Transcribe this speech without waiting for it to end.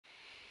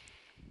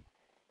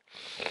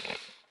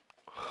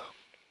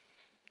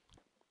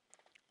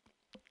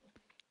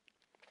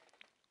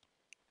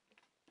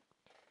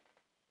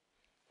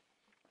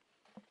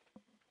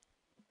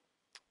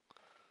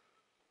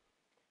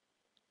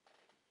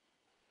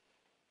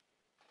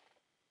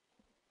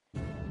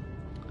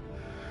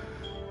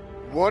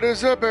What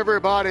is up,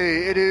 everybody?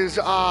 It is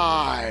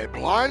I,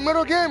 Blind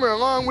Metal Gamer,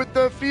 along with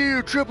the few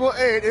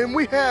 888, and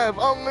we have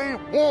only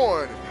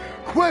one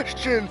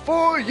question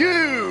for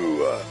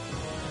you.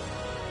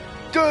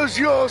 Does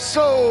your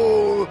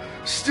soul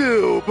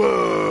still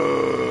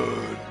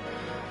burn?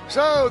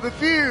 So, the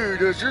few,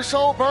 does your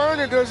soul burn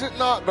or does it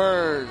not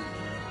burn?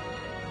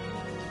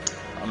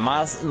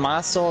 My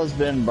soul has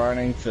been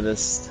burning for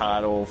this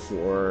title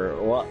for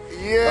what?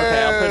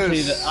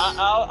 Yes.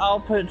 Okay,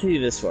 I'll put it to you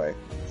this way.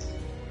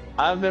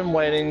 I've been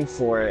waiting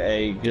for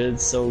a good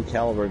Soul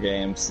Calibur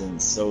game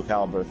since Soul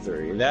Calibur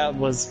 3. That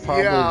was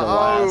probably the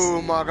last.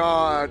 Oh my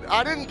god.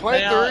 I didn't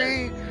play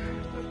 3,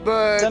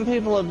 but some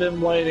people have been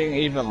waiting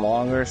even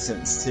longer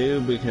since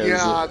 2 because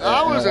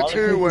I was a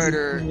 2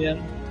 waiter. 2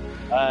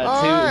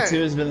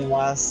 has been the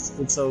last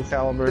good Soul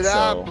Calibur that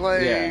I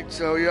played. Yeah.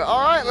 So yeah.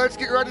 Alright, let's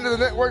get right into the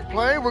network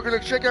play. We're gonna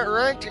check out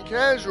ranked and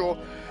casual.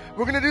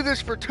 We're gonna do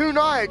this for 2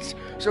 nights.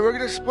 So we're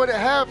gonna split it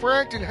half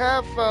ranked and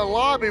half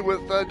lobby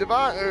with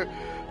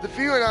the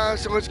few and I,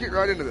 so let's get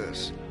right into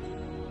this.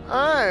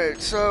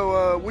 Alright,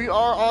 so we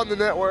are on the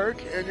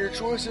network, and your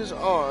choices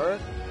are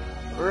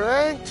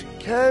ranked,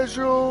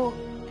 casual,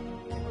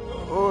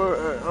 or,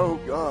 oh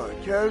god,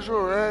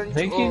 casual, ranked, I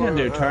think you can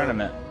do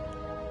tournament.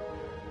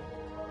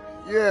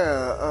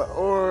 Yeah,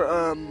 or,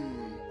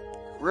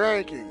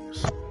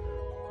 rankings.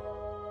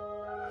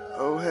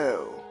 Oh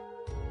hell.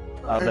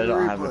 Oh, they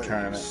don't have a replays.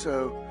 tournament.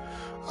 So,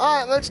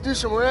 alright, let's do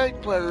some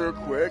ranked play real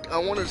quick. I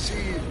want to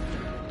see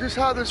just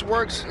how this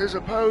works as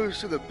opposed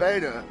to the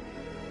beta.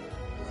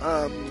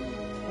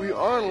 We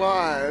are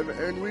live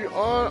and we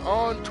are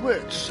on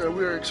Twitch, so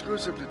we are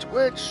exclusive to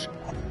Twitch.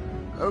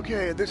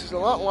 Okay, this is a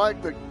lot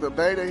like the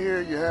beta here.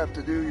 You have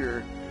to do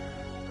your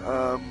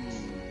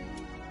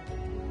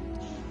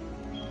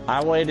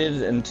I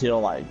waited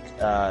until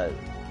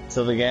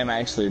till the game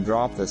actually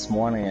dropped this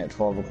morning at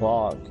 12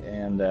 o'clock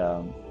and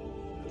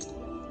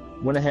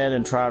went ahead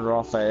and tried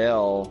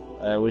Raphael,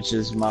 which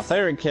is my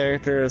favorite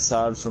character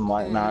aside from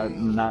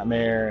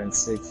Nightmare and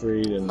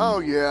Siegfried. And oh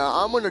yeah,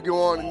 I'm gonna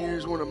go on and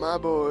use one of my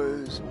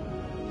boys.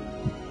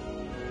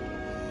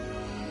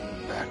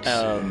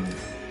 I'm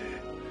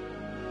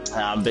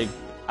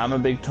a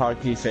big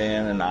Tarky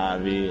fan and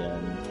Ivy,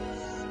 and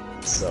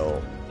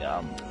so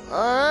All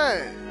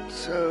right,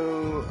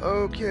 so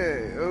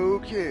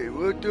okay,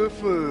 what the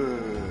fuck?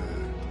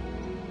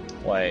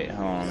 Wait,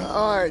 hold on.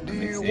 Alright, do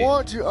you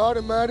want to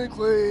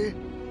automatically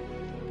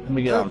let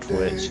me get on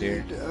Twitch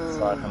here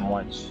so I can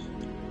watch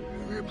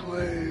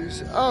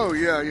replays? Oh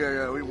yeah,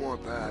 we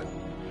want that.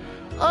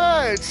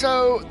 Alright,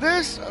 so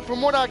this,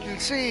 from what I can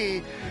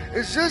see,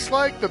 is just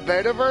like the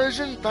beta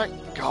version, thank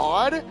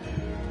God.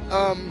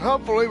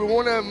 Hopefully we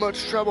won't have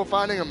much trouble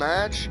finding a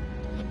match.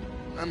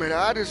 I mean,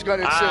 I just got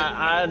it set.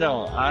 I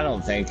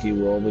don't think you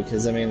will,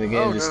 because I mean the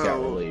game just got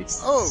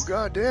released. Oh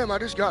god damn, I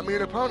just got me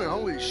an opponent,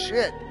 holy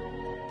shit.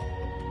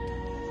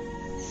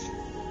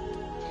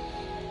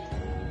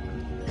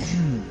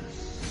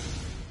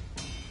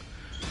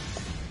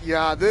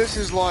 Yeah, this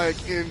is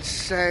like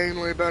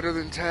insanely better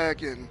than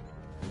Tekken.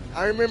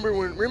 I remember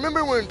when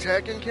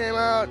Tekken came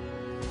out,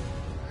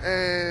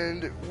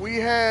 and we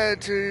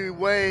had to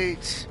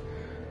wait.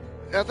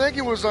 I think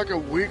it was like a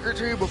week or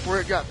 2 before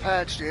it got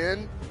patched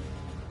in.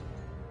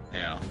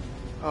 Yeah.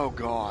 Oh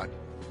god.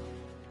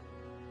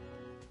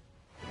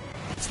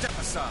 Step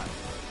aside.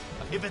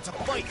 If it's a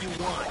fight you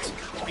want,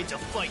 it's a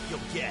fight you'll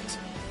get.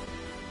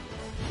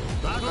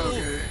 Battle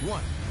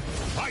 1.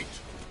 Fight!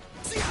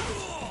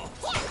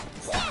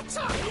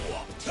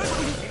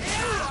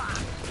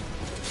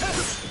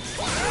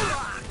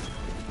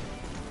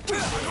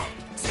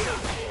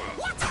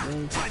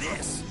 Try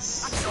this!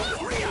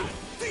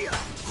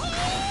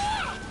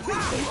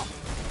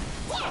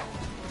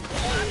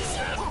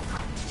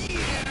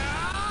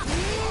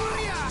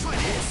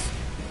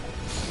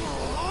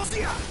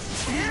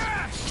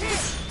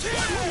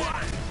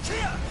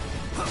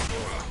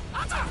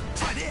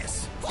 Try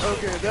this!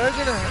 Okay, they're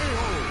gonna...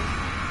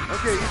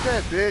 Okay, you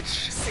that bitch.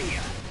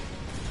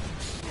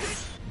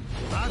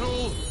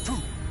 Battle 2.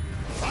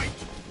 Fight!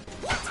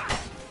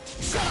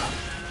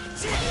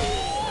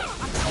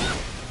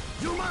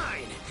 You're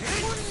mine!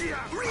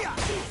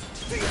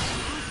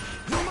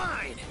 You're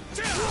mine!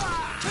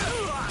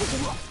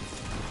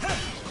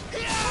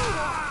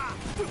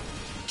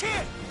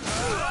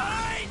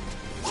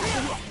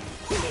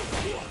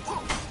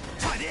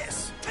 Try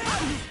this!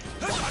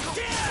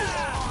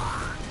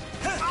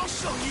 I'll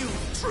show you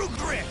true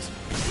grit!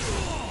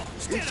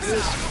 Eat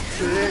this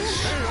bitch.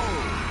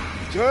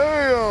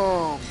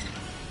 Damn!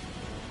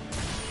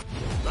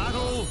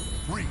 Battle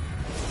 3.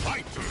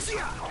 Fight!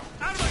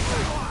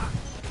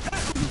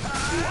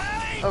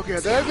 Okay,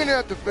 they're gonna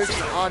have to fix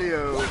the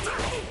audio.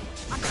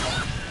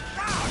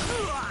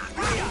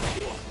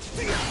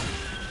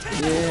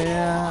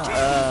 Yeah,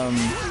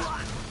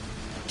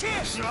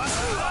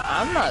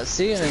 I'm not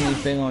seeing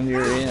anything on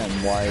your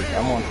end. Like,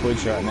 I'm on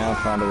Twitch right now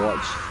trying to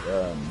watch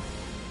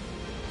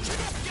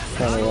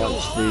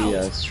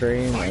the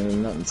stream,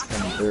 and nothing's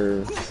coming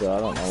through, so I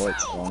don't know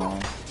what's going on.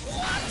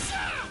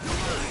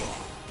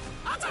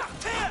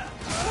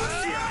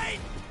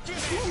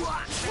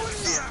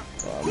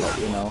 I'll let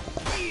you know.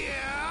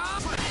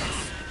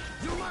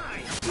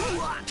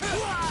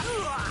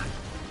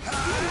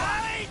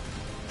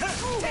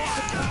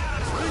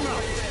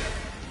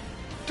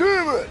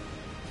 Damn it!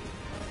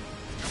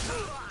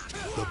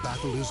 The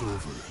battle is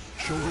over.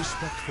 Show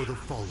respect for the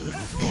fallen who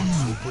fought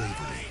so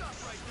bravely.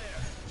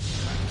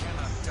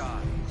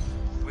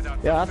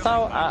 Yeah, I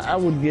thought I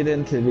would get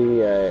into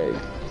the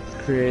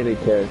create a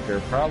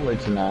character probably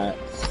tonight.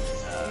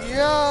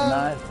 Yeah.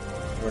 Tonight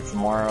or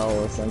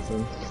tomorrow or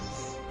something.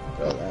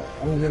 But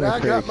I'm gonna I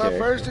got my character.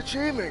 first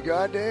achievement,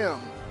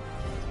 goddamn.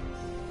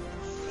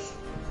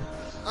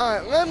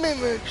 Alright, let me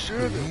make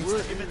sure that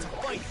we're...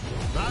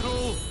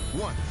 Battle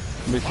 1.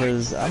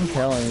 Because I'm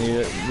telling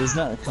you, there's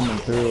nothing coming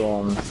through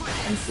on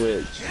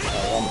Twitch.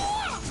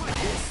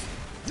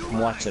 I'm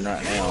watching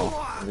right now.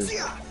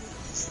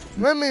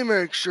 Let me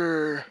make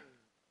sure.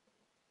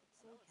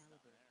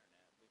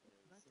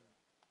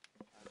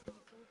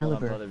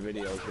 Calibur. Other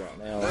videos right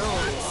now. No,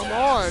 I'm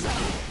on.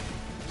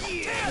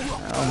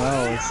 Oh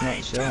no, it's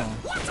not showing.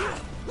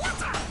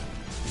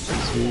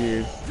 It's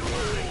weird.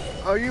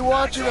 Are you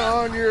watching it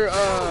on your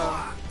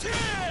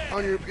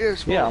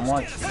PS4? Yeah, I'm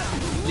watching.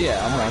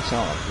 Yeah, I'm watching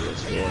on my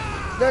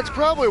PS4. That's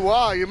probably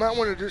why. You might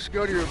want to just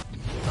go to your...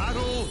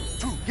 Battle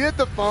 2. Get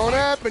the phone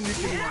app and you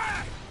can...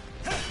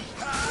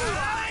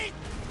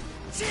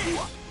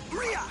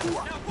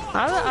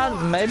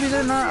 Maybe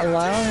they're not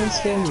allowing this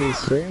game to be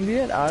streamed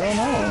yet. I don't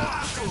know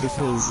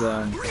because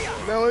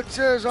No, it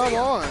says I'm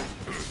on.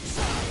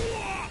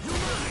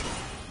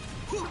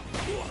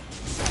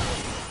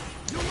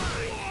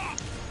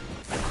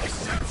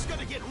 It's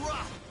gonna get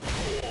rough.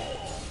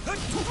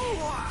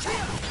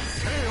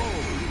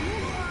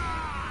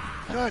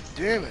 God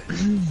damn it.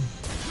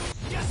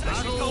 Guess I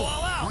should go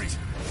all out.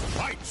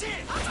 Fight.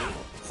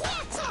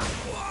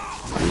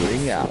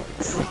 ring out.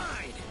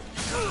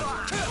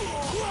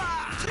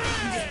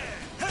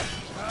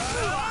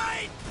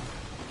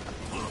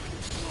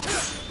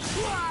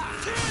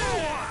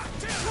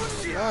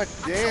 God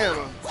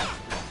damn.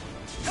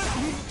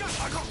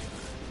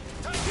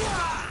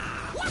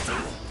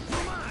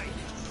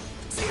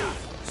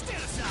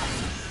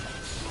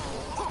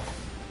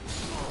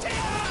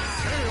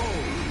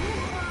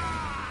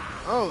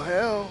 Oh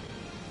hell.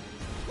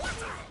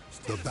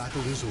 The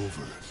battle is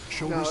over.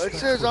 Show No, it respect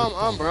says for the I'm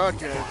fallen who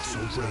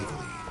broadcasting, fought so so- bravely.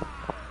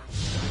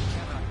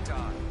 Cannot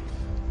die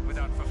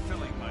without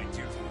fulfilling my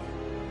duty.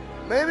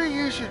 Maybe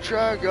you should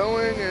try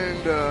going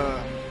and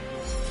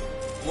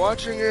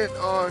watching it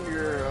on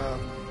your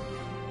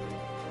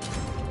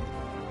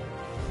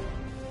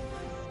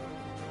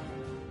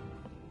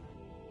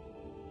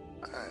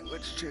Alright,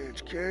 let's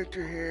change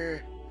character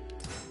here.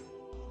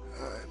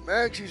 Alright,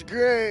 Maxie's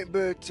great,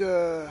 but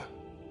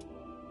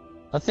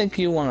I think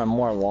you want a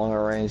more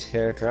longer range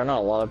character. I know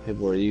a lot of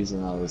people are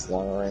using all these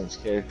longer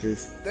range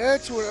characters.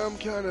 that's what I'm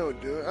kind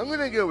of doing. I'm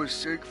gonna go with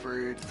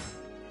Siegfried.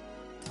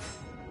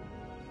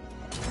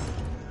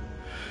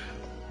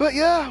 But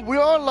yeah, we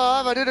are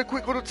live. I did a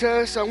quick little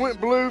test. I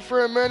went blue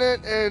for a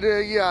minute, and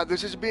yeah,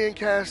 this is being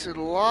casted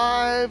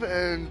live.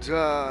 And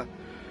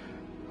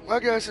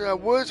like I said, I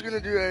was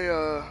gonna do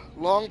a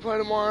long play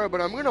tomorrow,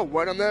 but I'm gonna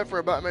wait on that for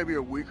about maybe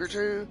a week or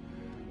two.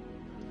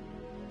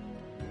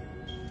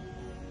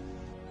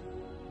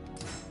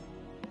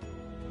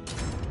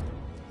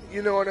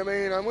 You know what I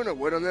mean? I'm gonna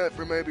wait on that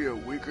for maybe a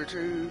week or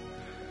two.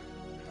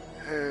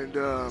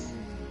 And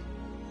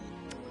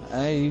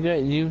Hey,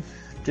 you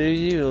do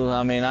you?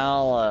 I mean,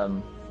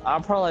 I'll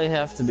probably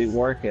have to be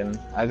working.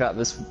 I got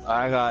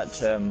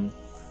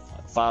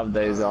 5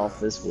 days off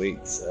this week,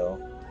 so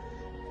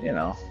you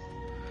know.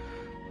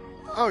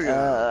 oh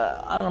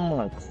yeah. I'm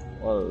gonna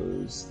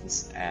close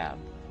this app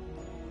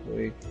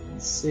quick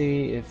and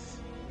see if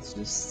it's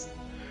just.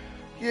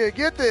 Yeah,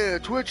 get the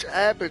Twitch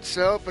app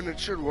itself and it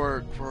should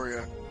work for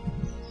you.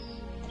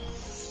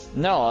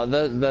 No,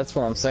 that's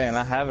what I'm saying.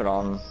 I have it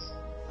on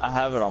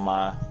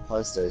my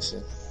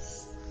PlayStation.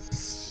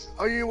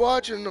 Are you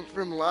watching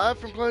from live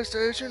from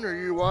PlayStation, or are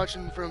you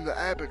watching from the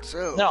app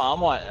itself? No, I'm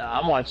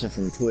watching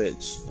from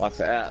Twitch, like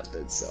the app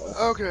itself.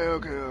 Okay.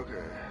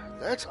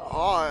 That's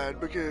odd,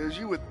 because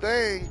you would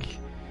think,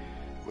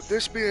 with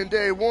this being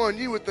day one,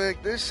 you would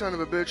think this son of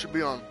a bitch would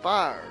be on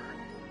fire.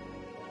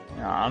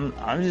 No,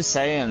 I'm just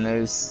saying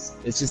it's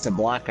just a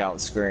blackout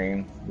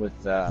screen with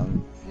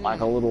like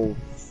a little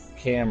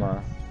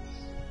camera.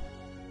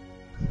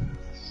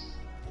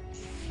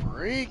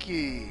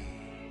 Freaky.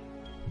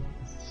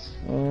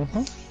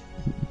 Mm-hmm.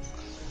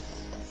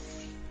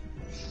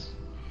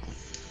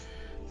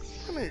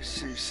 Let me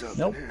see something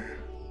Nope. here.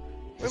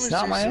 It's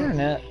not my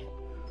internet,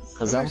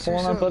 because Let me I'm see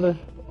pulling up something.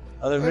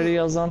 other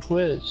videos on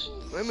Twitch.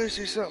 Let me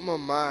see something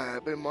on my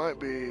app. It might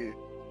be...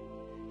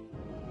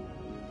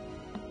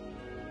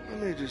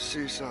 Let me just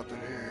see something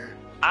here.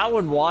 I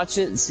would watch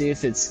it and see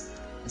if it's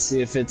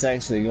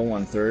actually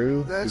going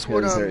through. That's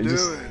what because I'm they're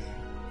just doing.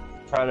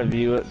 Try to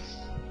view it.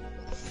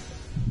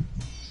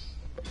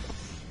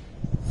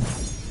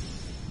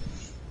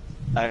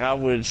 Like, I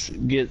would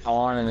get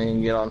on and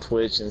then get on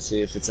Twitch and see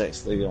if it's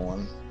actually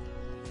going.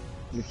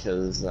 Because,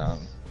 Let me see something. just try to view it. Like, I would get on and then get on Twitch and see if it's actually going. Because, Let me see something. Let me see something on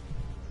my app. It might be... That's what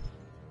I'm doing.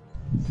 That's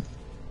what I'm doing.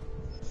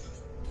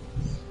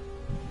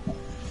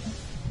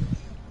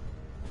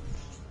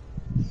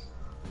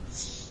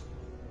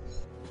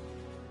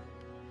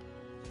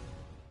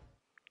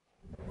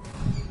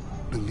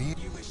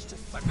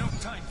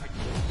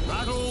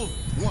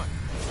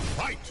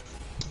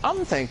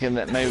 I'm thinking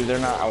that maybe they're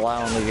not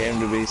allowing the game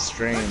to be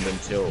streamed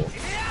until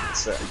a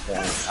certain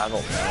point. I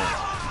don't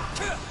know.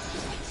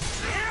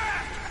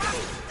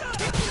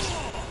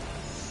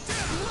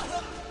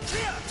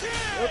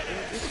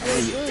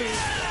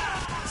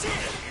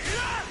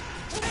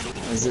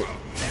 Is it?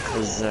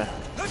 Is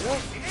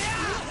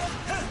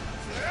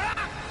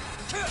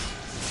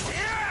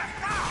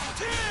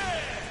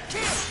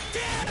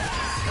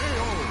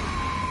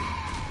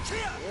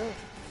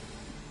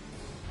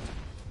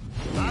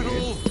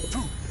Battle 2.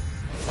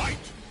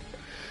 Fight.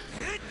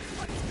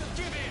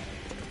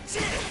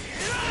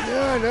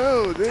 Yeah, I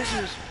know. This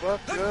is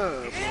fucked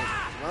up. Like,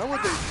 why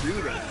would they do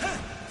that?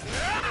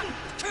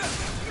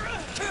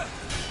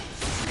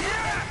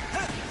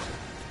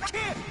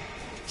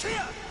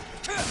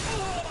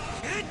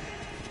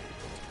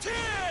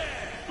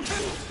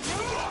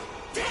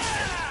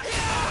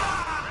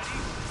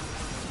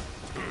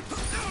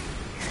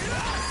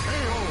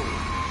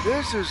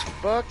 This is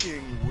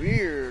fucking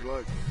weird.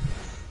 Like,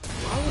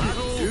 why would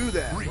they do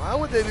that? Why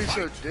would they be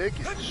so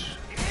dickish?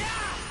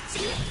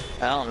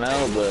 I don't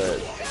know,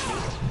 but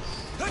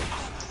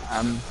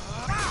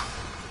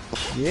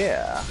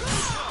yeah.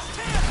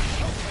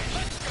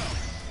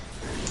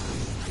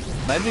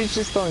 Maybe it's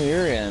just on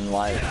your end,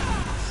 like,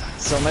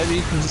 so maybe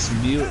you can just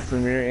view it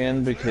from your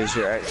end because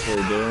you're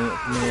actually doing it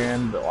from your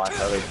end, but like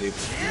other people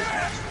can't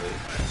actually.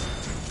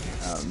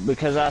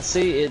 Because I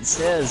see it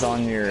says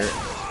on your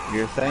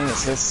thing, it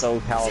says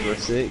Soul Calibur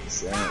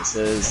 6, and it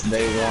says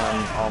Day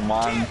 1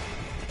 online,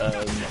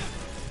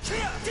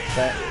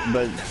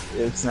 but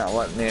it's not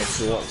letting me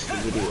actually watch the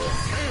video.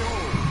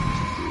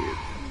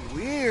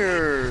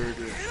 Weird.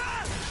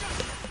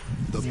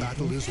 The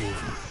battle is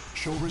over.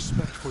 Show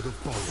respect for the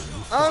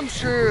fallen. I'm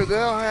sure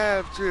they'll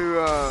have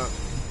to,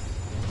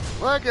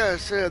 like I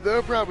said,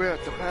 they'll probably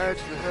have to patch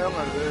the hell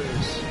out of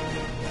this.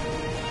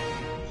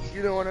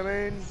 You know what I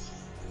mean?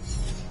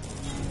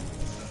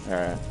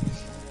 Alright.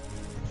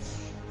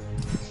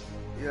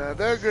 Yeah,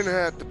 they're gonna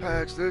have to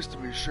patch this to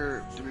be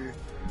sure, to be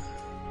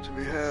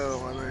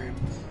hell, I mean.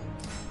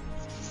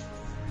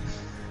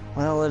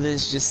 Well, it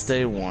is just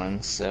Day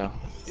 1, so.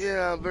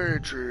 Yeah, very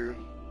true.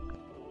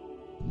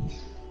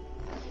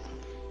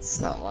 It's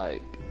not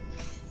like.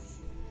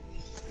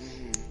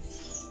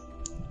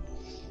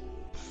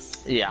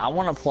 Yeah, I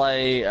want to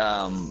play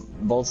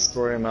both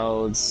story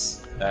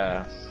modes.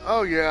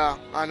 Oh yeah,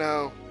 I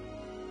know.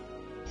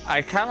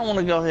 I kind of want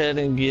to go ahead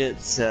and get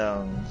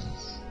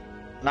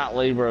not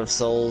Labor of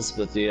Souls,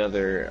 but the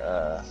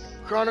other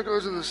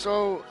Chronicles of the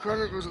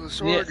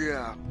Sword.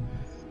 Yeah.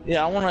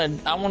 Yeah, I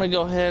want to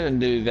go ahead and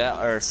do that,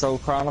 or Soul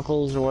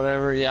Chronicles or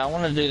whatever. Yeah, I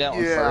want to do that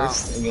one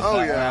first and get that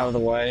one out of the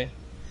way,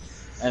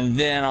 and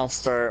then I'll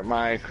start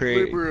my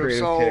creative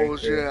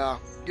Souls. character. Yeah,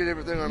 get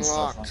everything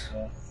unlocked.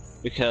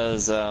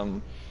 Because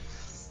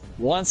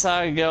once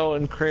I go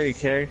and create a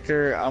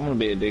character, I'm gonna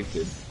be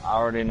addicted. I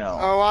already know.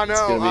 Oh, I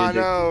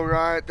know,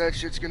 right? That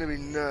shit's gonna be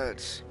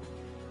nuts.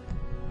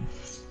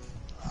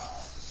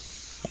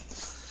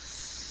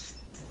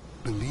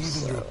 Believe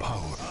in your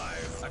power.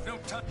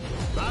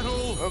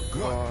 Battle. Oh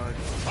god.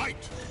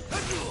 Fight.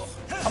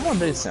 I'm gonna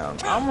do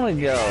something. I'm gonna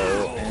go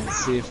and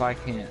see if I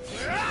can't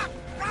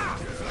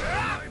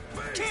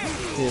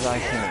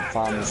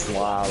find this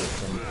live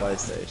from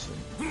PlayStation.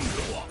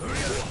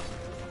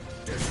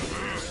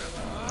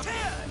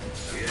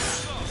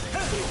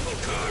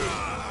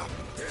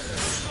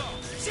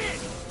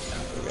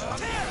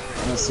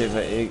 I'm gonna see if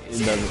it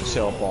doesn't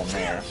show up on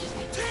there.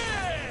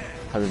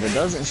 Because if it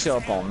doesn't show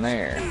up on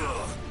there,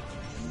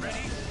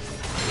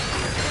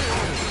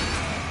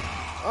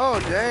 Oh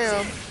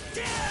damn.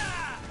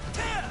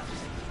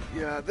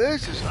 Yeah,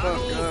 this is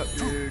fucked up,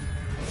 dude.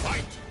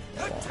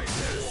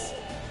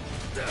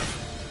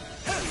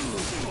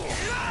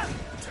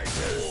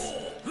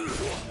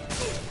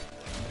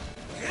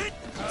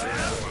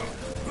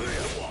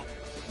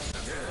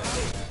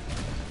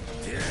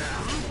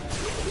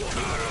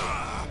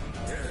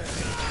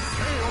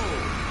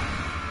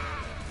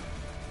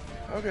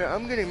 Okay,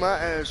 I'm getting my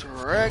ass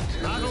wrecked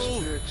in this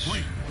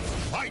bitch.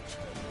 Fight.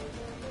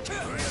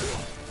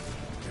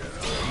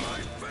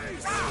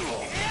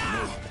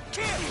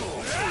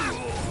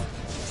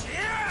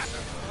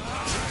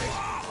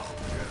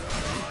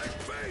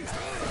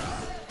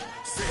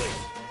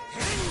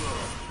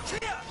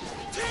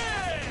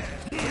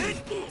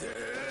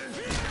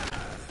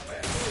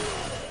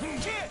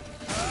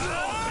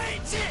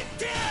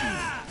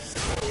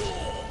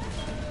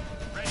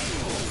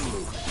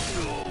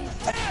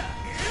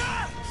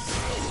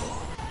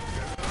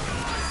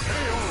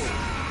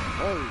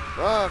 Holy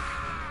fuck.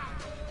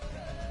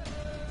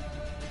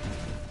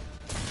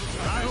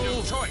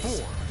 Battle choice.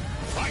 4.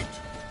 Fight.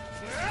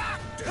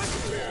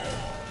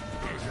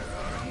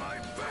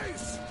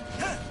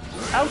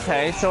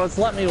 okay, so it's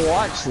let me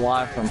watch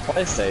live from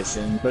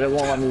PlayStation, but it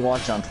won't let me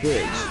watch on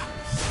Twitch.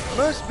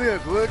 Must be a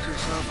glitch or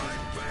something.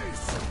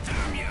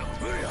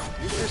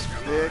 You this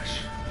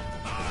bitch.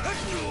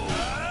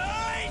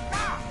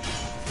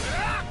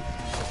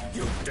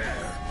 You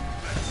dare.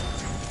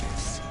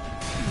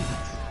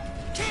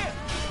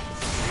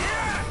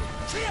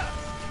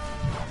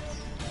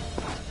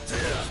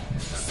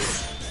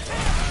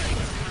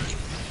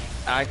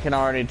 I can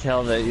already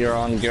tell that you're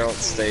on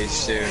Geralt's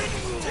stage too,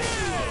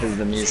 because of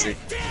the music.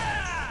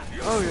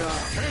 Oh yeah.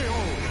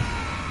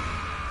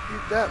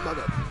 Eat that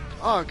mother.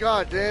 Oh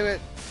god damn it.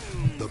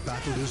 The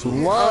battle is over.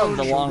 Love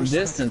the Show long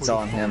respect distance for the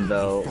on him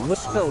though. fallen. Look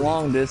at the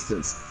long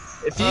distance.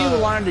 If you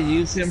learn to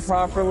use him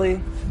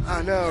properly,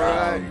 I know,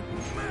 right?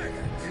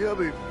 He'll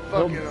be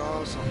fucking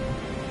awesome.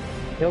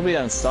 he'll be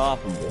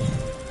unstoppable.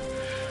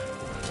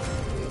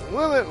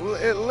 Well,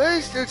 at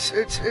least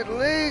at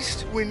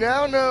least we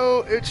now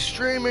know it's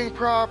streaming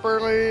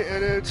properly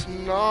and it's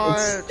not.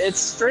 It's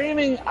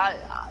streaming.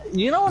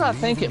 You know what I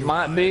think it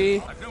might be?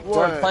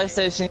 Where What?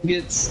 PlayStation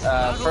gets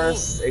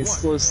first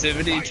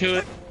exclusivity to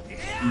it,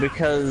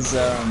 because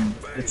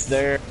it's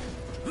their.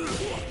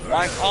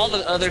 Like all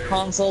the other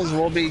consoles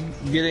will be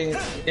getting,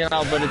 you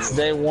know, but it's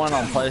day one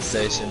on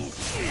PlayStation.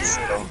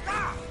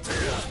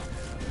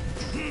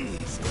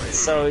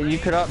 So you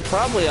could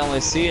probably only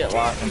see it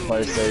live on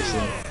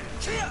PlayStation.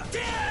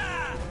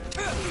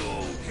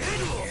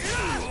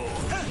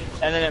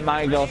 And then it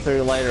might go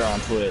through later on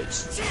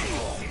Twitch.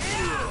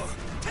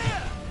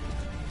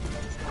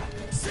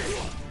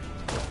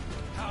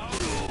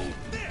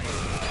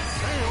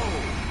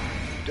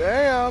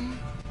 Damn.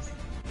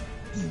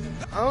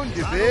 Owned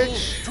you,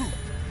 bitch.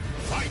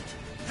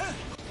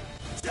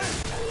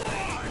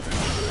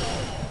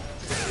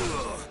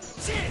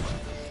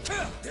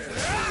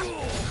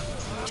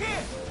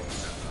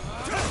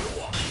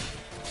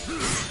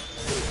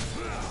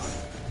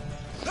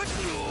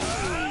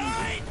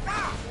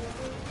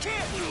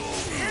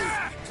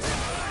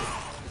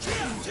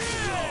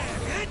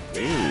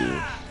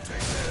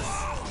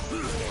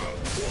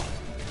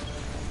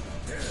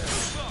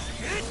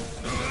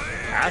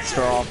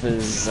 Astaroth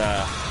is,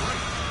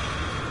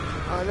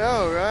 I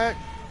know, right?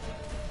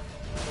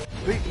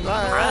 Beating my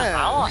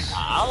ass.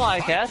 I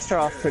like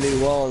Astaroth pretty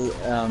well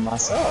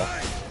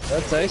myself.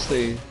 That's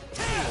actually...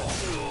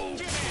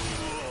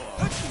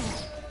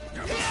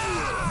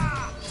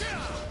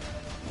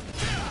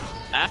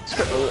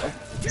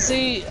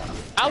 See,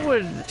 I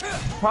would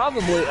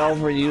probably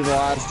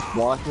overutilize the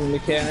blocking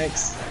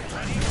mechanics.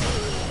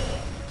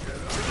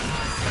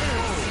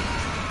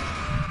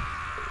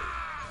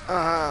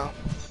 Uh-huh.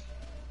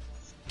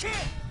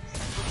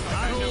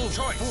 Battle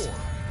choice.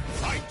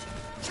 Fight.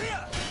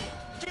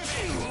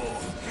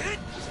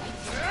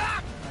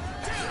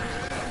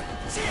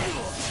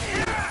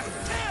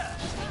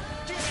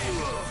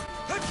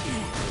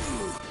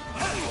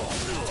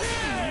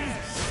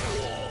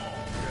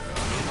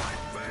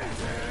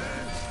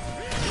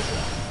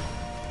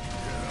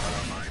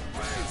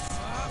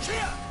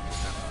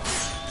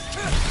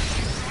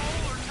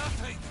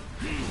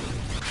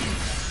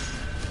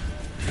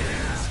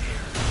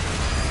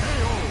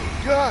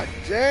 God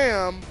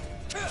damn.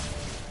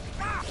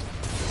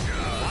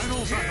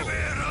 Final battle.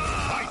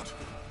 Fight.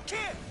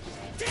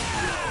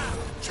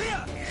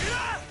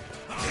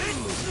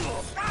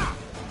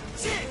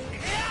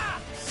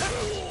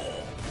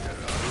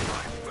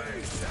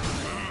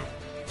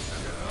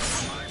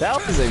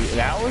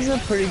 That was a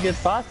pretty good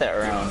fight that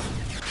round.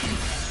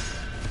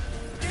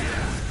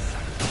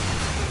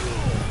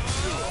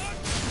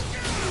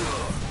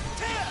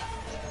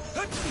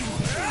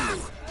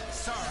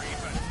 Sorry,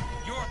 but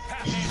your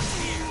Batman's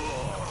here.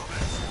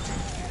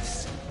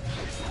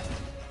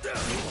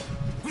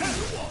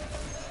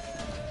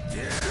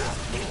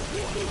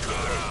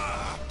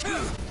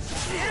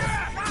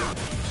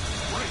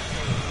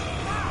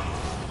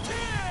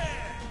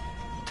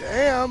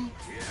 Damn.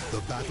 The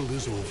battle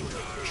is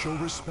over. Show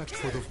respect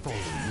for the fallen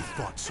who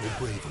fought so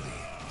bravely.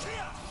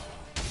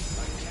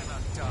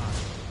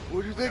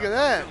 What'd you think of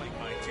that?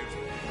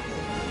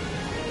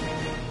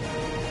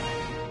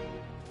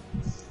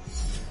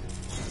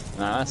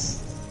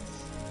 Nice.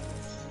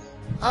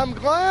 I'm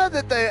glad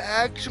that they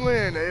actually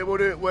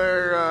enabled it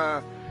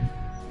where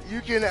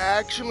you can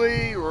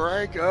actually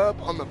rank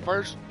up on the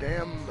first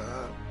damn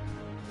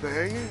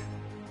thing.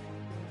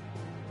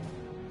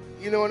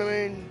 You know what I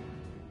mean?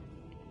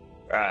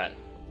 Right.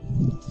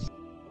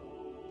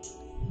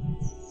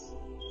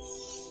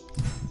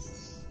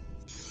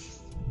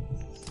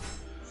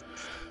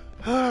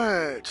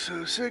 Alright,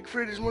 so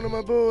Siegfried is one of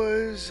my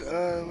boys.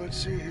 Let's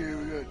see here.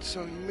 We got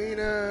Sung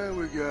Mina,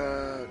 we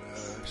got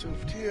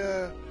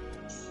Sofia.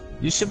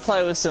 You should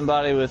play with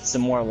somebody with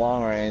some more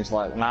long range,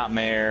 like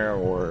Nightmare,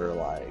 or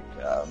like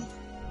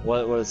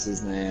what was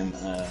his name?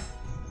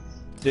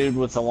 Dude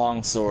with the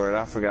long sword.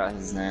 I forgot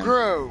his name.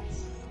 Grow.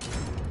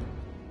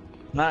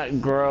 Not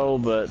Grow,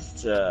 but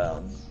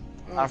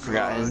I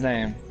forgot his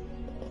name.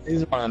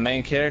 He's one of the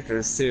main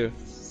characters too.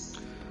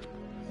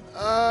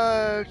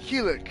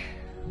 Keelik.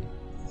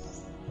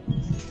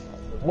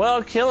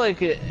 Well,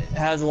 Killick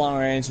has a long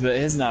range, but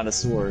his not a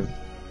sword.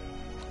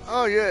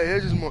 Oh yeah,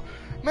 his is more.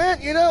 Man,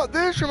 you know,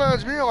 this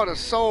reminds me a lot of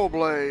Soul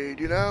Blade,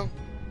 you know?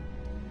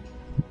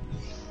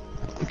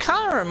 It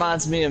kind of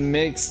reminds me of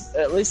mix.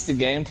 At least the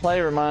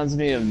gameplay reminds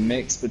me of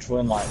mix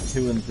between like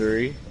 2 and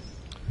 3.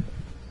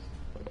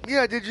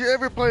 Yeah, did you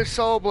ever play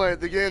Soul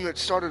Blade, the game that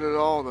started it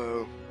all,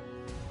 though?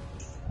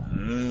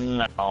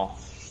 No.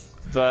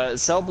 but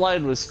Soul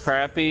Blade was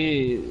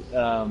crappy.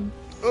 Well,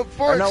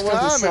 for Or no, its was it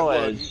time, Soul it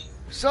Edge? was.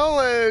 Soul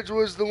Edge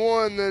was the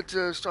one that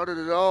started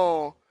it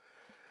all,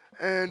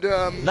 and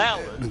That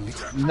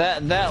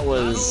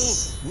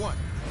was. One.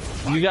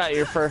 You got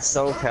your first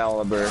Soul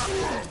Calibur.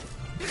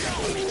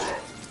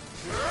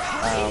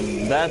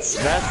 That's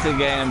the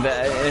game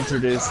that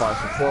introduced like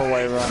the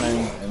 4-way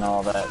running and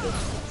all that. The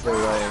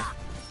 4-way.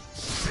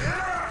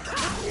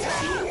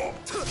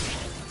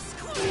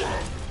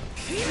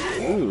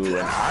 Ooh,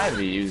 an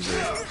Ivy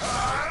user.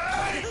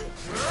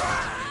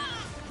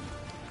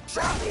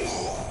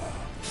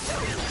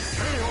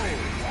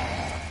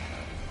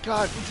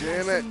 God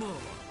damn it!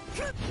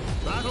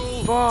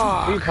 Battle.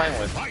 Fuck! Who are you playing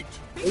with? Fight.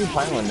 Who are you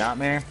playing with?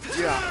 Nightmare?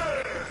 Yeah.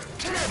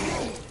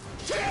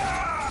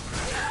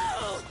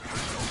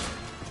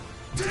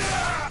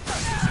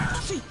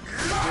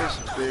 This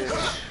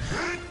bitch.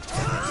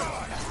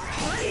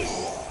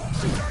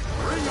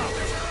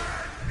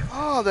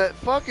 Oh, that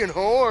fucking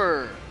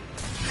whore.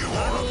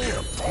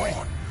 Battle. Fight.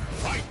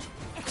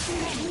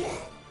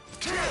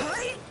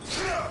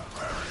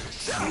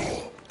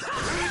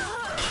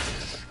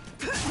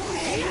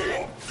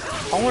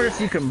 I wonder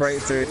if you can break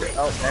through.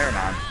 Oh, never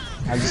mind.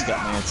 I just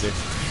got my answer.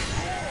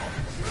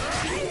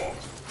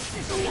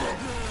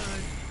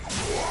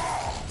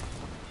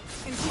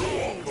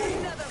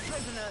 Another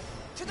prisoner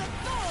to the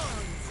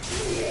thorns!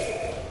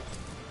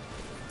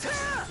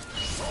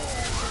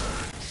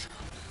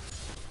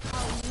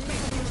 I'll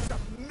make you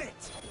submit!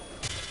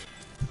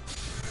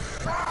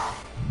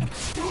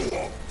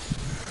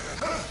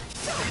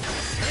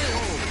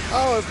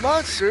 Oh, if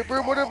my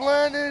super would have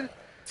landed,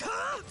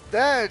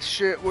 that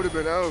shit would have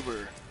been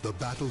over. The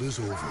battle is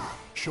over.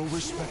 Show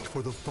respect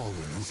for the fallen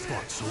who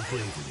fought so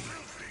bravely.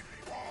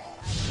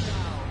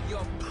 Now,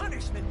 your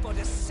punishment for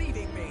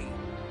deceiving me!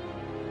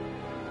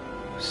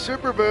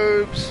 Super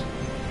boobs.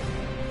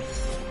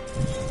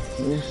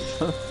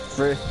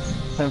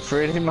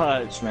 Pretty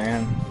much,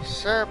 man.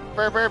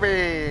 Super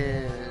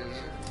boobies.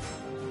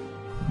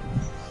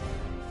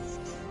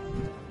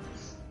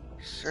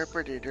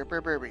 Super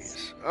duper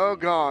boobies. Oh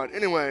god.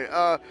 Anyway,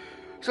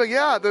 so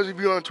yeah, those of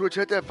you on Twitch,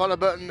 hit that follow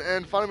button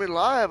and follow me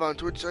live on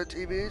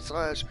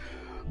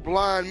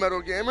twitch.tv/Blind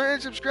Metal Gamer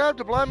and subscribe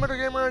to Blind Metal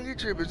Gamer on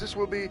YouTube, as this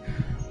will be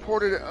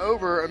ported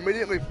over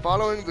immediately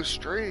following the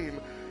stream.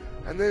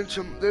 And then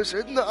this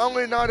isn't the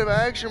only night of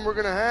action we're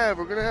gonna have.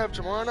 We're gonna have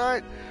tomorrow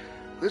night.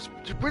 This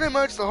pretty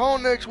much the whole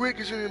next week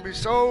is gonna be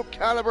Soul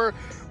Calibur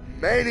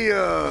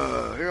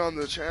Mania here on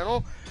the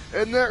channel.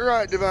 Isn't that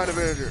right, Divine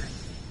Avenger?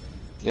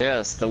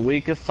 Yes, the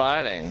week of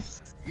fighting.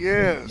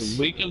 Yes. The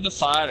week of the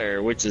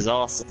fighter, which is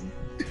awesome.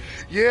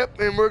 Yep,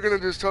 and we're gonna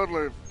just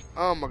totally.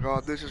 Oh my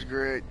god, this is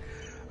great.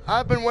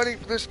 I've been waiting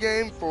for this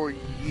game for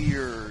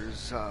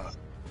years.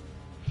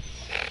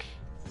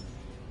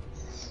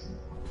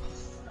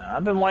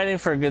 I've been waiting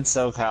for a good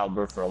Soul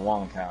Calibur for a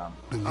long time.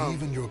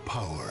 Believe in your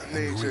power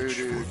me and too, reach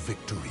for dude.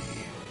 victory.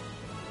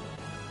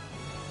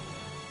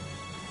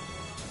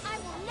 I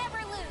will never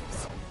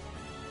lose.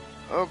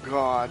 Oh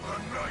god.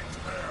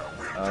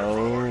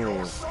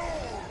 Oh.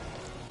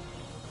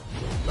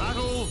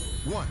 Battle.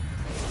 One.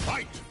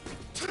 Fight.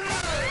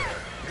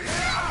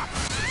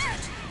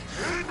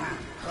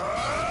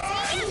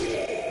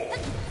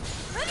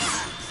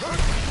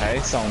 Hey,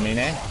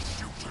 Somine.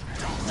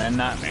 And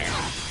Nightmare.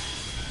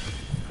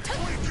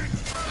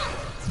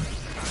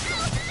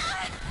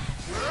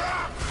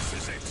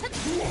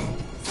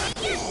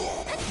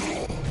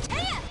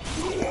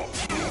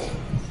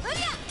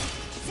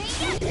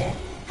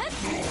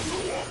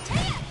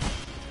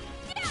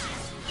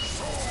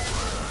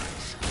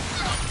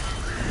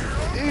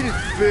 Eat it,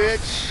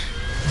 bitch.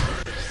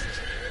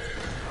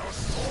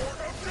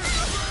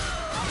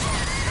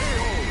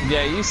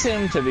 Yeah, you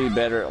seem to be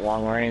better at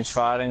long range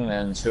fighting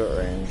than short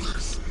range.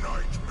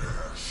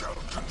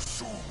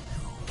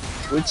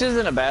 Which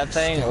isn't a bad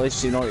thing, at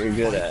least you know what you're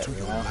good at, To you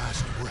your know?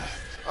 last breath.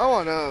 Oh,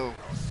 I know.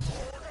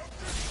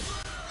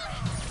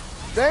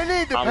 They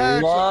need to I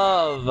patch.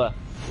 love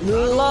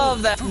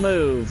that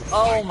move.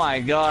 Oh my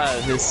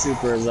god, his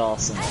super is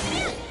awesome.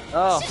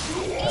 Oh,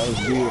 that was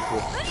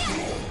beautiful.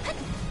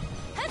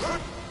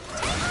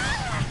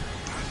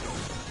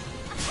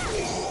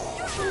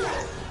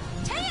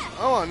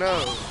 Oh, I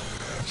know.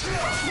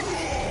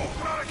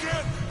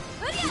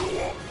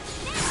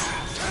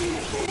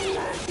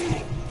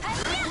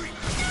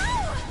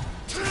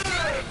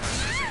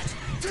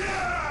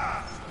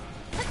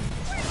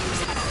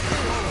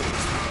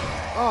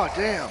 Oh,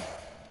 damn.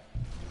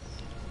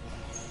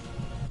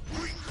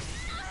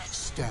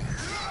 Stand.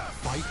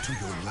 Fight to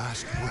your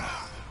last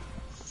breath.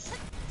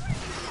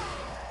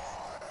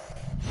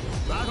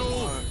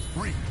 Battle.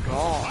 Three.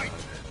 God.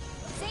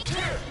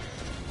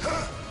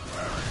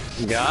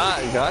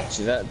 Got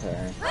you that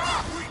time.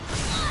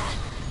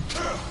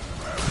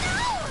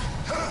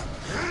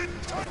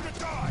 Time to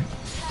die.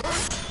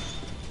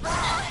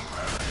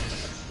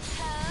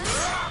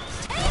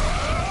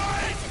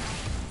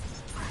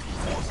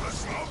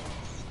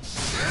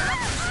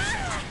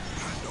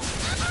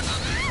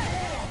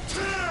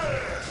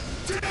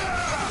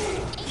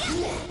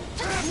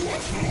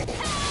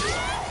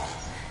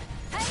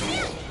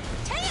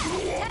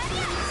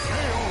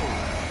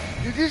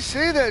 Did you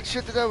see that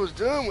shit that I was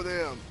doing with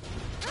him?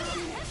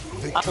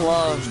 I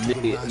love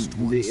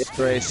the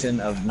iteration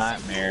of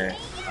Nightmare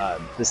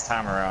this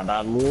time around.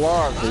 I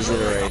love his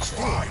iteration.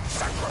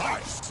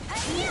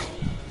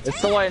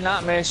 It's the way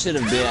Nightmare should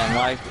have been.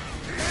 Like,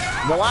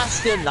 the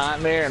last good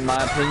Nightmare, in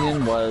my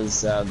opinion,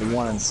 was the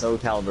one in Soul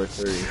Calibur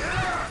 3.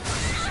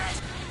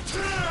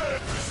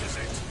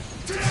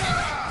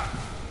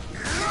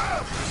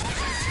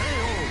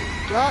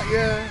 Got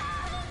ya.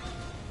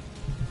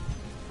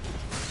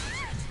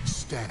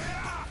 Stand.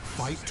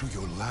 Fight to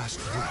your last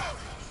breath.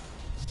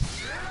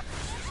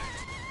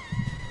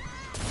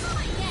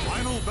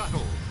 Final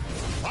battle.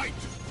 Fight.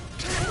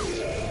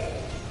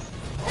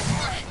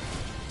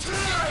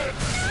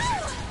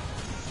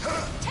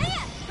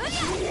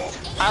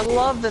 I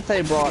love that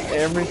they brought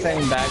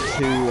everything back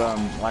to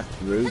like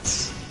the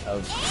roots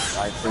of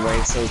like the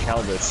way Soul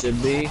Calibur should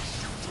be.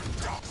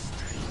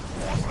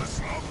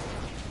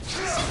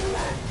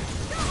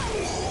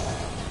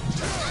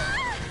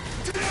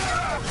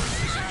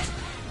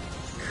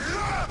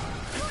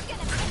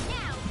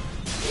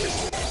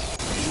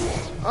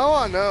 Oh,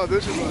 I know.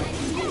 This is like...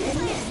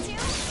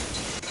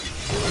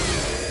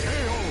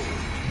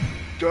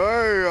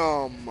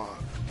 Damn.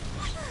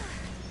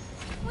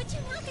 Would you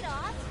knock it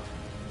off?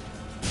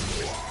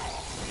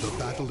 The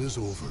battle is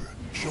over.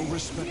 Show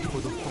respect for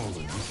the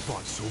fallen who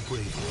fought so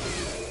bravely.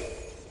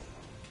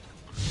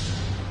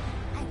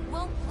 I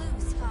won't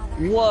lose,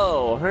 Father.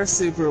 Whoa, her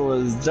super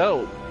was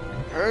dope.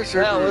 Her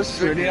super That was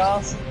sick pretty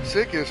awesome.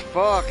 Sick as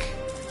fuck.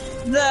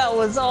 That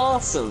was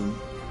awesome.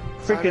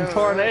 Freaking know,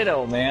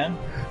 tornado, man.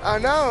 I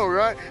know,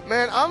 right?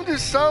 Man, I'm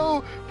just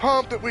so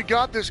pumped that we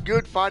got this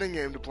good fighting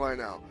game to play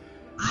now.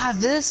 Ah,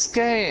 this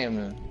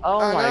game. Oh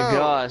I my know.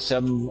 gosh,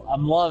 I'm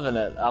loving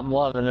it. I'm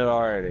loving it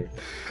already.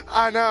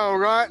 I know,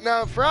 right?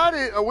 Now,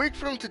 Friday, a week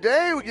from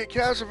today, we get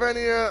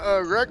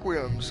Castlevania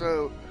Requiem.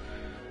 So,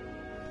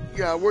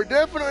 yeah, we're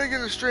definitely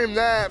going to stream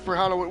that for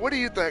Halloween. What do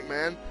you think,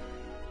 man?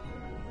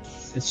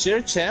 It's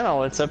your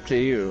channel. It's up to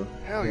you.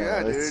 Hell You know,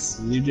 yeah, dude.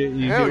 You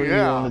do Hell what you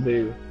yeah. want to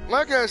do.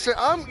 Like I said,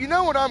 you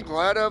know what I'm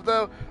glad of,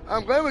 though?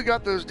 I'm glad we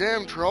got those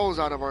damn trolls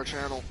out of our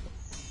channel.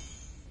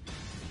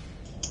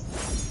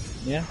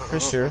 Yeah, for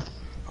sure.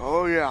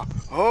 Oh, yeah.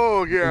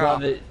 Oh, yeah.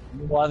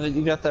 Glad that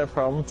you got that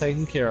problem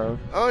taken care of.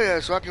 Oh, yeah,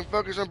 so I can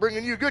focus on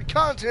bringing you good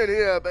content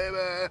here,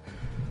 baby.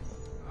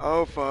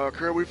 Oh, fuck.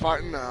 Who are we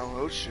fighting now?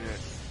 Oh, shit.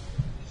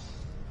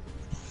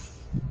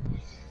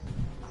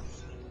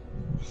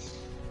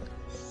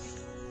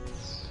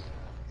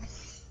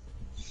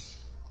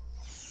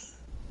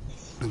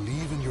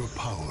 Believe in your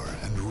power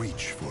and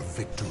reach for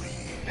victory.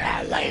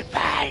 LA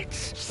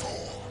fights.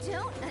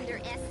 Don't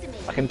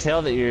underestimate I can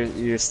tell that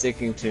you're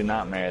sticking to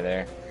Nightmare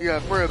there. Yeah,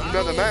 for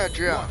another match,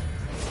 yeah.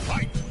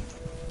 Fight.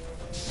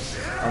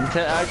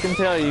 I can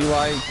tell you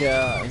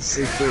like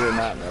Secret or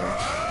Nightmare.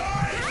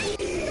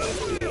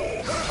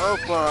 Oh,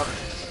 fuck.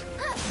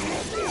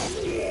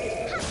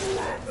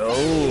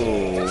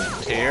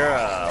 Oh,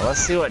 Tara.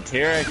 Let's see what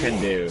Tara can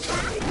do.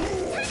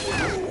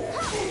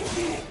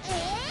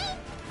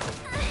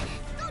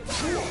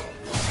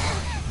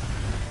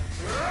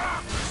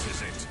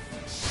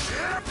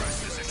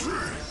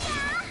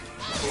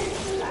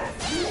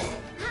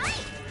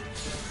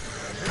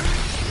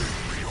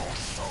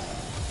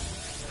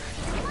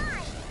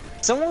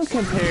 Someone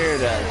compared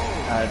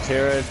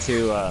Tara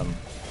to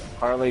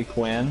Harley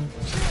Quinn.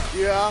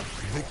 Yeah.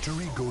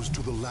 Victory goes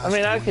to the last. I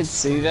mean, I could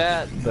see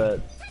that, but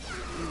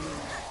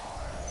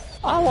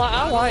I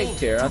like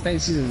Tara. I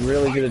think she's a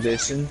really good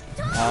addition.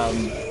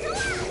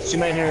 She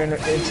made her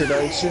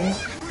introduction.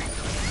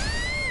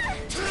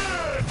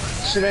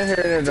 She made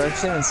her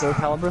introduction in Soul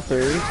Calibur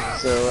 3,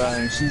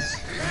 so she's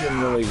been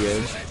really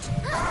good.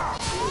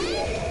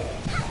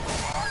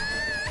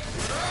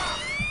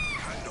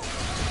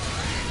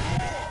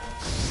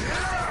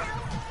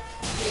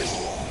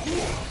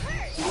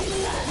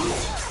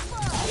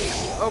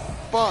 Oh,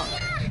 fuck.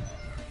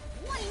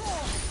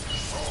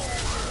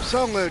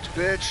 Sunlit,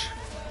 bitch.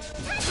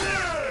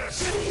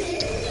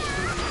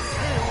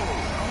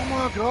 Oh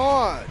my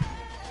god.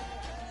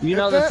 You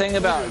know, the thing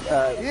about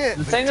yeah.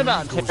 the thing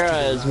about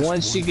Tara is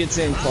once she gets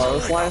in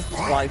close,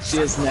 like she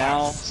is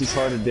now, she's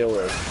hard to deal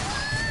with.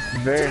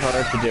 Very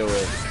hard to deal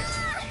with.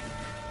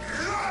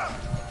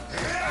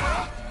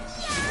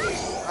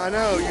 I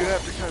know, you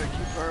have to kind of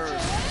keep her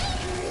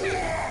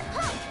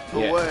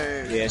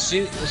away. Yeah,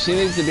 she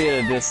needs to be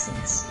at a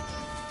distance.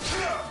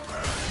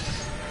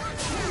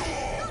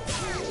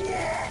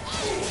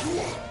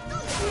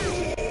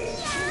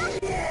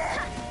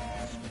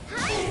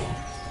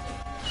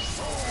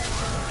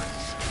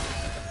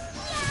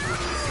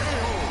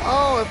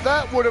 Oh, if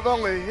that would have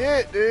only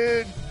hit,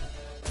 dude.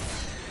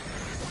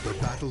 The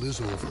battle is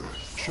over.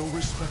 Show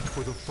respect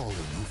for the fallen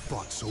who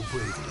fought so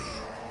bravely.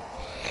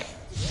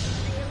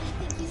 really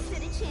think you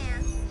stood a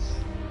chance.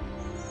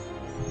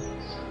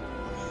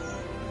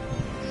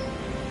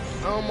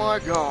 Oh my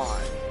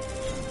god.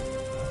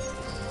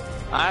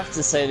 I have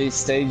to say these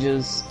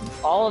stages,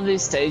 all of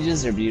these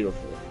stages are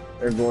beautiful.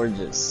 They're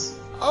gorgeous.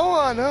 Oh,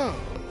 I know.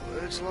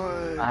 it's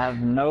like... I have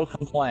no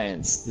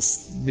complaints.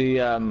 Just the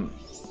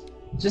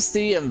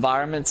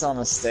environments on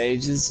the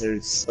stages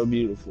are so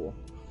beautiful.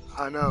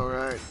 I know,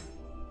 right?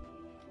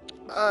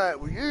 Alright,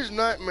 we use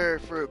Nightmare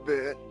for a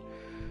bit.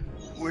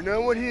 We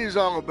know what he's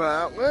all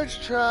about. Let's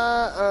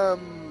try,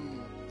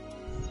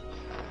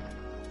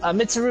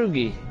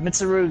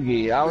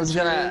 Mitsurugi. I was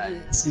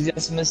gonna Mitsurugi.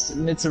 suggest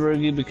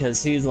Mitsurugi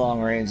because he's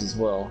long range as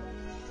well.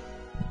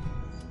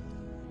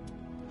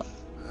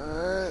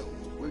 Alright,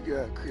 we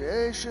got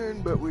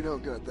creation, but we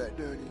don't got that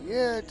done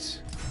yet.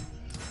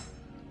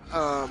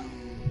 Now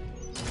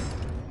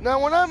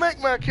when I make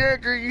my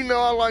character, you know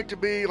I like to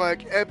be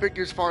like epic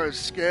as far as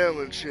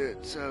scale and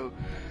shit, so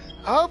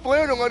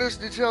hopefully it'll let us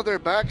detail their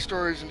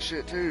backstories and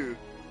shit too.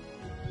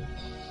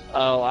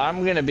 Oh,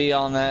 I'm gonna be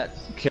on that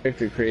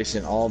character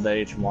creation all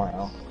day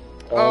tomorrow.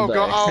 Oh All day.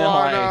 god, oh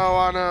Like,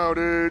 I know,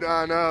 dude,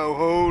 I know,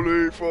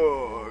 holy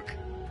fuck.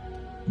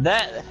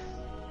 That,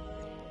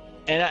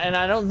 and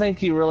I don't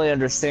think you really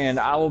understand.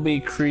 I will be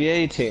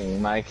creating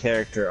my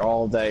character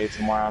all day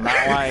tomorrow.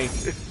 Not like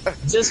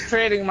just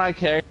creating my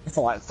character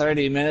for like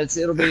 30 minutes.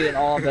 It'll be an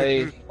all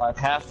day, like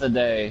half the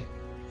day.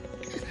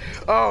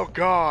 Oh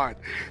god.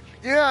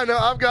 Yeah, no,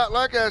 I've got,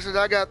 like I said,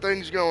 I got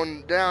things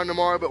going down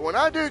tomorrow, but when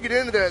I do get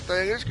into that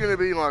thing, it's gonna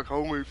be like,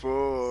 holy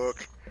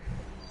fuck.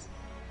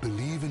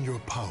 Believe in your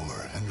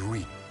power and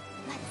reach.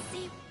 Let's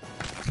see.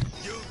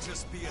 You'll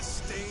just be a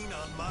stain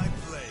on my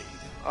blade.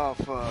 Oh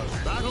fuck.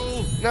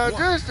 Battle. Now one.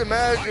 just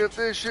imagine if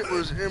this shit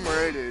was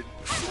M-rated.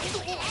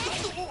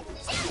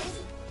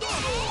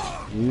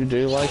 You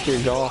do like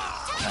your golf,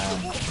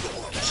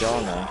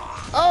 genre.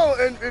 Oh,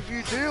 and if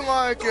you do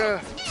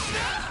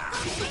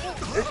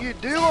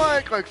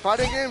like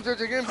fighting games,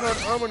 there's a game called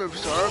Omen of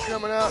Sorrow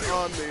coming out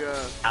on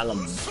the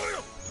Alum.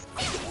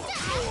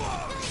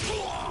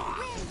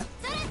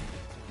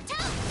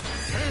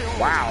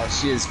 Wow,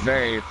 she is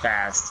very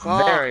fast.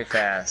 Fuck. Very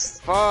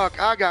fast. fuck,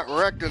 I got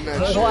wrecked in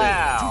that shit.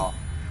 Wow.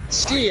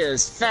 She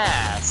is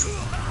fast.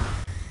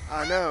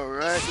 I know,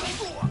 right?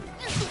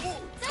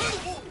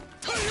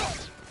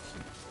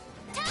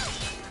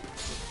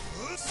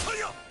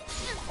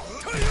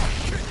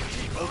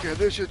 Okay,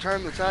 this should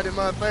turn the tide in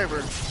my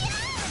favor.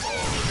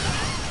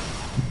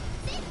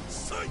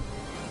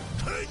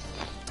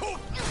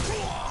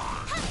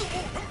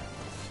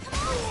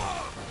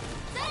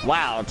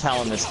 Wow,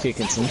 Talon is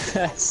kicking some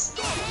ass.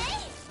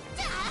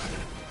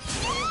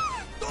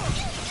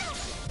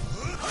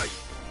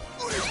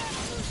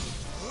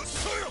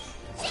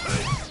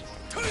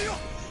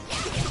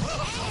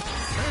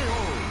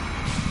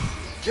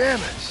 Damn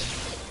it.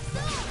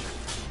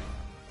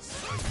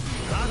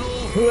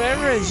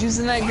 Whoever is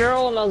using that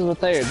girl knows what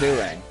they are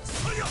doing.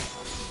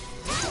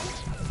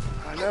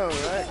 I know,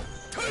 right?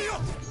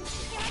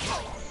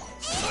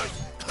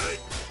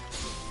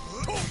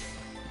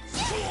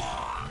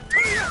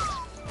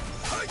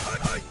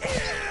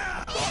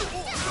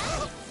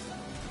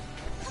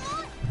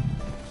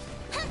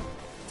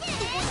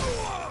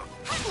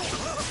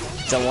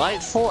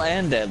 Delightful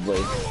and deadly.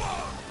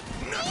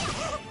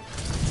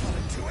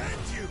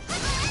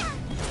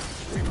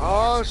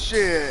 Oh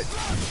shit.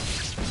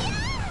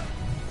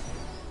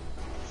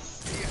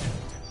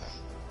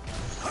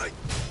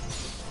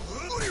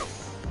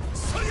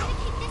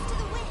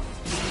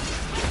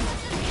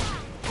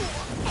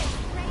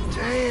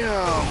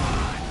 Damn.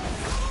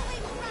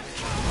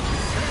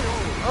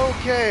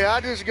 Okay, I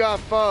just got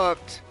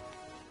fucked.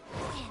 I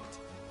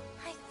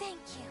thank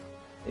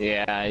you.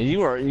 Yeah, you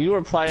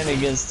were playing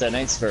against an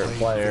expert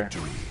player.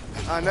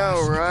 I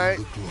know, right?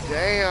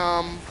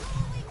 Damn.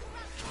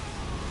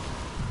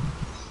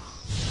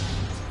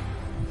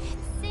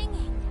 It's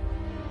singing.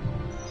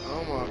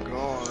 Oh my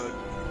god.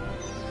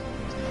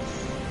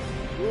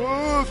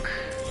 Look.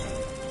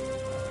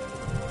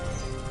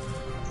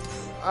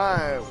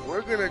 Alright,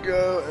 we're gonna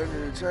go and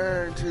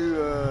return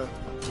to,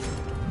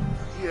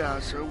 yeah,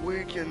 so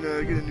we can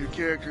get a new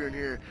character in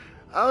here.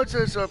 I would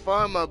say so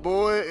far my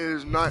boy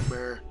is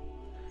Nightmare.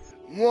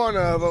 One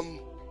of them.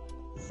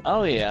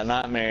 Oh yeah,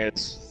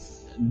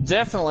 Nightmares.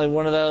 Definitely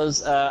one of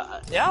those.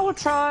 Yeah, I would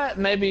try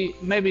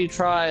maybe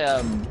try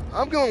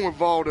I'm going with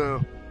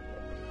Valdo.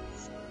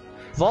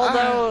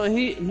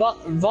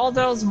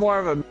 Valdo's more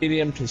of a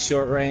medium to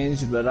short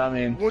range, but I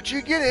mean, Once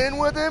you get in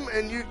with him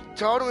and you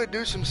totally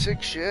do some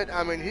sick shit,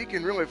 I mean, he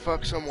can really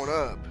fuck someone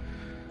up.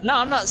 no,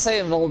 I'm not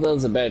saying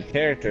Voldo's a bad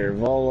character.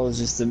 Voldo's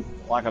just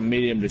like a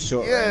medium to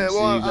short Yeah, range. so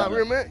well, you I gotta-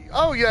 remember.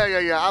 Oh,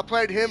 yeah. I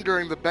played him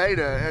during the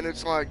beta, and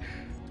it's like,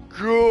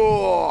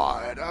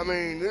 God. I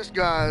mean, this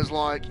guy is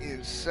like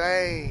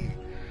insane.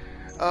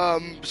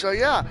 So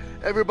yeah,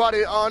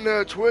 everybody on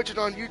Twitch and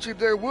on YouTube,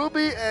 there will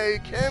be a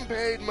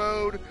campaign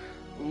mode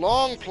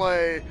long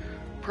play,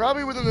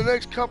 probably within the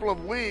next couple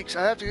of weeks.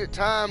 I have to get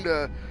time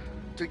to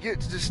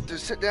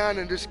sit down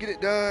and just get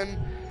it done.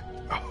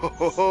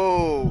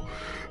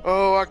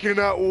 Oh, I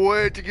cannot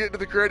wait to get to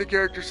the creative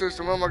character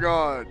system. Oh my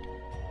god.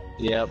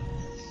 Yep.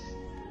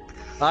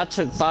 I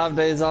took 5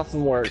 days off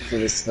from work for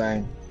this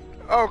thing.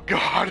 Oh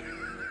god.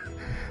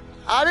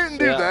 I didn't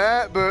do Yeah.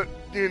 that, but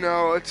you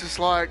know, it's just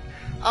like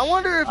I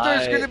wonder if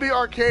there's going to be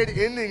arcade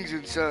endings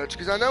and such,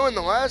 because I know in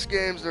the last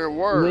games there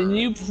were. When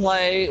you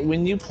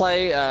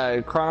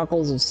play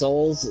Chronicles of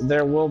Souls,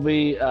 there will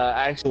be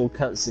actual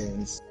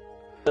cutscenes.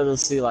 So you'll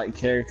see like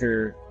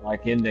character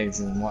like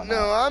endings and whatnot.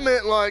 No, I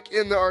meant like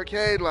in the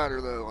arcade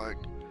ladder though. Like,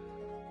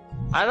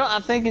 I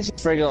think it's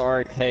just regular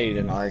arcade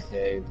and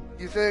arcade.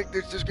 you think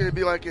it's just going to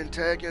be like in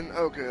Tekken?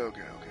 Okay.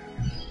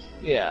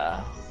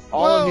 Yeah.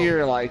 All of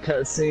your like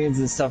cutscenes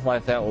and stuff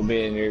like that will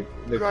be in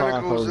the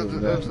Chronicles of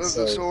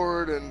the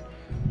Sword, and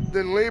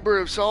then Libra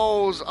of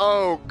Souls.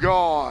 Oh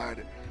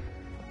God,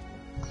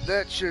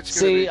 that shit's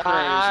gonna be crazy.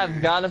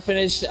 I've got to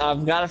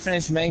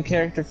finish main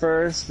character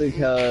first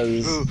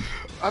because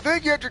I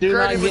think you have to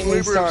credit with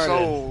Libra of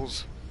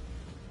Souls.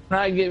 Do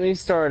not get me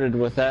started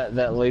with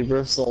that Libra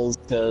of Souls,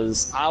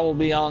 because I will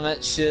be on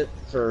that shit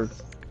for.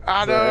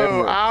 I know.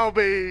 Forever. I'll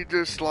be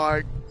just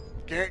like,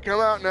 can't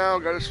come out now.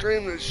 Got to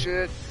stream this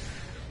shit.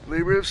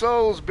 Libra of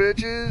Souls,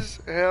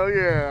 bitches. Hell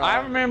yeah. I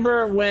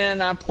remember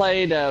when I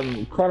played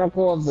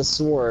Chronicle of the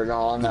Sword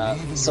on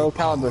Soul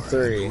Calibur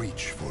 3.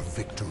 Reach for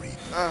victory.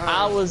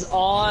 I was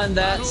on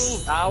that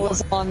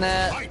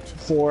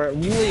for at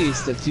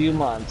least a few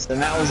months, and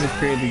that was a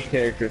created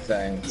character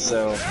thing,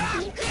 so.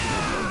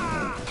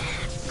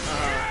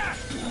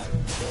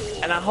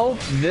 And I hope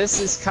this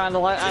is kind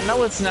of like, I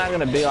know it's not going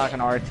to be like an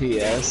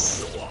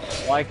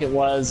RTS, like it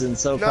was in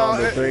Soul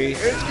Calibur 3.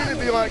 It's going to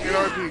be like an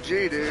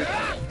RPG, dude.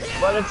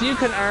 But if you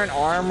can earn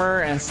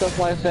armor and stuff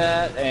like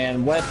that,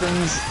 and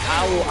weapons,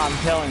 I'm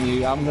telling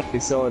you, I'm going to be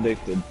so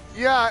addicted.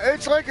 Yeah,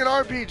 it's like an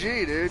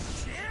RPG, dude.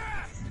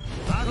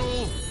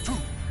 Battle 2.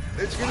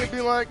 It's going to be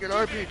like an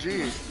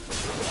RPG.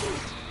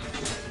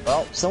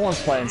 Well,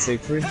 someone's playing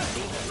Siegfried.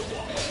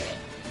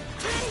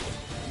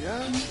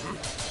 Yeah.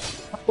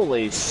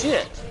 Holy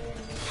shit.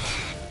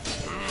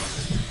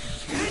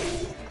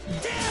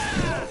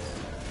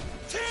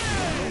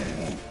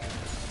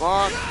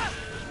 Fuck.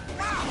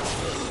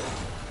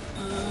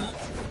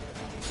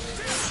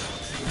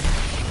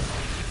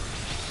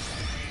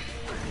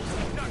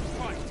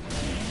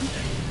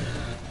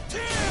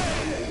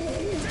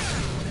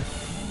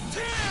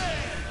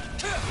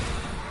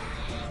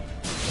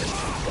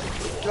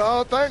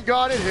 Oh, thank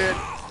God it hit.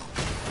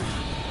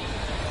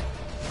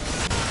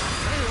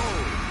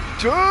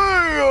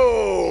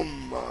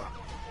 Damn!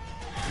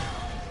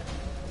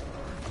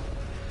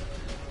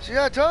 See,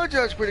 I told you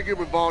I was pretty good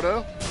with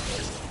Baldo.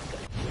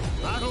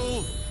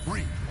 Battle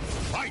 3.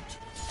 Fight!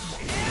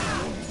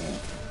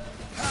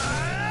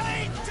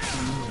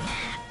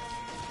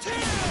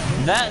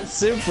 That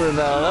super,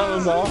 though, that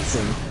was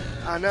awesome.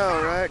 I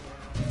know, right?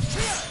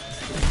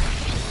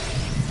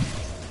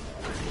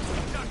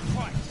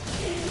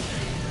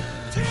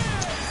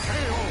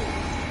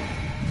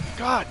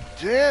 God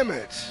damn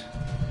it!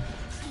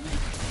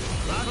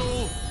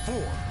 Battle 4.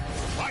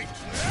 Fight!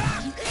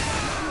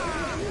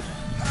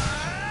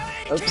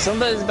 Oh,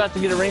 somebody's about to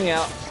get a ring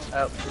out.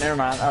 Oh, never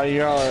mind. Oh,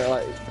 you're all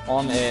like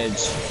on the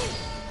edge.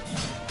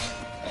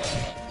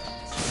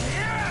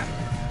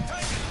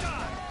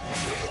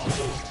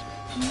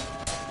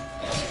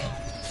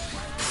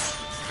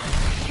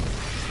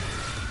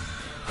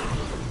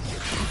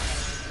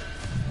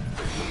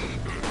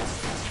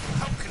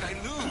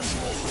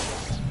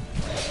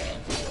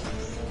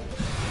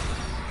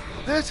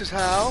 This is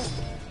how.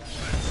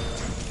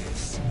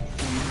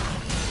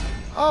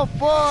 Oh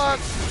fuck!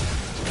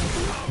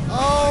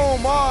 Oh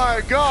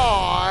my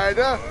God!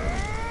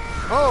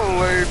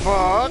 Holy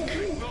fuck!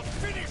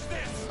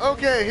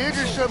 Okay, he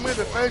just showed me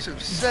the face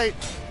of Satan.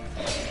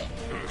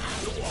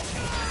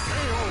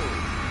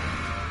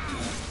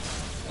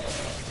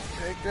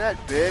 Take that,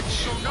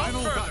 bitch.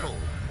 Final battle.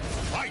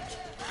 Fight!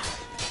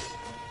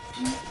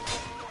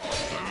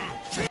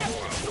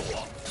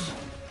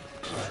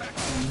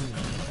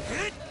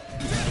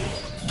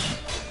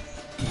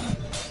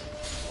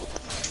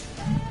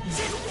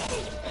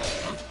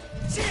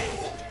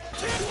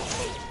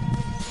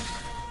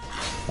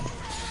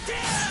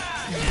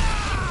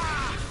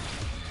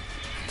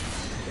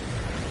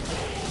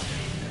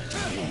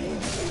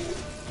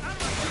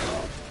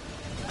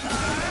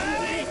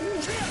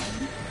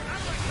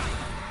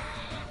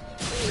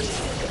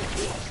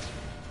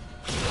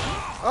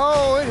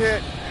 Oh, it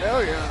hit.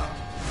 Hell yeah.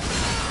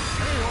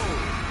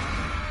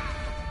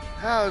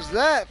 How's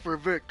that for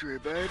victory,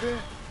 baby?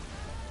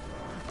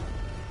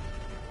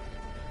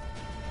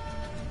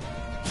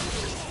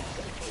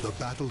 The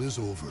battle is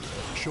over.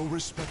 Show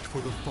respect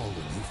for the fallen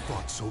who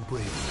fought so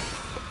bravely.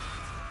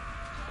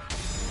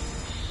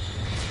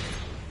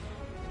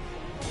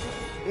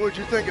 What'd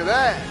you think of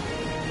that?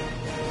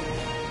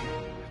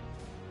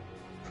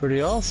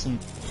 Pretty awesome.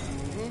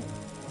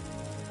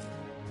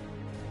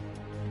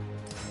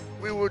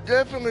 We will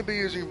definitely be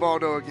using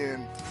Baldo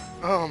again.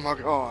 Oh my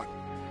God.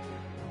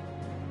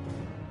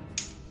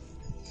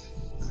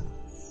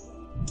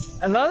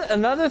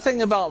 Another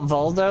thing about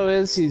Valdo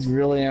is he's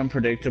really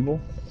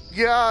unpredictable.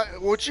 Yeah,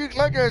 what you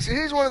like I said,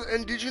 he's one of the,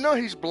 and did you know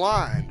he's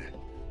blind?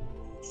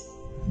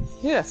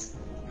 Yes.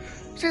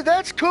 See,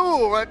 that's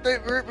cool. Like they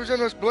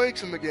represent us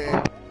blinks in the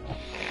game.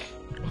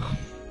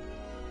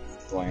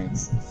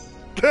 wings.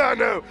 I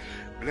know.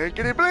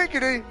 Blinkety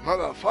blinkety,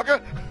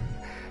 motherfucker.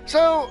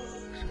 So,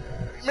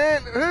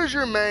 man, who's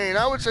your main?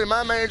 I would say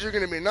my mains are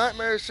going to be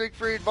Nightmare,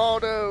 Siegfried,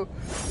 Baldo.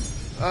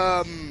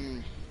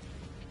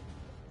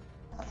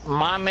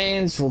 My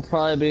mains will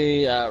probably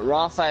be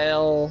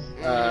Raphael,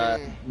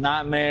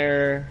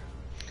 Nightmare.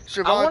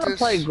 Cervantes. I want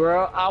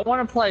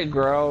to play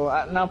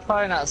Grow. No,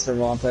 probably not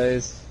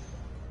Cervantes.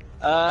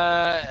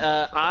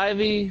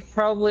 Ivy,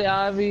 probably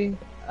Ivy.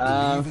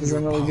 Because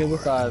I'm really good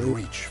with Ivy.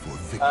 Reach for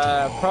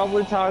victory.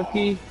 Probably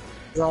Tarky.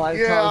 I like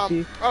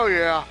Tarky. Oh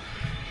yeah.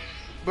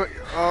 But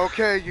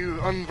okay, you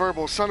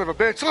unverbal son of a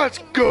bitch. Let's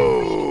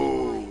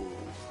go.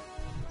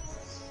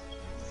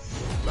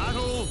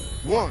 Battle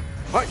One.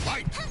 Fight.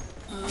 fight.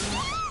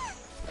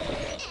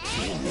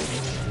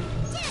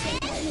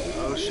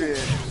 Oh shit.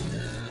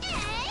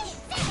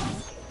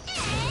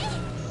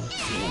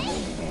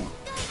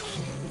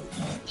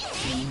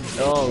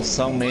 Oh,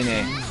 so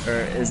many.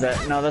 Or is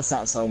that? No, that's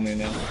not so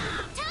many.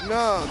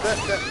 No,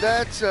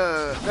 that's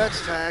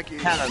tacky.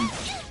 Tell him.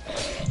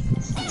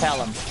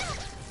 Tell him.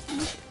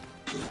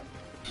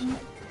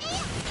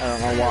 I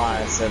don't know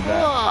why I said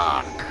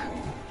that. Fuck.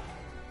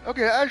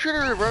 Okay, I should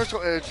have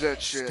reversal edged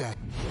that shit.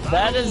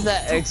 That is the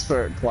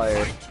expert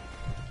player.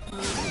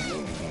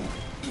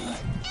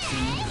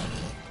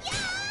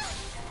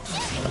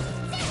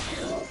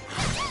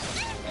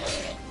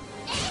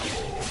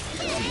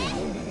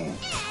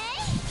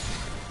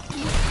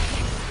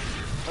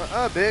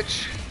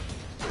 Bitch.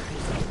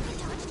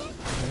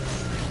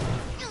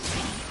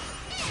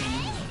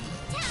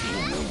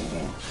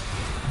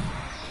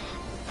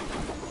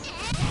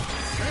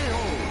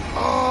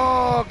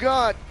 Oh,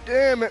 god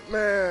damn it,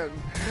 man.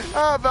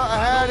 I about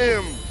had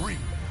him.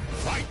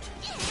 Fight.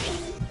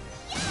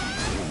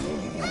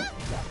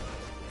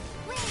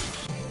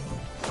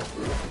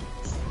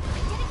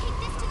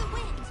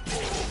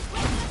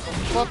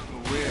 Fuck the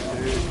wind,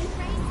 dude.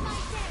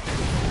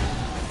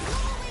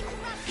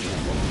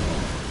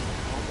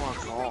 Oh my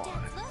god.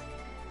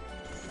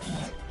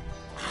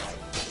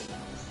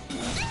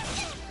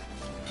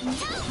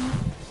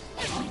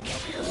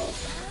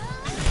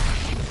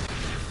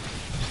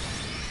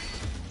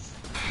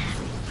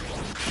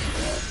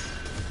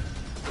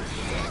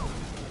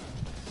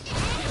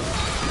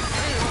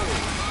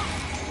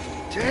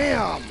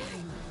 Damn.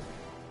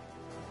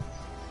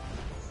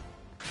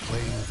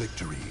 Claim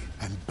victory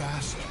and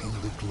bask in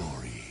the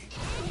glory.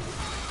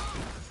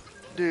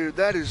 Dude,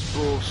 that is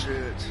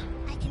bullshit.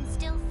 I can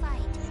still fight.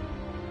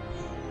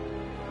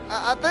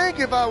 I think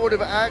if I would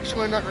have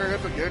actually not run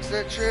up against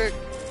that chick.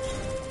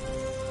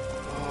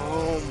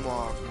 Oh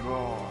my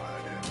god.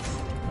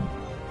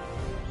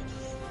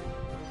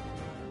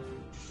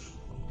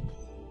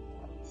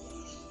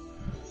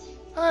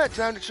 Alright,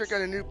 time to check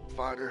out a new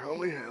fighter.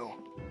 Holy hell.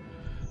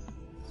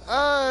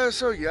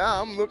 So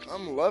yeah, I'm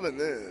loving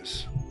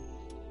this.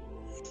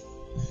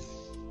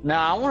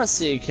 Now I want to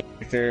see a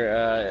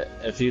character,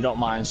 if you don't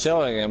mind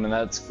showing him, and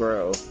that's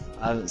Grow.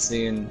 I haven't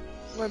seen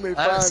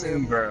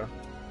him. Grow.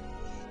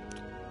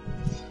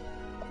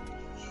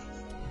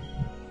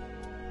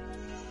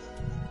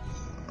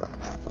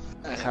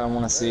 I kind of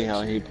want to see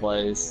how he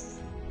plays.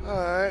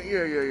 Alright,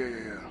 yeah.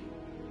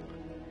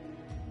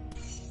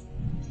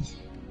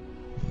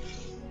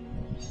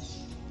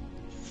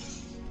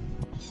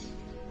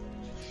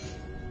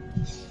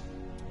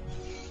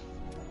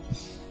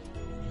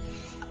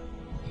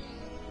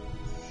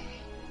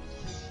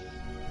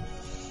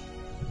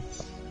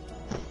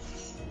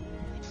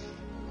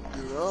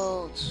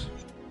 Geralt.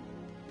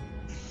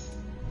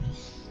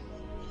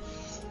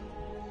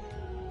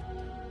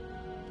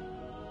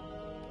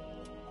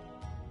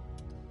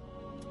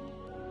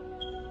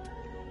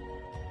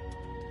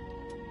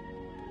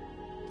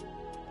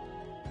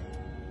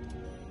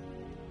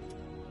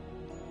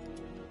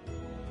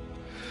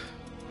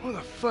 Where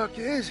the fuck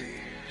is he?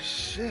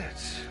 Shit.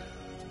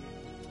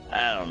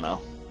 I don't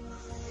know.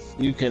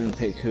 You can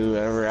pick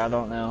whoever, I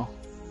don't know.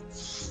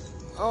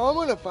 Oh, I'm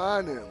gonna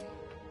find him.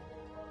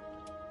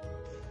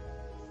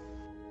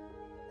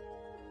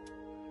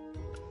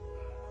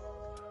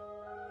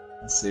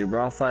 Let's see,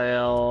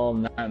 Raphael,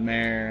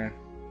 Nightmare.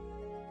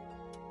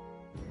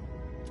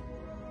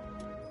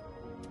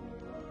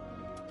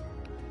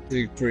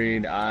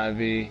 Siegfried,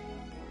 Ivy.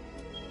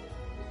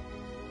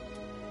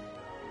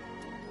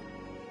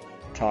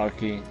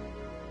 Tarky,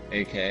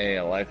 aka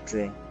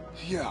Electra.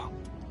 Yeah.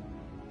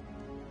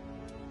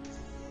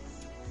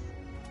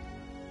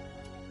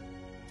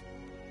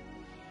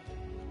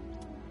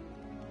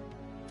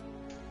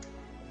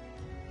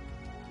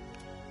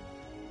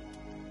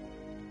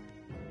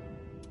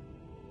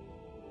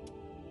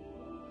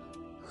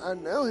 I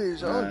know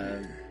he's on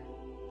here.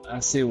 I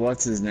see,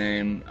 what's his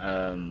name?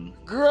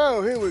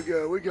 Grow, here we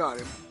go. We got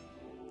him.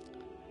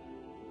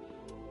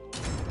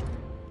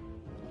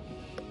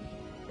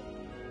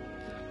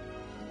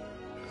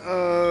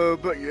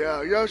 But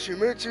yeah,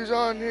 Yoshimitsu's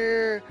on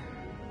here.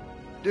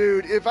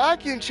 Dude, if I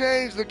can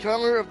change the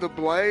color of the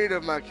blade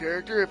of my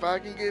character, if I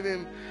can give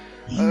him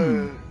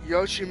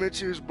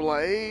Yoshimitsu's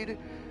blade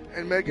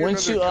and make it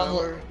another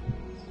color.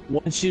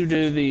 once you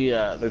do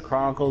the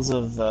Chronicles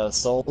of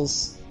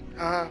Souls,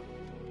 Uh-huh.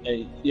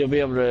 you'll be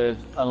able to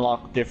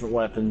unlock different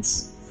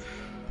weapons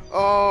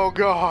Oh,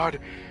 God.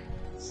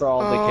 for all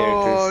the Oh,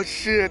 characters.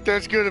 shit.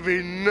 That's gonna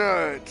be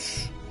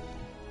nuts.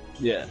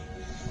 Yeah.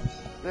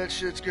 That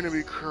shit's gonna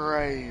be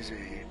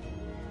crazy.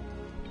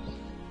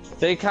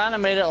 They kind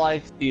of made it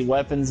like the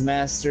Weapons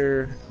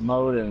Master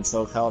mode in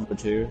Soul Calibur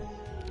 2.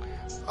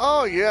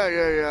 Oh,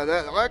 yeah.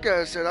 That, like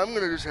I said, I'm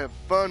gonna just have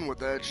fun with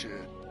that shit.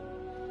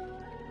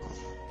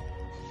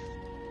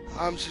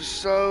 I'm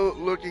just so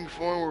looking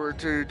forward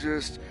to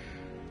just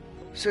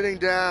sitting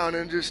down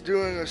and just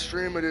doing a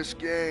stream of this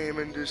game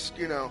and just,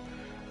 you know,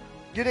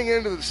 getting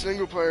into the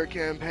single player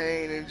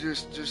campaign and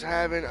just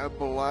having a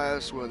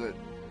blast with it.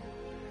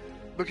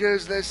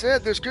 Because they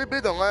said this could be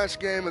the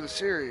last game of the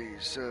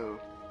series, so...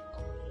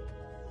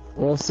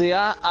 Well, see,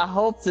 I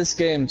hope this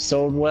game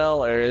sold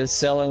well or is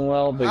selling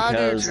well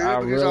because I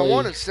do too, because I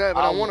want a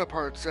 7. I want a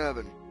part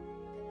 7.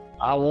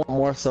 I want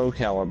more Soul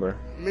Calibur.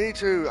 Me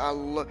too.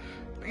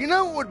 You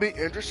know what would be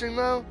interesting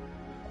though?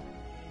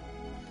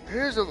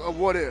 Here's a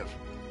what if.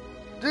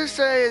 Just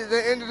say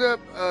they ended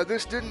up,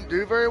 this didn't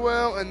do very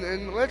well,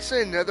 and let's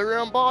say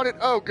NetherRealm bought it.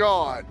 Oh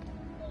God.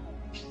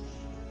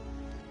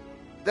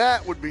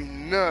 That would be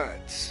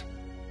nuts.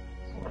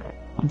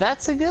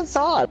 That's a good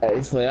thought,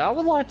 actually. I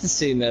would like to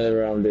see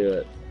NetherRealm do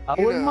it. I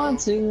wouldn't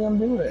mind seeing them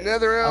do it.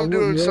 NetherRealm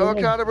doing Soul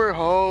Calibur,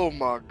 oh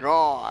my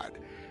God.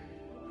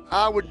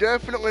 I would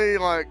definitely,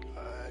 like,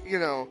 you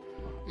know,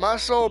 my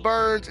soul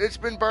burns. It's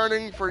been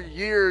burning for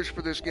years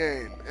for this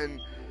game. And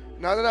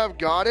now that I've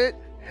got it,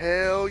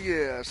 hell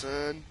yeah,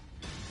 son.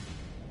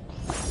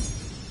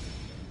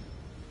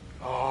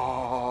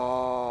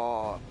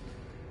 Oh,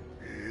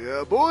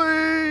 yeah,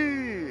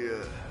 boy.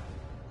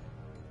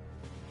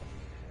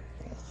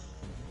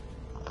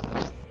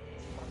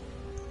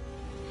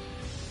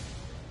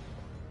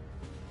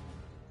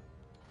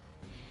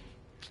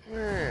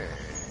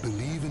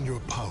 Believe in your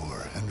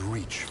power and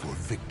reach for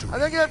victory. I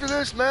think after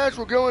this match,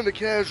 we'll go into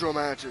casual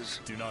matches.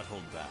 Do not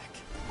hold back.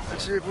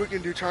 Let's see if we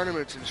can do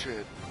tournaments and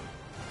shit.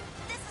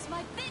 This is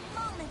my big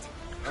moment.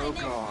 Oh I'm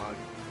in. God.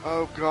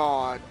 Oh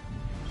God.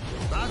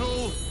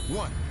 Battle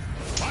 1.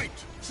 Fight!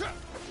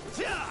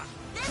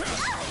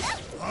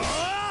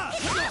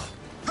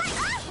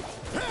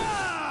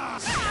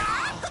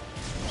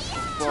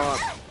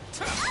 Fuck.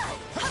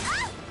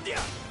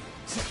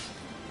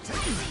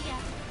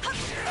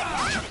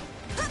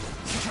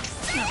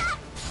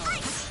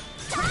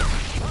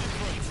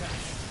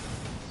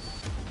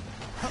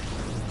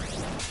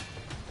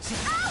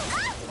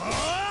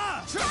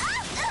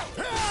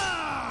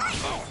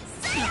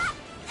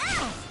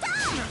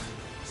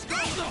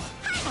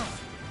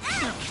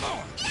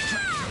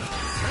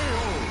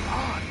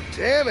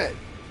 Damn it!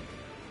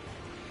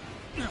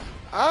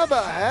 I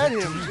about had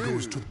him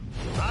Goes too. to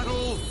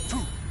Battle 2.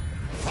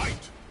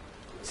 Fight!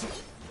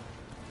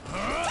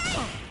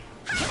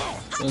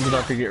 He's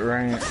about to get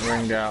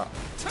ringed out.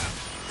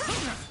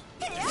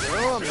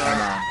 No, I'm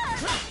not.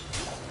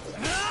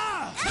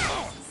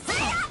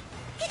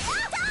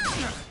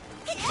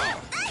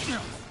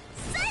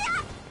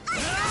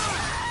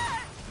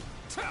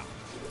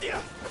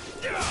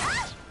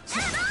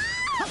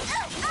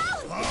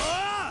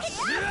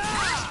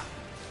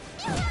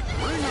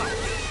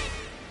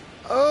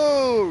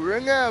 Oh,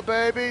 ring out,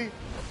 baby!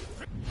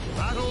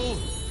 Battle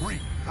 3.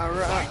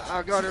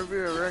 I got her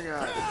via ring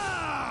out.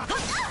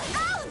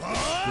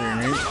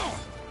 Very neat.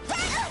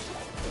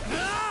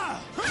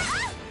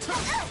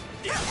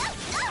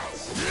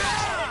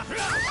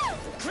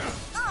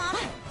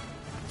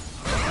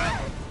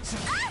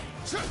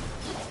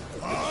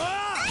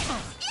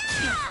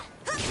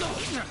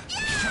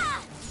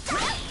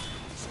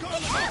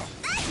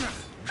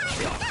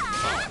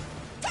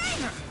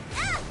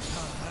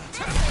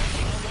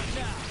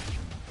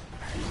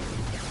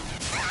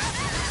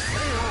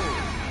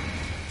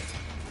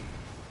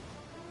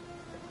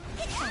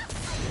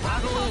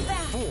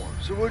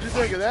 So what'd you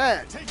think of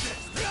that?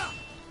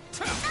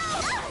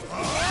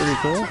 Pretty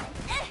cool.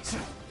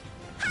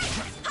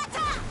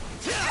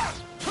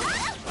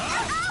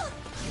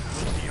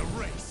 Be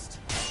erased.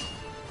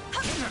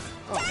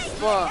 Oh,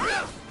 fuck.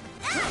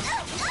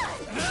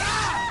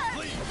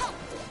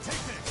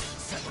 Take this.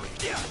 Separate.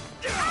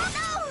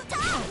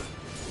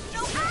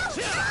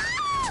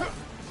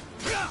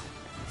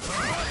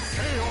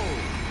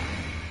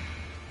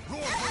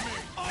 Roar for me.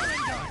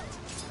 Iron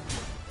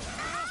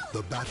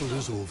the battle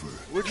is over.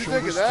 What'd you Show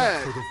think of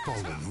respect that? for the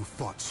fallen who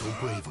fought so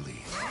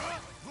bravely.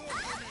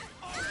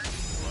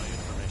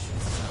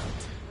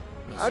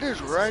 I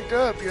just ranked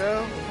up,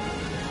 yo.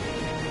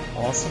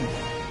 Awesome.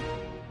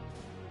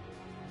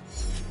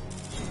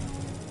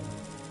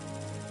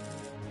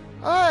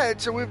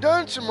 Alright, so we've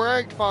done some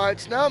ranked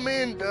fights. Now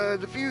me and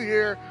the few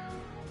here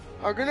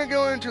are gonna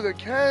go into the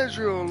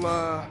casual,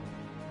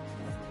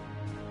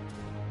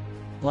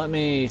 Let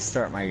me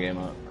start my game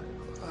up.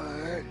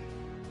 alright.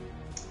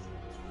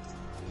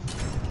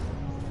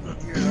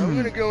 Yeah, I'm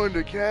gonna go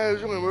into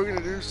casual and we're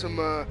gonna do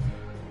some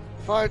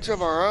fights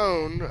of our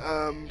own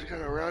to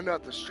kind of round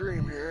out the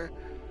stream here.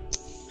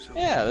 So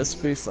Yeah, this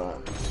would be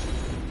fun.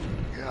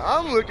 Yeah,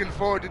 I'm looking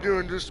forward to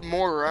doing just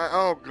more.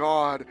 Oh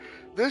God,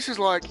 this is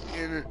like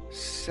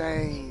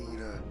insane.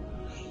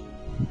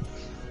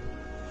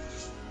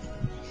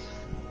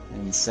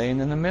 Insane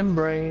in the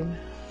membrane.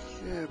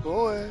 Yeah,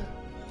 boy.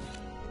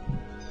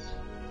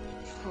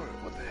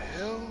 What the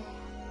hell?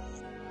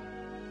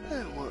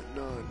 That wasn't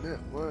on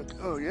network.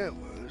 Oh yeah, it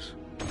was.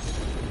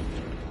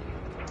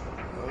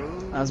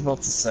 Oh. I was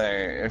about to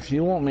say, if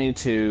you want me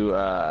to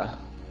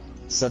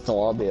set the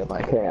lobby up,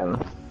 I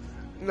can.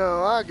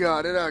 No, I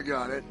got it. I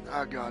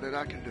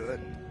can do it.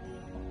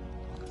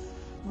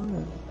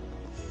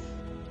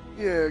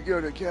 Yeah,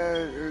 go to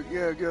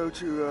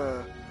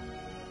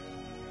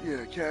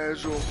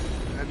casual,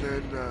 and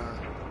then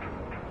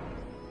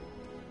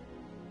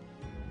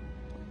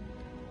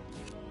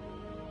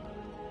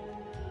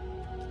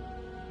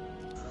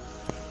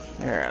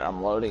Alright,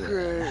 I'm loading it.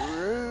 create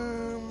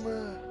room.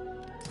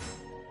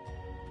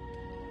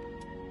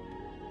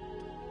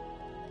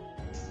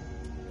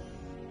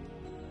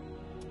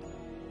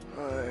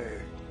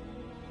 Alright.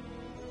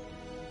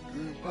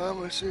 Room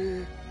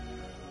policy.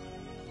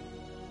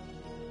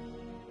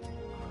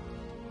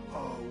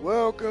 Oh,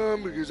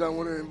 welcome, because I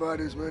want to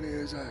invite as many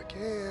as I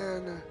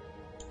can.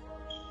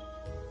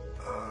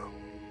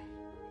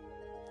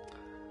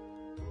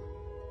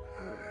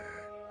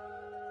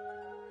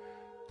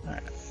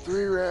 Alright.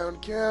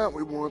 3-round count,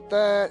 we want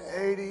that.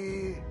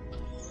 80.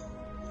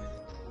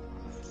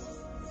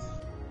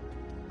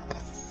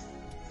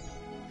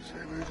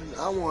 Same reason.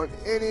 I want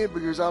any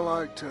because I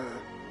like to,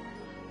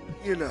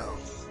 you know.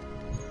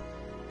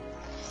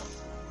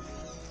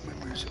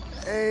 Members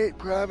 8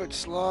 private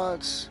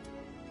slots.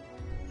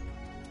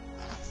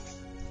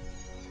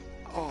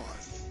 On.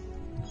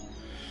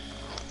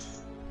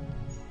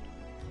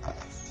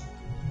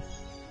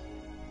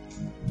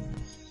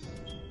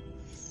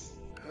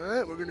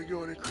 Alright, we're gonna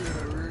go in and create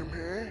our room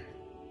here.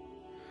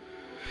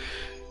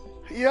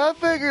 Yeah, I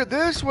figured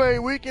this way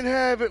we can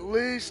have at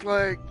least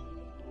like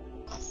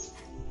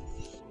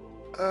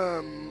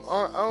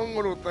our own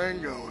little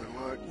thing going.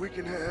 Like we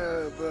can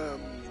have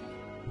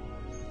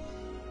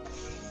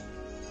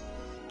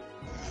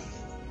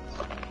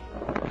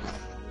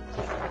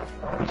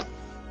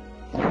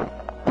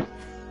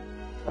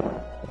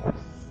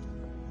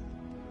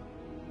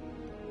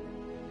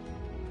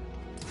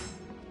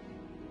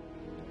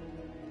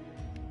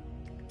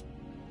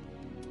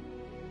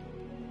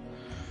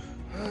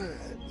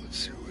let's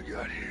see what we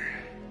got here.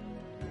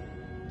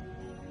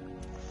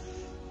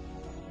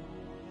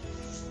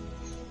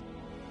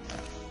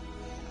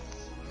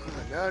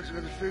 Alright, now I just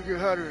gotta figure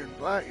out how to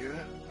invite you.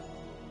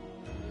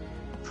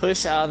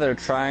 Push either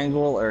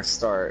triangle or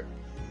start.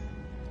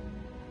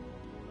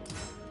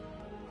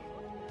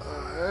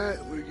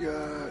 Alright, we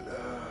got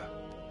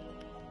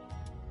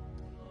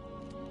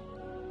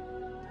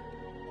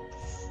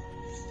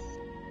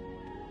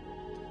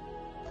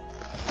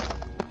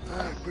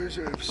alright,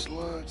 preserve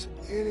slots,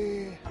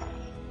 any.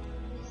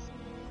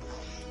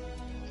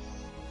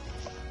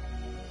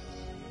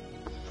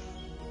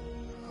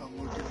 I'm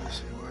looking to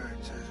see where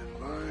it says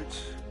invites.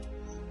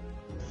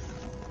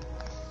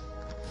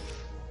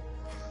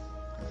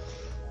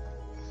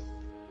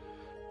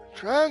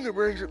 Triangle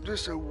brings up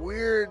just a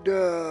weird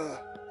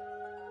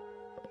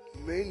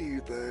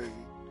menu thing.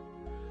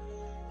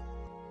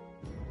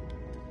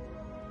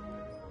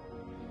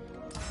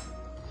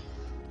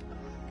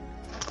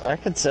 I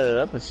could set it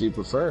up if you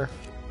prefer.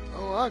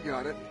 Oh, I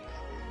got it.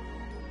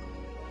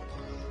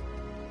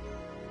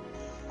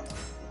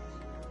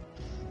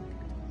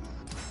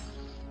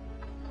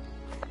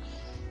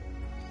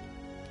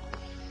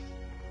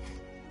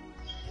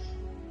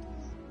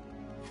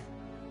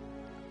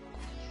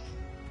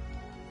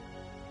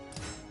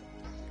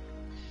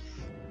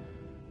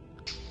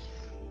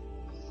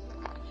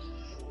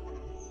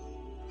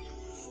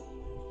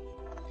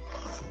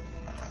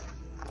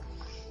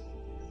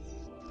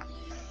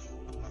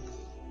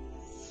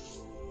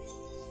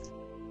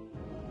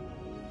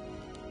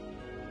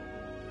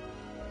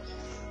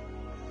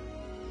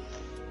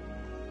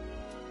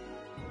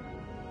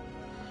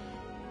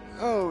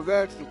 Oh,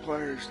 that's the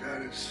player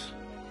status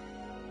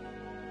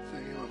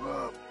thing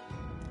up.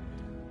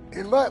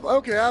 Invite.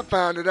 Okay, I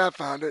found it. I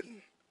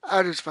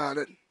just found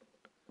it.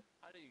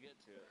 How do you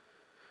get to it?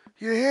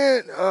 You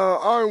hit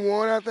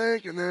R1, I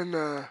think, and then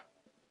Okay.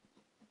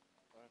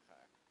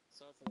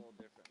 So it's a little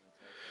different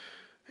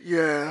than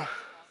yeah.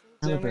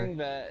 assuming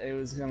that it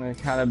was gonna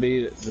kind of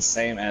be the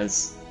same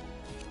as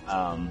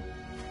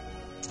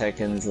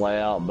Tekken's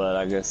layout, but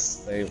I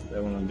guess they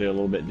want to do a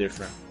little bit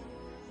different.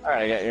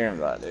 Alright, I got your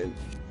invite, dude.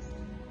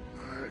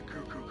 Alright,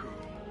 cool.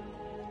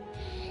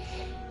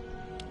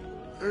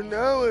 And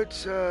now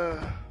it's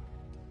alright,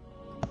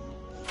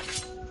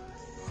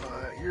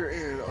 you're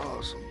in,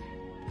 awesome.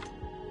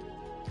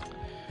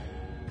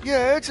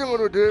 Yeah, it's a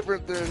little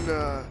different than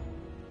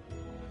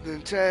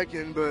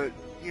Tekken, but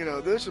you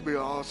know, this would be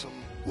awesome.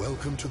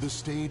 Welcome to the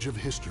stage of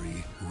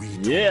history,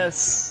 retold.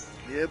 Yes!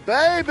 Yeah,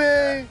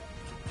 baby!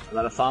 I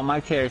gotta find my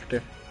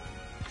character.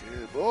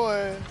 Yeah,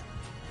 boy.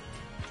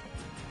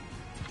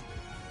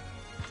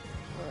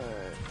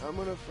 I'm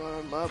gonna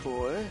find my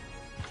boy.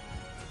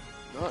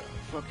 Not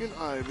fucking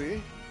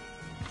Ivy.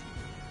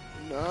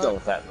 Go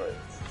with that move.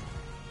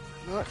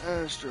 Not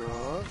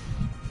Astaroth.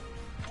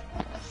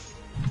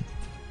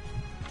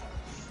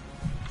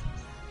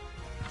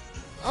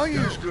 I'll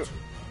use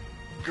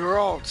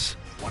Geralt.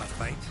 Want to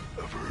fight?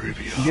 Of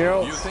Rivia.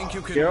 Geralt, You think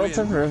you can Geralt win?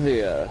 of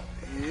Rivia.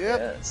 Yep.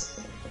 Yes.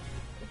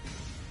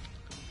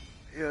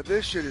 Yeah,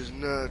 this shit is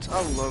nuts.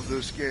 I love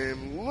this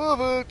game.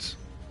 Love it.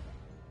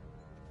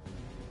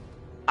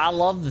 I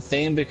love the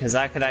theme because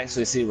I could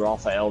actually see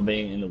Raphael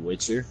being in The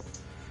Witcher.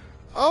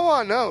 Oh,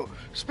 I know.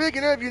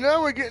 Speaking of, you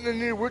know we're getting a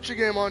new Witcher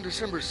game on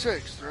December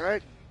 6th,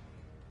 right?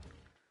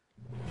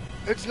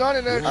 It's not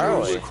an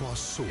actual...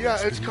 Really? Yeah,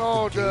 it's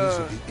called,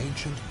 The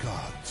ancient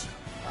gods.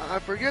 I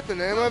forget the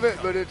name of it,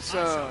 but it's,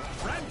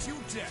 Grant you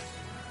death.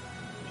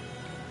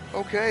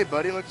 Okay,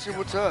 buddy, let's see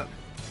what's up.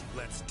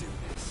 Let's do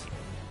this.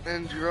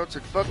 And Geralt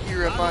said, fuck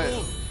you,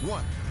 Raphael.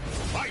 One.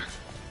 Fight.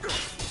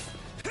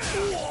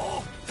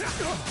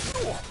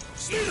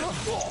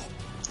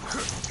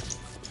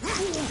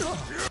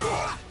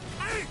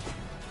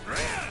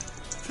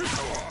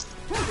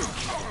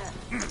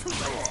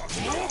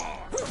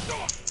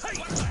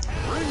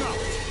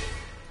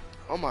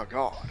 Oh my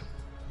god.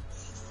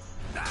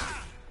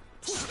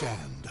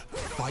 Stand.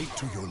 Fight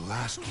to your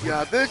last breath.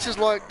 Yeah, this is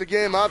like the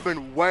game I've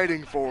been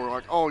waiting for,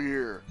 like, all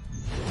year.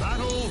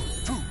 Battle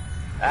 2.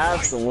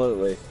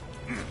 Absolutely.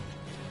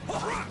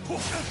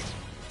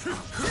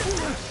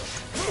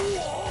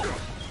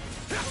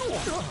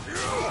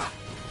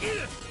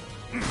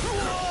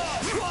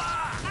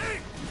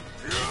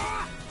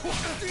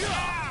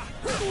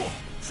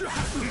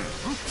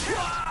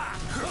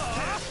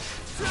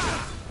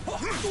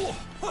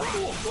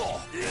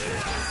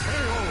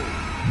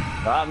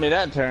 Got me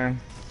that turn.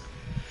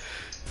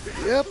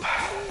 Yep.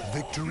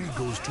 Victory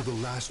goes to the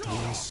last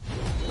ones.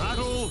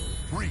 Battle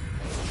 3.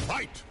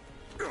 Fight.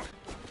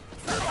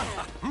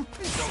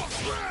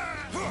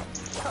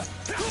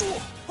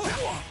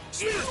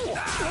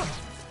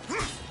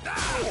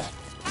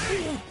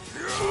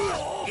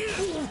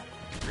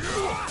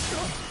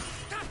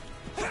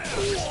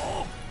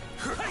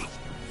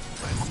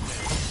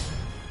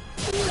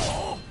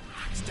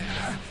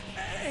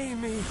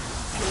 Amy.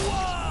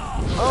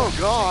 Oh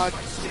god.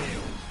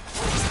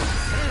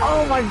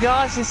 Oh my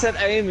gosh, he said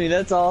Amy.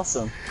 That's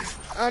awesome.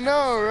 I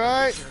know,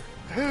 right?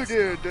 Who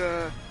did?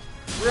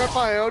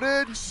 Raphael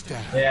did?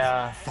 Stand.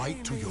 Yeah.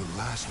 Fight to your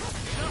last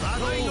breath.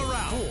 Battle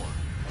 4.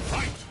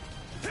 Fight.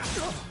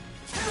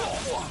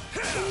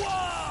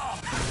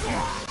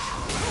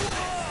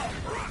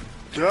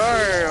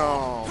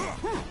 Damn.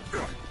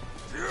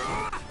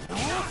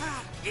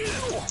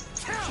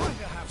 Try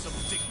to have some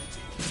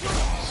dignity.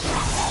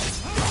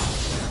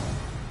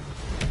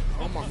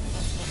 Oh my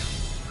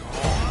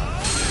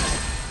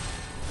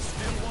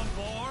Still one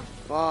more.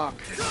 fuck.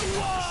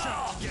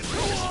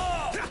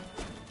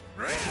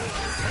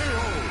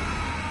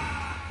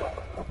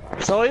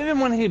 So even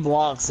when he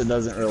blocks, it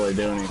doesn't really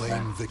do anything.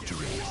 Claim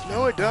victory.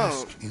 No, it don't.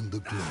 Bask in the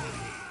glory.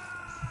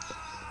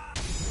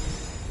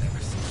 Never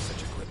seen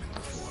such equipment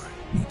before.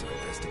 Need to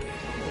investigate.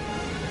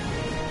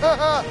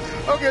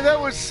 Okay, that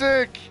was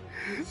sick.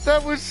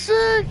 That was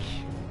sick.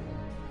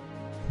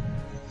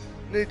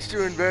 Needs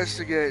to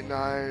investigate.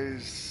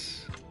 Nice.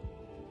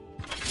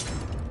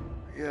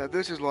 Yeah,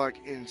 this is like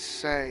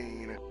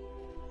insane.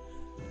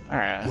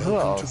 Alright, who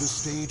Welcome to the else?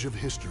 stage of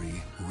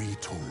history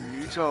retold.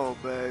 You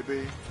told,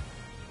 baby.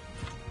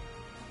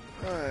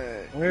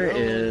 Alright. Where well,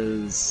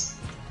 is...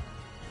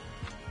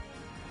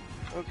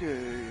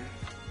 Okay.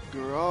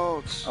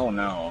 Geralt. Oh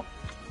no.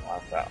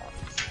 Lock that one.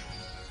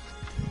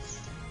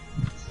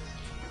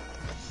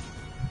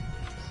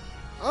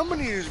 I'm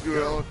gonna use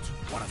Geralt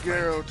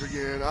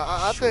again.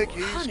 I think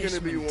he's gonna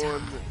be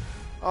one.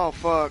 Oh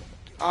fuck.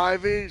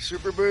 Ivy,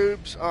 super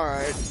boobs.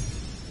 Alright.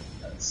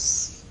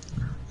 Yes.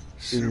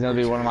 She's gonna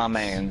be one of my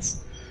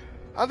mains.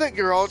 I think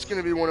Geralt's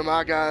gonna be one of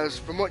my guys.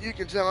 From what you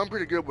can tell, I'm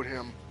pretty good with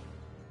him.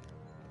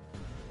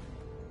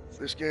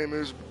 This game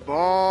is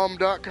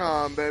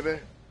bomb.com, baby.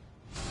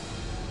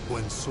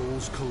 When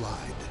souls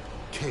collide,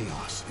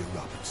 chaos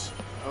erupts.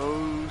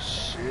 Oh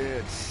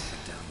shit.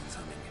 Down's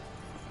humming.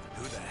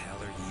 Who the hell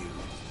are you?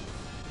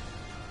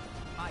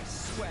 I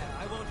swear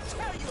I will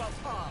tear you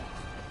apart.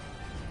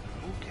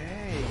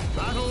 Okay.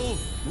 Battle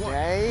 1.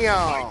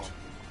 Damn.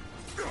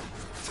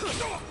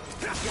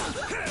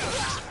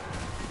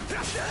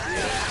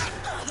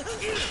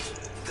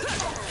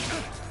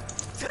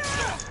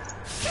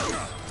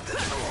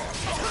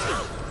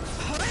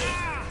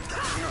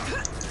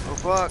 Oh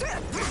fuck.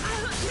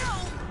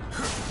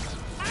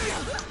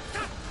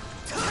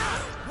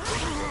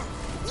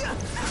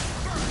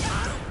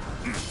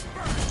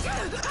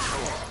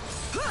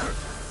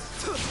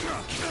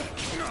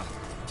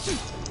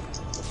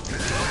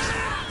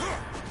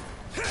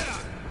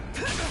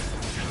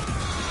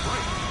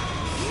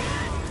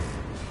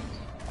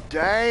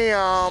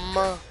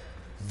 Damn.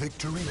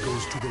 Victory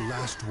goes to the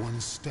last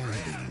one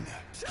standing.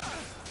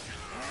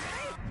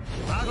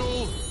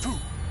 Battle 2.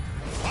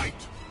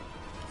 Fight.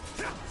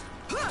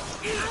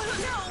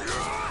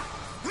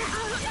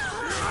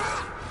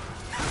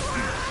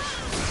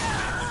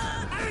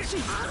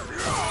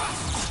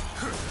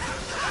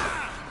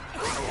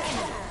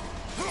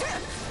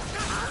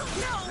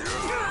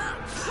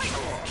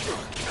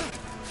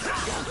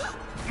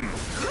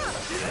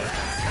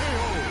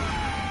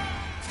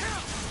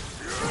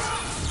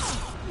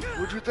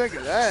 What'd you think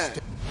of that?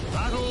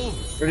 Battle.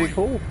 Pretty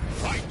cool.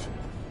 Fight.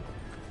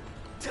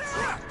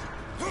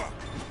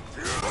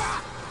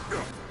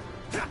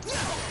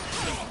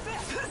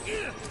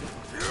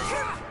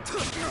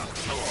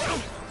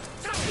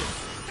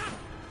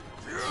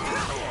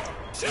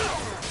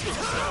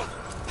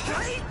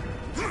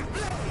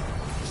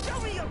 Show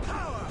me your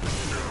power!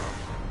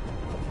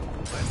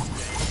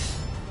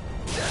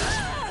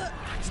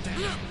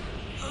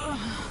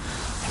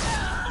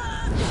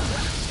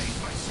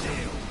 Take my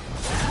steel.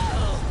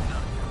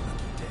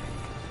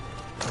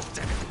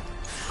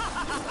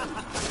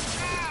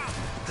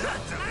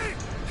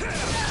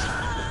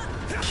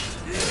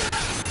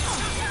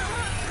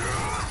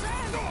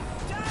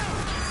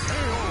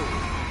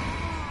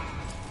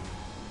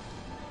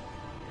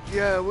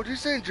 Yeah, would you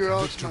say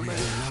Gerald's my Victory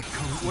main, will not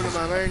come one of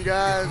my easily. main It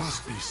guys?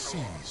 must be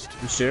seized.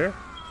 You sure?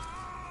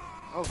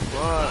 Oh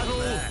fuck,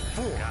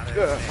 Battle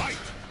 4. Fight.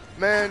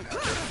 man.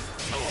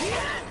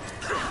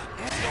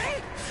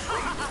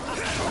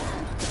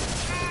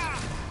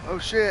 Oh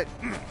shit.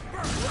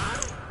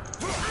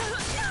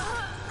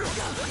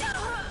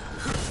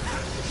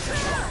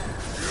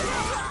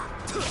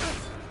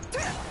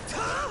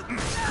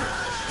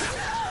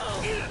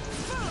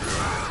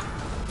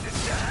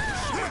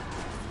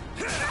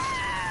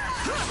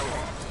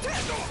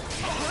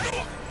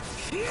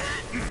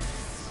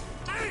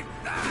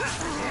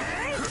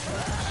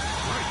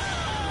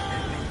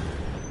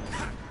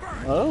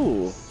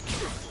 Oh.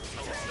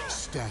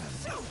 Stand.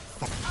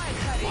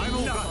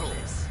 Final battle.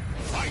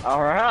 Fight.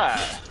 All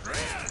right.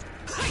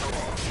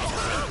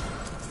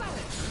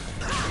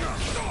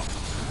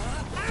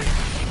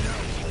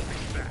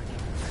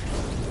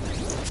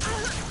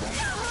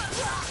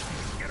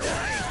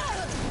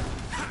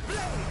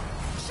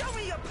 Show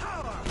me your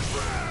power!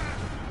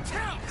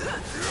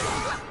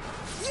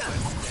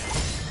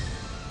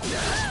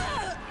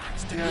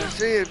 Yeah,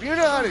 see, if you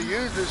know how to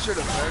use this shit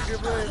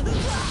effectively,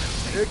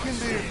 it can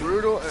be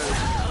brutal as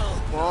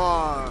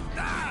fuck.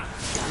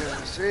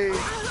 Yeah, see?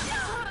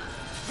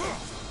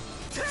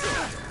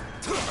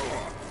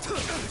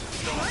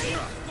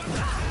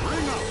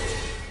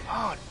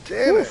 Oh,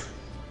 damn it.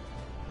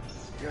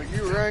 Yeah,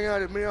 you rang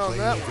out at me on Claim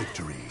that one.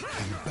 victory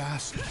and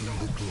bask in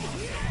the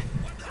glory.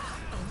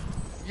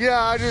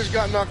 Yeah, I just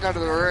got knocked out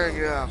of the ring,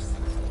 yeah.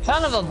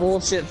 Kind of a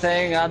bullshit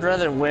thing. I'd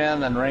rather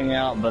win than ring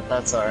out, but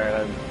that's alright.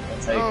 I'll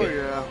take Oh, it.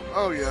 yeah.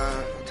 Oh,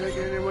 yeah. Take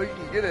it any way you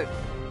can get it.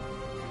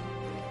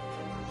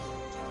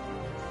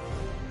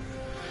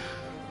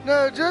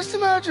 No, just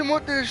imagine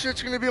what this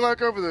shit's gonna be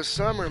like over the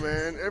summer,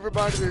 man.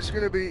 Everybody that's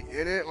gonna be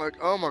in it, like,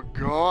 oh my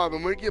god,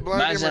 when we get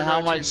Black Imagine Gamer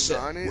how much-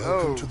 1990,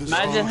 Welcome oh, to the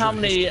Imagine how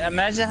Sergeant many. History.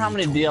 Imagine how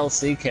many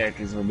DLC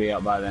characters will be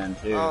out by then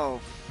too.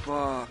 oh,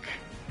 fuck.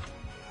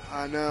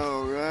 I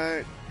know,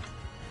 right?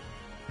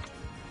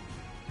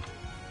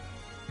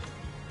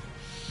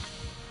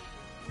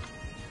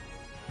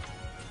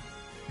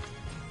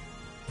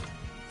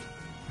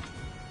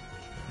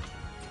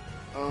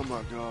 Oh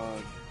my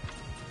god.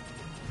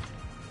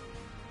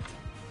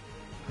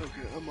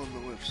 Okay, I'm on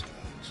the left side.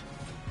 So.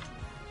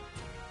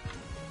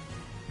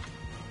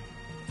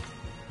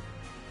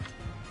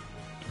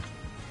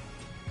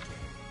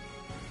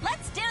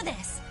 Let's do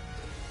this.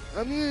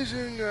 I'm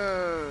using,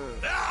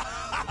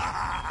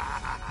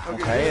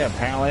 Okay,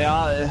 apparently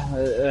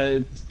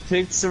I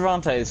picked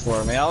Cervantes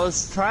for me. I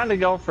was trying to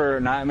go for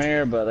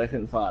Nightmare, but I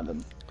couldn't find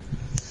him.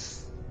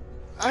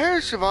 I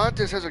hear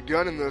Cervantes has a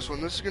gun in this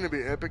one. This is gonna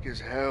be epic as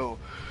hell.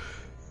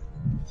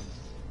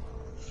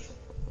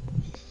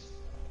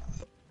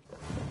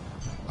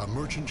 A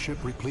merchant ship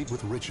replete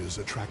with riches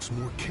attracts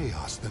more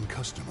chaos than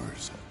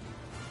customers.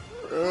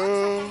 Looks like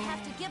I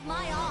have to give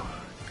my all.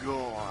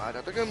 God,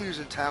 I think I'm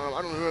using Talon.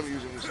 I don't know who I'm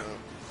using this on.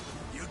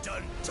 You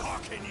done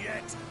talking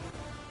yet?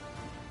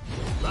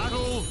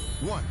 Battle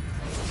 1.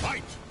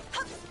 Fight.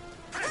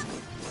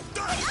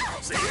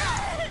 See ya.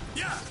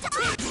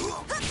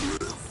 Yeah.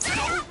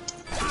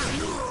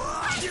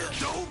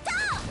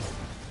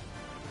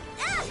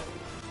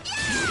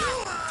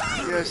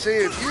 Yeah, see,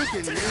 if you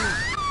can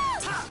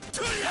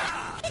use...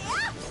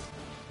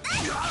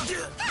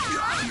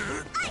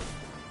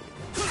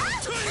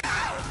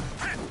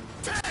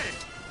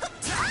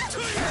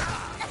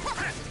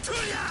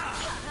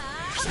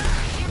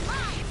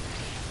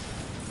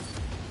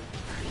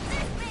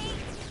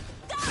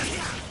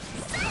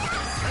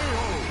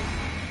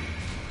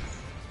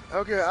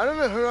 Okay, I don't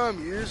know who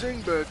I'm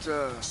using, but,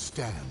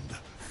 Stand.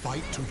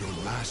 Fight to your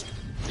last.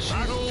 she's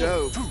Battle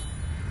dope. 2.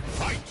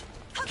 Fight.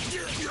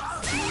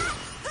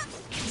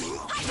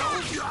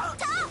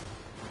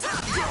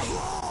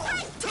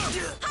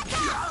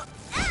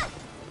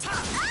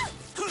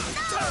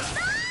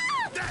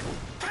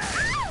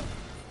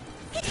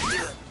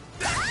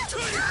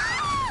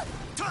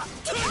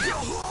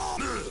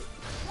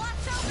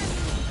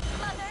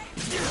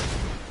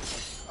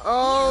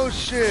 Oh Oh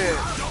shit!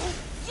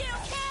 You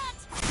can't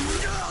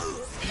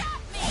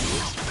stop me!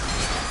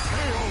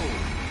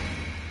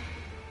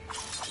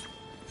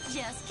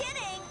 Just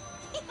kidding!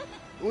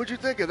 What'd you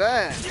think of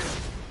that?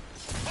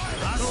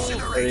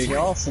 Pretty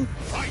awesome.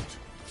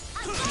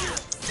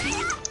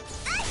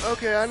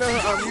 Okay, I know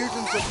I'm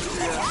using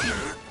something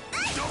here.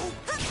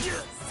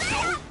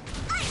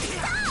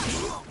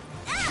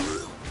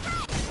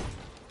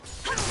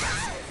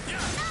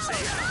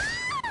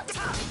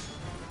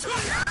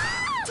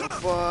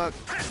 Fuck.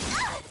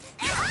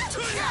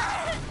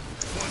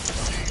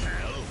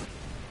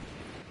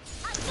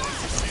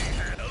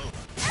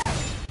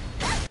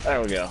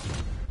 There we go.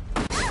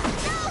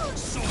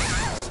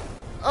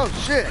 Oh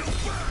shit!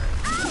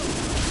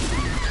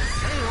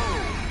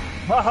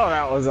 Oh,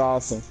 that was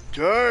awesome.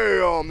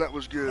 Damn, that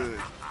was good.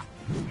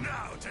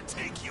 Now to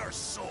take your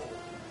soul.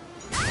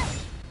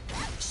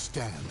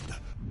 Stand.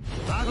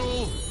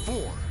 Battle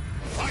 4.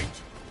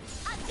 Fight.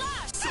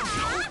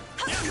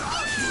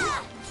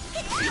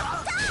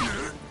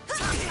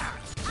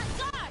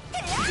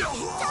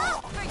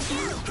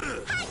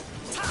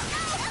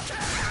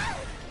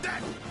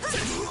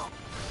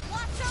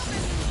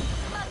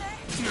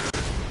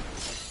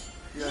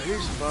 Yeah,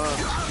 he's fucked.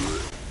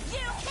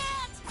 You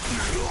can't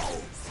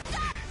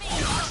stop me!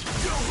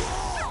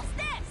 What's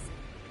this?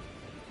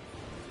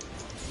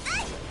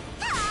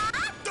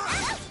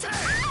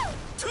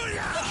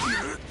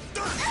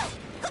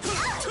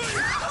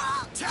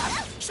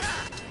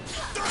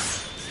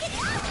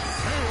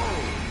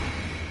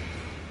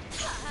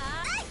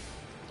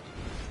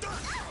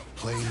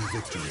 Claim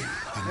victory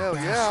and Hell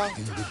bask yeah.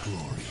 in the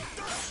glory.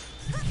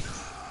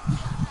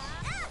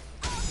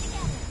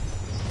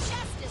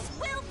 Justice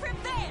will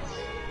prevail!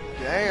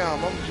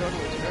 Damn, I'm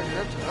juggling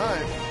that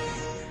time.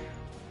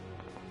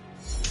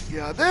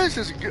 Yeah, this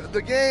is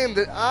the game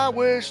that I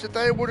wish that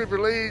they would have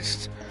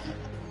released.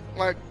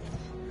 Like,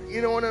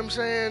 you know what I'm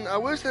saying? I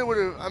wish they would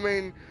have. I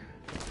mean,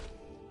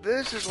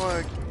 this is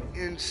like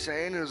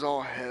insane as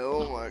all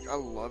hell. Like, I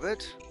love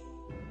it.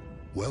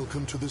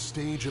 Welcome to the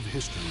stage of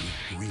history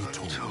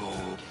retold.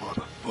 Oh,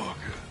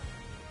 motherfucker.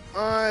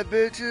 Alright,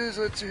 bitches,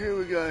 let's see who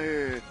we got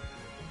here.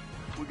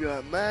 We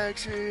got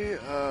Maxie,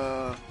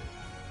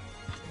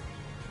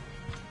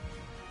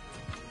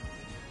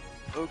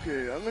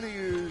 okay, I'm gonna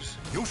use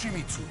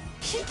Yoshimitsu.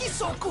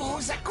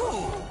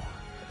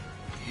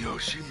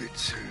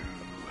 Yoshimitsu.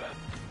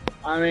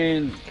 I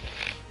mean,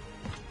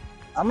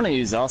 I'm gonna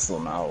use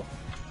Oslamo.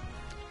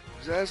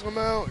 Is that some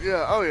out?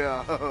 Yeah, oh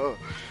yeah.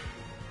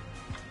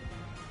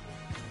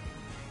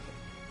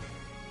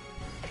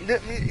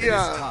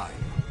 Yeah,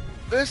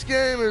 this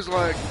game is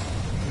like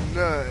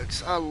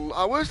nuts. I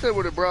wish they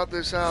would have brought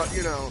this out,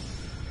 you know,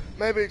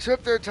 maybe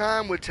took their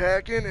time with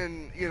Tekken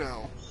and, you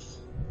know.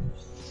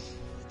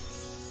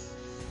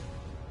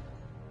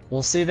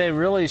 Well, see, they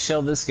really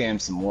showed this game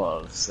some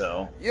love,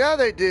 so. Yeah,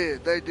 they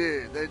did. They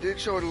did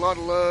show it a lot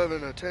of love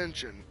and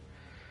attention.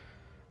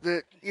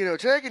 That, you know,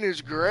 Tekken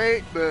is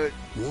great, but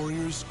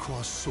Warriors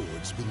cross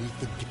swords beneath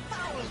the...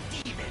 Foul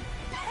demon,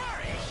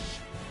 perish!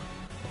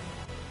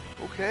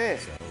 okay.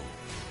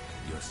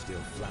 You're still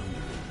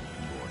floundering,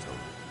 mortal.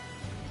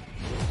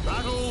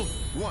 Battle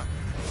 1.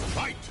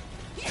 Fight.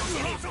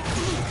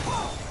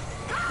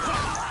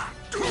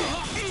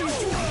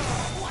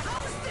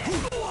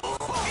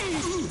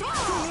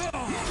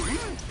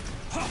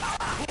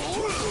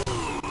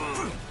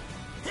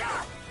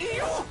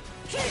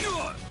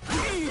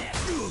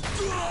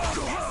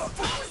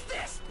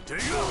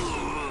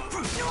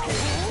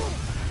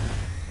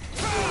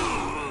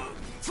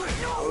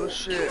 Oh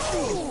shit.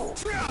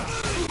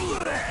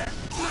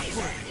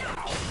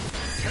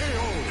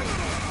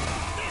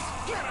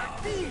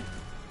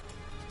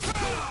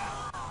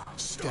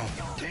 Stand.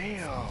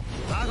 Damn.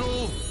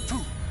 Battle 2.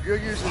 You're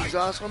using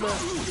Zaslama?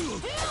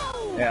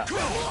 Yeah.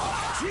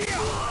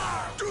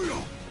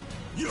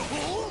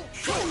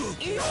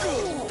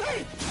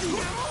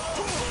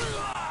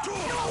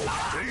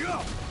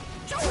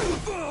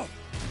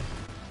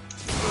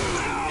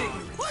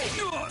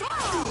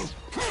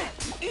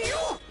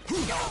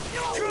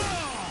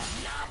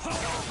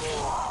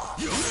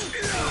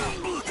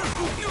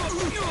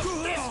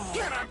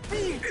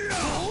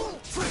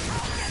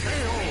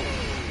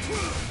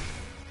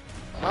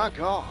 My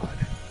God.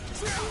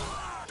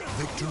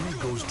 Victory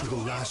goes to the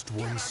last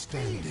one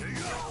standing.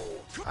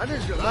 I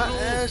just got my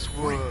ass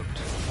whooped.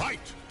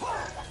 Fight.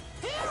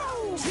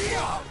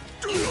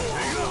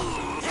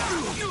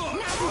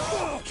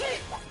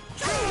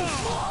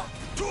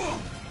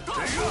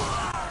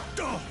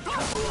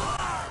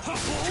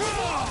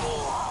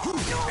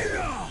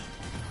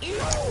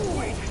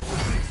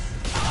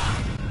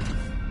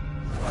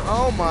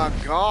 Oh my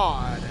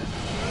God.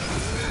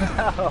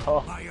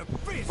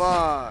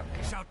 Fuck.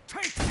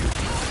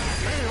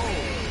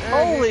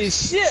 Holy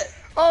shit!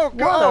 Oh What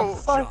God. a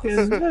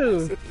fucking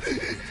move!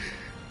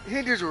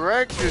 He just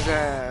wrecked his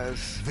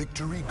ass.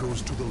 Victory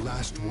goes to the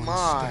last one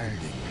My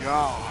standing.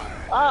 God.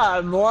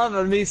 I'm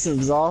loving me some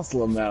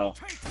Zoslamo.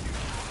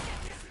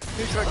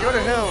 He's like, go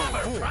to hell,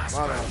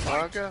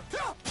 motherfucker.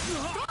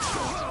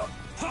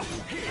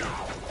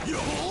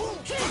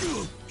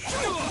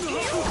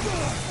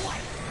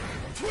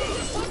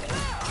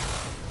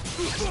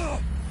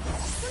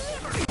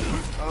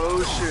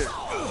 Oh shit.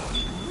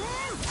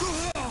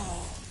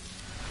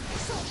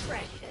 So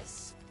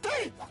precious.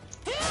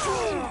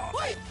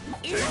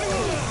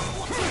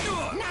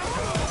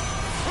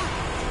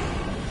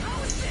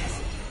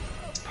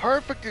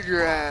 Perfected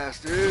your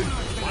ass, dude.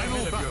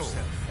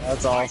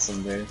 That's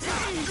awesome, dude.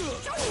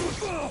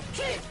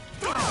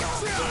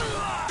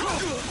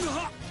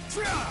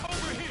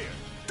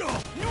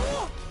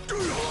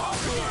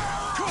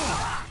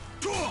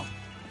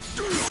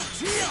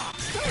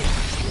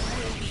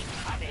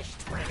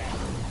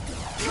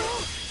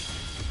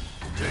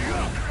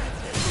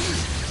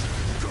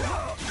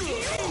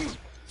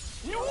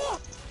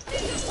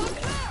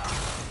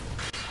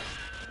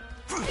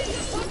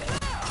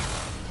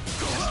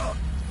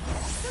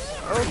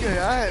 Okay,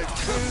 I had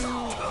two.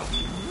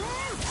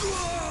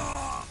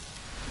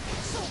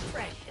 So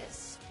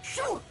precious.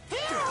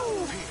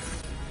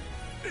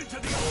 Into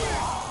the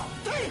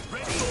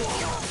ready.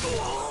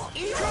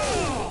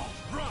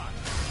 Run.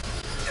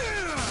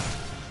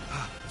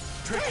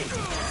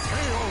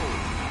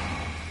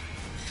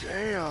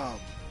 Damn.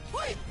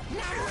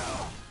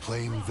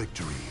 Claim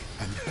victory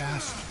and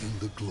bask in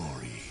the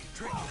glory.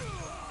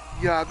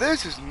 Yeah,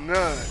 this is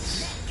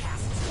nuts.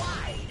 Casts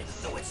wide,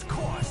 though its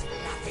course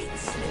nothing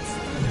slips.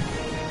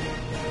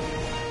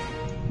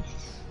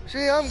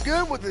 See, I'm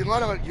good with a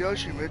lot of like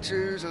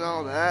Yoshimitsu's and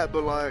all that,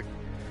 but like,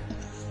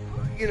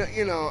 you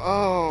know,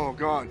 oh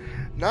god,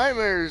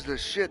 Nightmare is the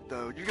shit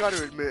though. You got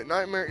to admit,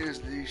 Nightmare is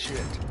the shit.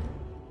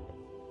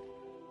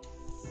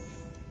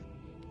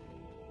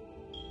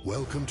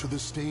 Welcome to the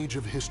stage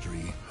of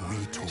history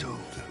retold.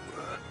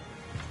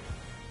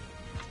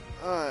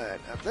 Alright,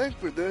 I think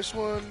for this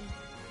one,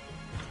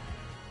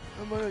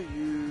 I'm gonna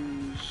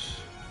use.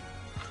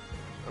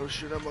 Oh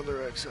shit, I'm on the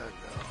right side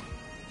now.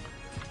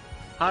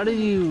 How do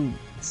you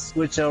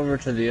switch over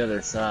to the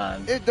other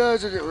side? It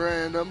does it at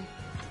random.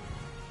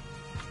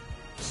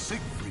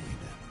 Siegfried.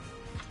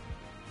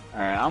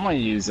 Alright, I'm gonna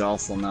use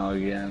Elflamel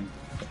again.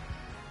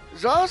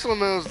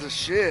 Zoslimel's the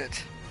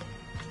shit.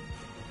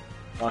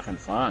 If I can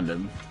find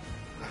him.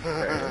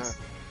 There he is.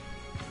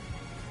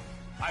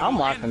 I I'm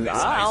will liking. end this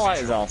I like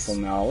icy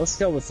Elflamel. Let's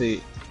go with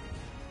the.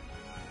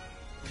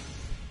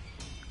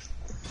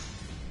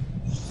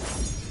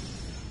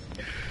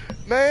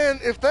 Man,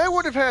 if they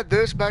would have had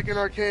this back in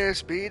our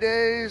KSB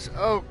days,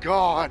 oh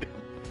god.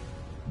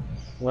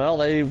 Well,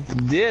 they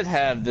did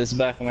have this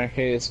back in their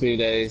KSB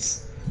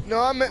days. No,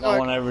 I meant No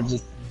one like ever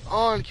just.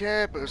 on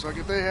campus, like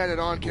if they had it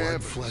on Blood,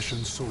 campus. flesh,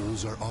 and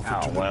souls are offered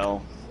Oh to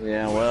well.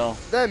 Yeah, well.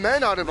 They may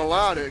not have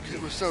allowed it because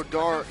it was so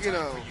dark, you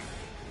know.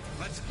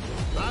 Let's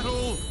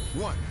battle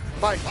one.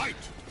 Fight. Fight.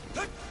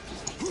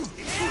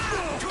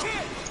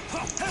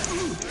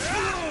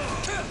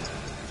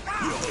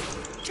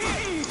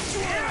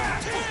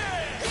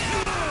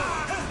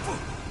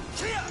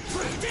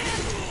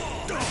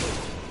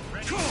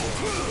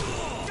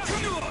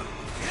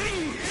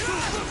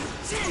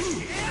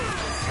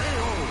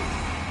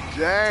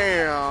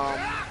 Damn.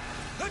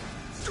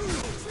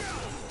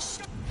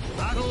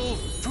 Battle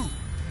two.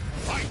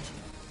 Fight.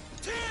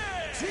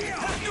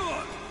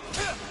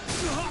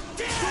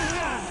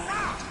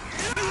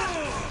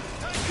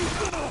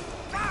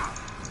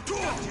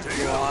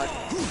 God.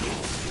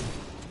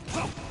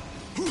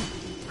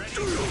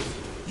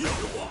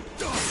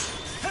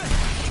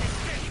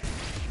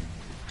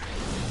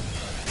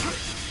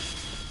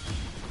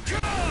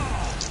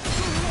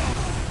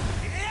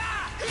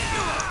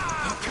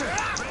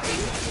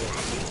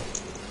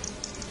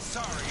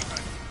 Sorry,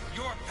 but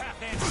your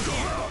path ends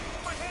here.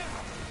 My hand.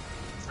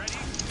 Ready?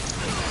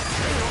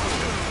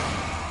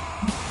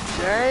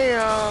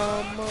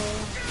 Damn.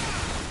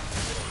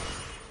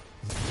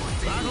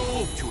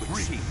 Battle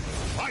three.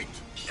 Fight.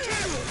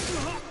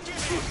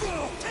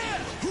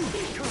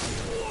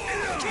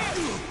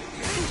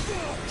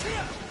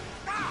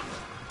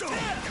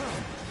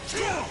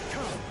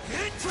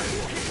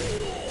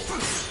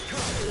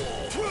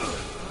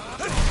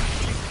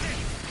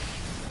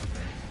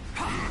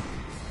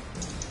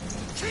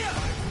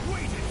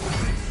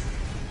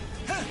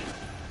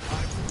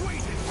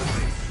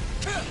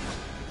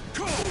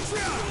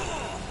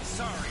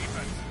 Sorry,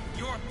 but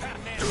your path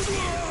ends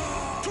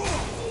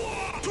here.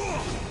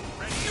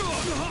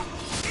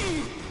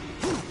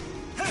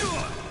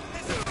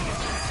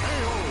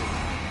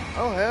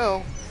 Oh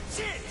hell.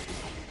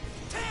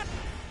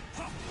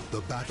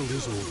 The battle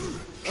is over.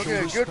 Show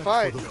Okay, good respect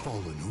fight. for the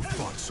fallen who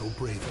fought so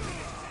bravely.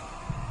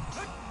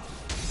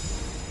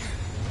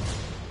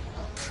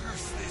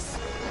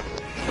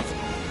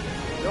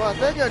 No, I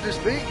think I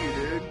just beat you,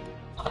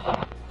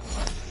 dude.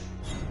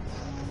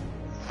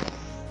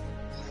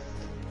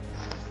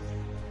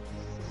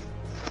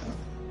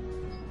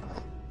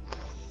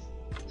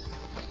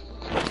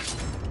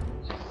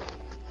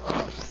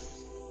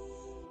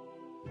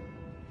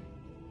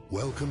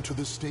 Welcome to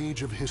the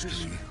stage of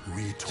history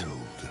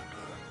retold.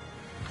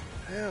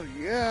 Hell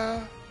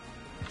yeah.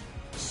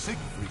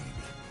 Siegfried.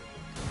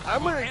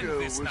 I'm We'll gonna end go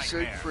this with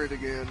nightmare. Siegfried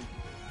again.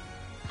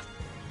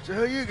 So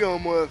who you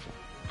going with?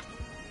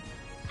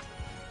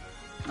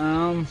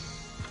 I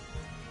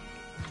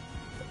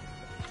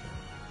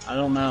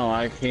don't know.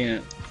 I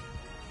can't.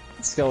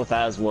 Let's go with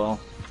Aswell.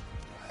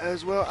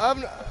 As well,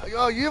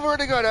 oh, you've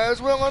already got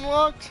Aswell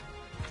unlocked?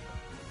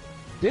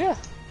 Yeah.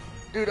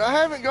 Dude, I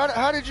haven't got it.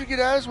 How did you get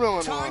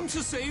Aswell Time unlocked?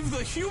 to save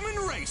the human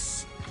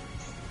race.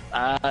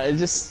 It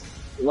just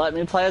let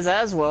me play as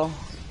Aswell.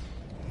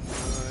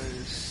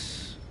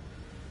 Nice.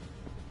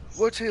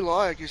 What's he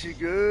like? Is he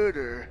good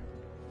or?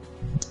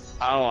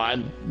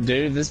 Oh,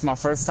 dude, this is my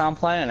first time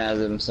playing as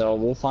him, so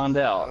we'll find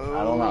out.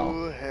 I don't know.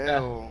 Oh,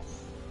 hell.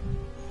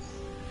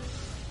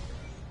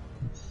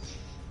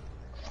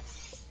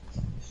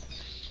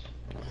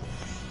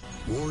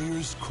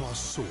 Warriors cross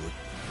sword.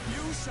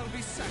 You shall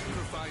be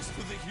sacrificed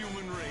for the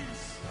human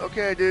race.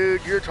 Okay,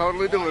 dude, you're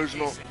totally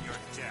delusional. Hasten your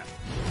death.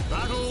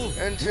 Battle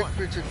And one.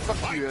 Siegfried said,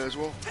 fuck you,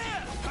 Aswell.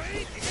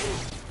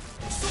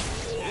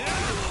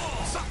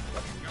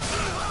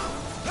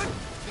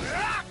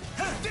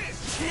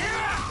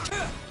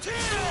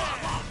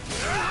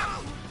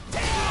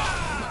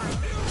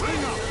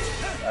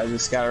 I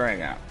just got a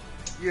ring out.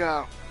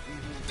 Yeah.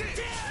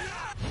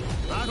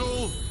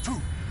 Battle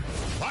two.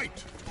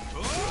 Fight.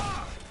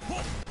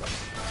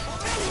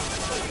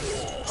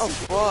 Oh,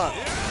 fuck.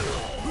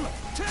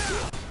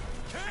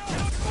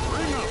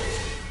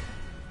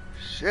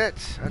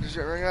 Shit, I just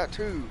got ring out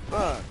too.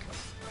 Fuck.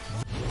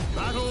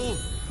 Battle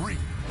three.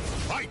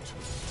 Fight.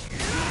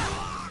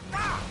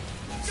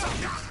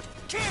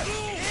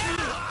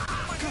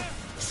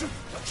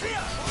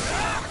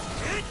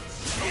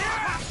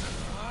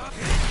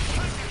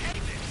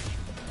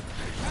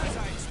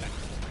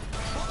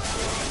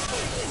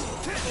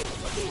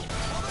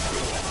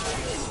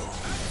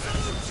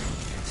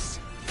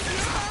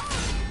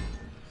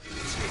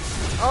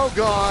 Oh,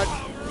 God.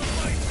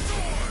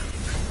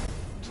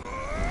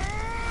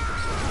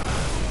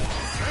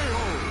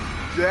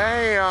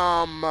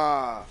 Damn.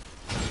 I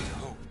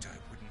hoped I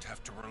wouldn't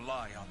have to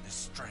rely on this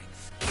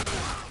strength.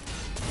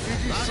 Did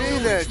you see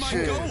that My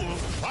shit? goal.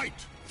 Fight.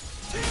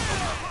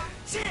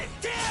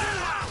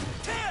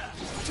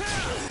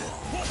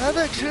 How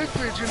that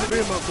Siegfried's gonna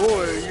be my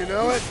boy, you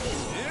know it?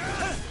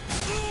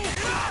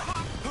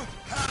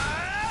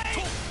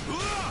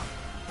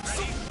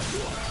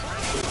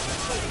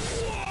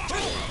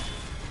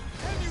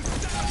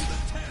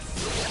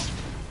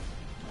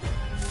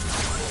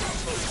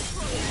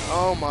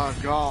 Oh my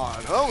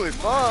God. Holy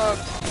fuck.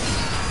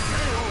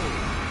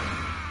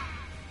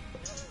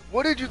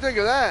 What did you think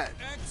of that?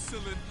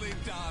 Excellently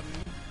done.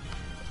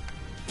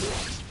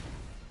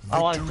 I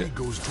liked Victory it.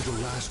 goes to the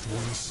last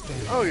one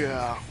standing. Oh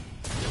yeah.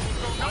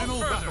 Final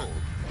battle.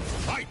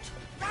 Fight.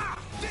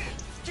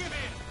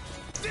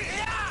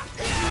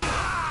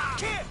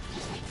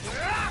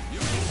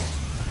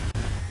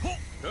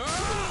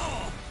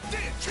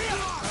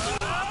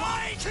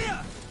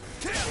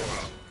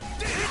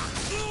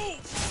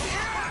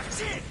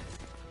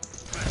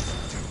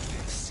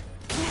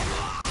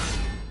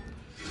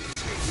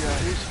 Yeah,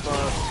 he's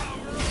fucked.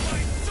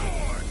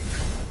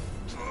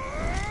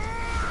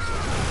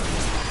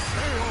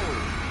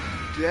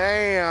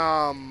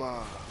 Damn. I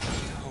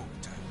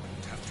hoped I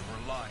wouldn't have to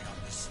rely on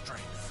this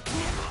strength.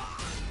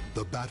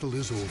 The battle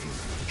is over.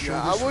 Show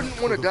Yeah, I respect wouldn't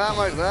for wanna the die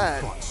like who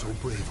that. Fought so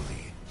bravely.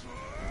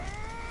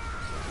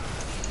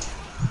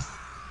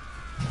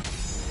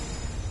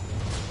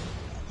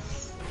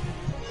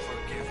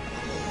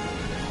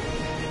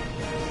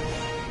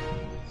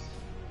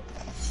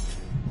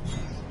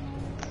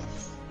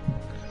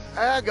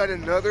 I got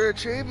another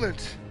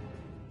achievement.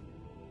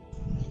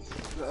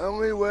 The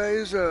only way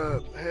is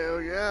up.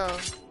 Hell yeah.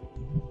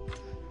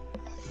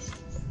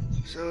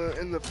 So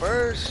in the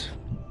first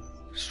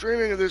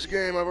streaming of this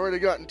game, I've already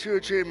gotten 2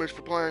 achievements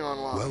for playing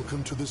online.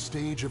 Welcome to the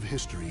stage of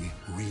history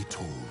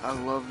retold. I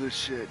love this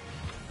shit.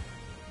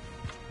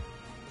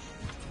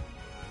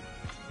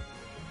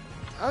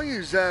 I'll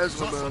use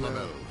Zasalamel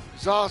now.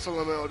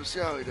 Zasalamel to see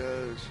how he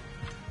does.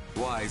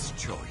 Wise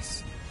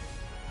choice.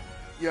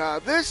 Yeah,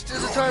 this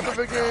is a type of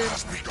a game.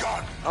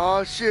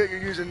 Oh shit, you're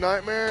using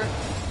Nightmare?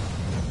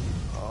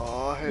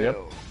 Oh hell. Yep.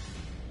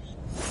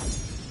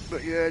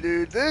 But yeah,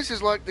 dude, this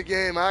is like the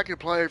game I could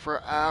play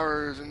for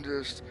hours and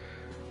just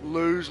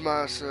lose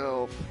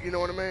myself. You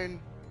know what I mean?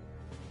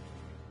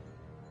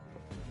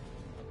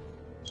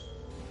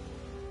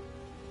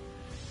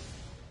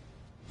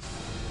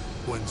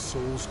 When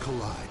souls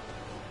collide,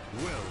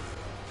 Well,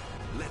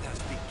 let us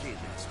begin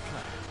as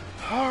planned.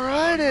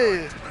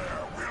 Alrighty.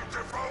 Will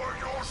devour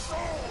your soul.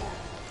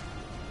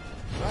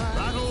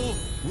 Battle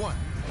one.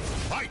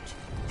 Fight.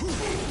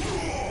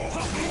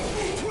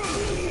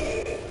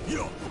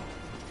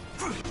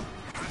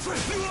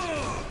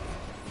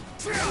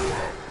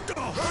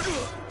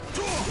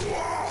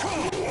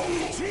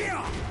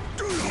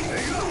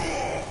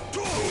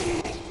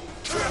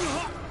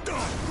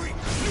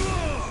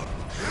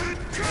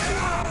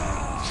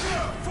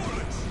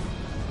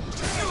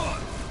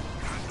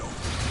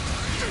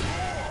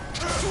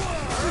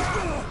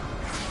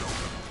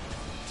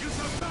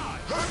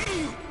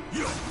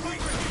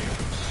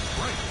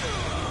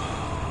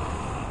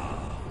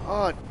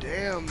 Oh,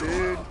 damn,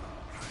 dude.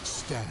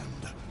 Stand.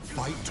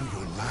 Fight to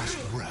your last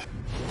breath.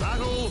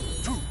 Battle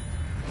 2.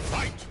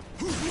 Fight.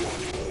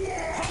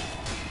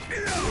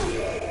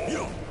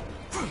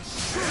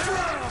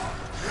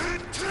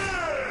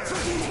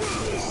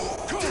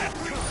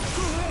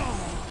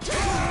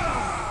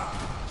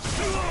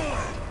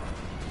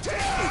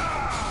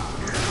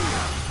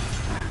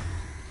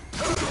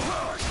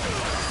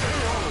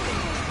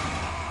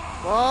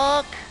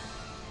 Fuck.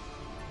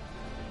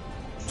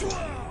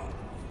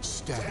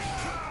 Stand.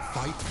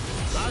 Fight.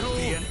 That'll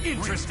be an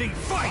interesting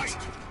fight.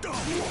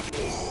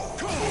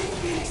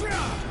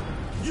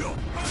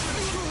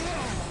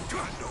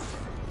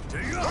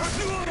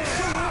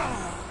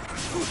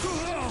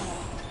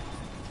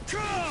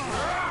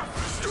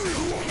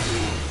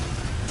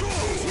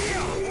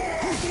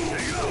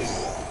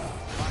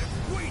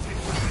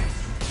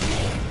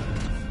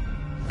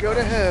 Go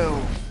to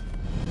hell.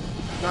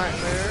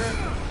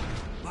 Nightmare.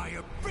 My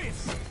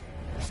abyss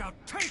shall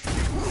take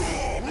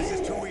you. This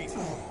is too easy.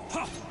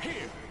 Ha, here.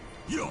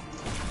 Yo.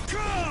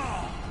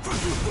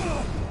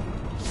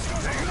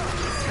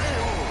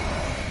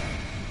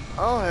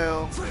 Oh,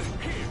 hell.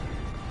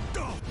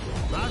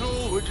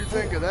 Battle. What'd you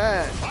think of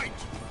that? Fight.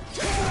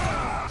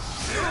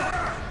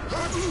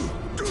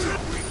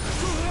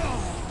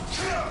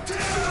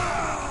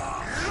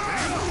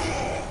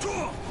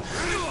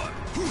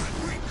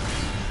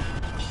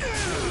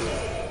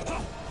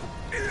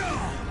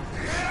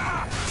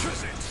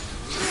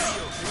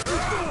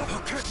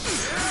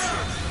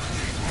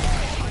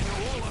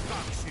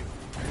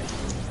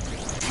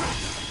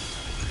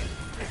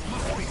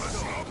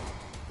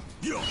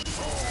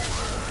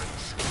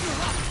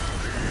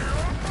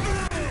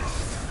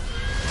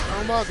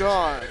 Oh my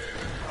god.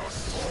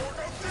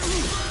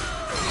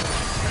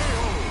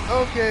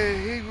 Okay,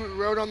 he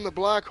rode on the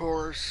black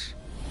horse.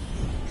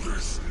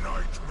 This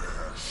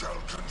nightmare shall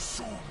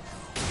consume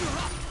you.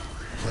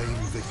 Claim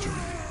victory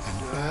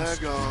and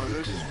bask Daggone, in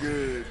this is glory.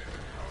 good.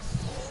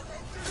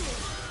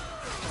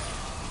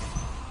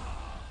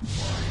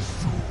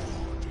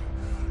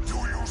 Do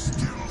you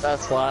still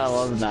That's why I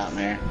love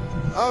Nightmare.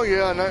 Oh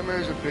yeah,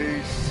 Nightmare's a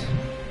beast.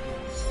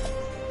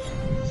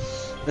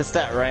 It's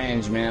that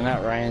range, man.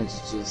 That range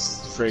is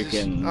just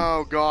freaking.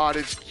 Oh god,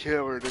 it's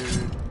killer,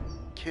 dude.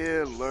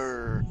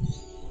 Killer.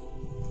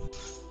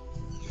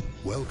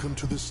 Welcome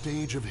to the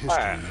stage of history.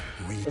 Alright,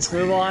 let's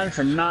move on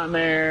from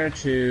Nightmare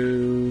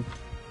to.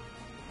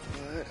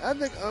 I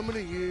think I'm gonna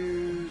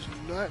use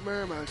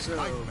Nightmare myself.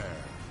 Nightmare.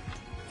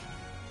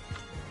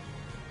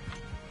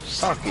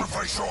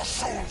 Sacrifice your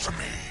soul to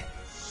me.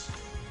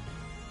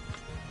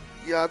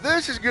 Yeah,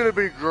 this is gonna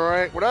be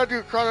great. When I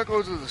do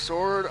Chronicles of the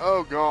Sword,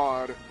 oh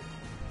god.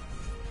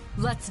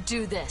 Let's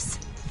do this.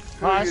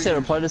 Oh, I should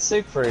have played a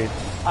Siegfried.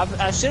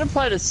 I should have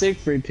played a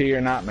Siegfried to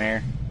your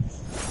Nightmare.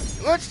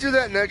 Let's do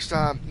that next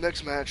time,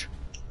 next match.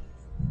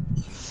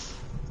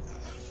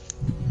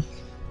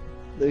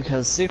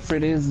 Because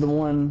Siegfried is the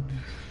one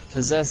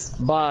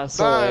possessed by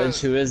Soul By- Edge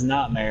who is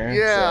Nightmare.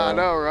 Yeah, so. I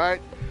know,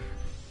 right?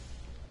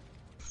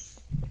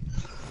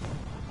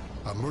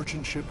 A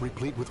merchant ship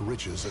replete with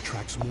riches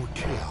attracts more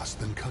chaos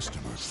than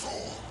customers.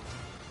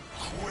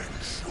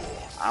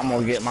 I'm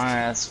gonna get my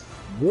ass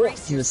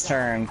whooped this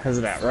turn because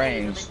of that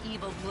range.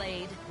 Evil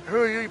blade. Who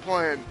are you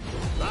playing?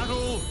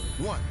 Battle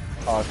 1.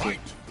 Okay.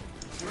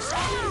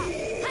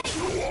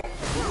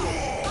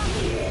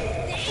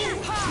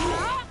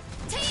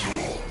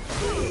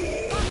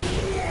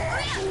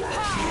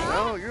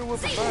 Oh, you're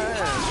whooping my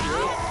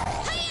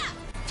ass,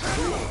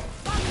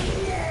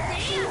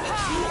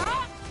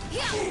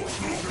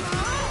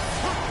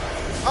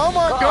 Oh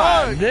my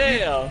god!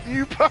 Damn!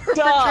 You perfect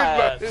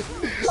God. it,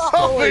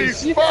 Holy Holy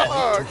shit. fuck!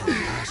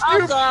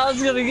 I thought I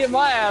was gonna get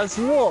my ass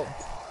whooped.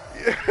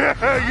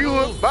 You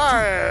whooped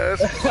my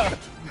ass!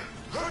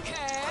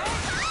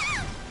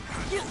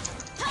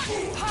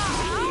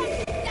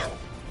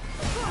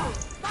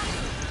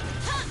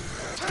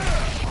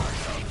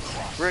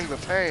 Bring the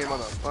pain,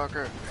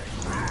 motherfucker.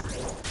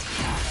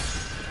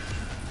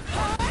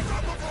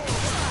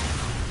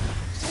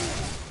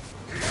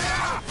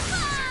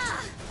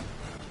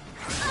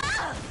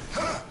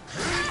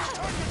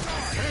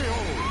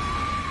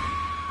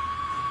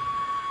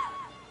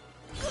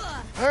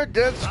 Her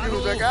death scream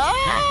was like, ah!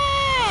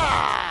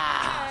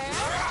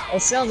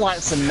 It sounds like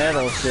some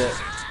metal shit.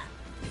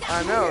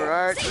 I know,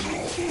 right?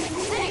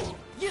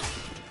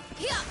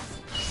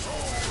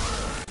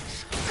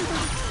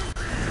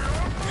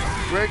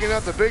 Breaking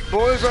up the big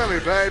boys army,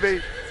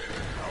 baby.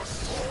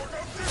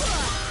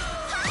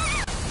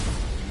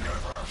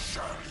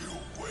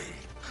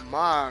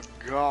 My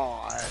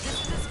God.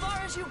 Just as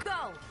far as you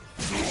go.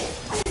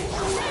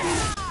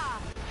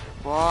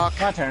 Fuck.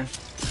 My turn.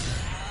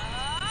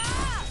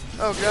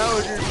 Okay,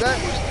 that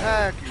was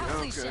tacky.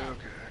 Okay, okay.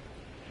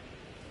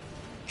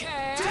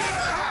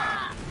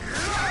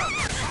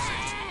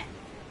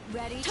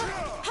 Ready? Leave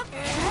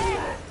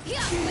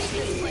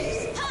this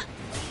place.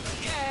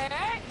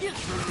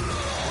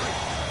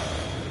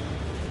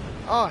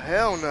 Oh,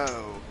 hell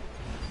no.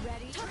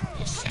 Ready?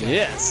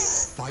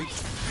 Yes. Fight.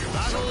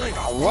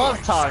 I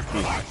love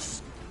Taki.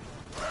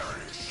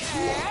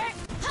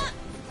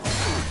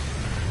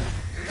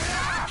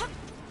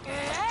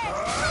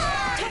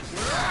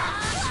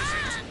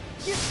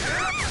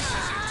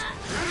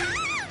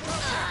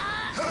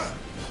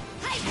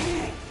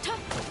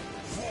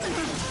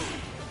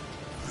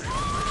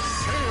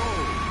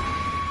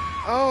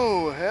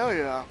 Oh, hell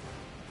yeah.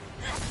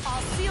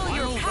 I'll feel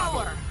your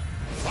power.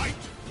 Fight!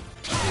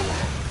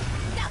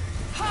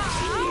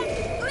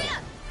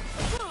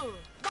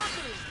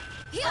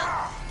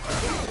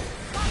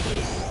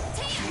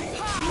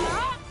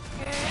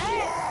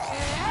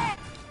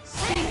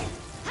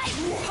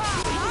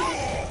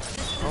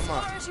 As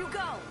far as you go.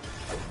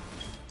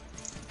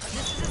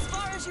 This is as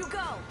far as you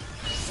go.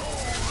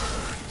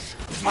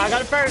 I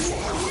got it first.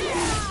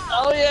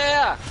 Oh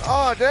yeah.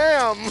 Oh,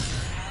 damn.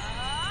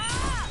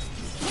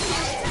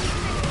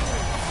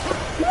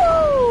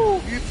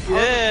 Woo! You threw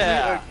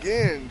Yeah. me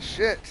again.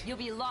 Shit. You'll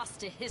be lost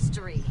to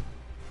history.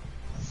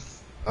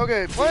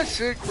 Okay, play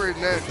Siegfried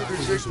next. We'll do Battle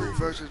is Siegfried over.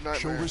 versus Show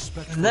Nightmare.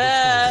 respect for the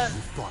That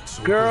fallen who fought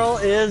so girl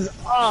bravely. is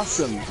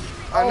awesome.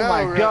 I Oh know,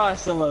 my right?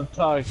 gosh, I love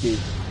Taki. You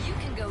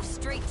can go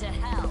straight to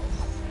hell.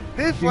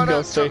 He You flat can go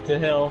out straight to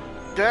hell.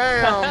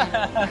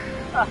 Damn.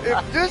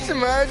 Just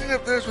imagine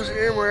if this was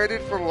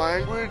M-rated for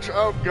language.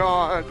 Oh,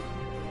 God.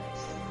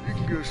 You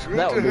can go straight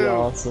That to would be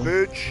hell, awesome.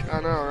 bitch. I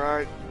know,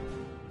 right?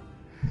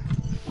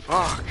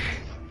 Fuck.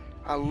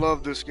 I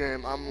love this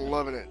game. I'm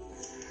loving it.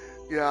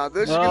 Yeah,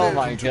 this is Oh gonna...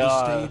 my To the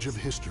god. stage of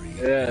history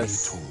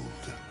Yes.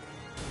 retold.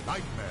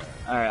 Nightmare.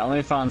 Alright, let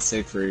me find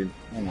Siegfried.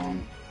 Hang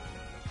on.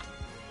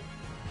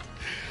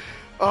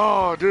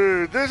 Oh,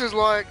 dude, this is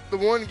like the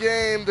one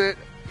game that,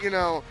 you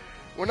know,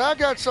 when I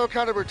got Soul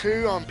Calibur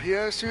 2 on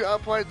PS2, I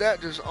played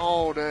that just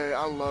all day.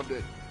 I loved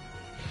it.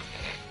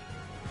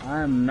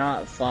 I'm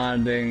not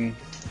finding.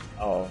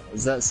 Oh,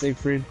 is that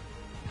Siegfried?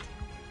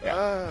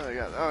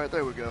 Yeah. Alright,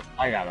 there we go.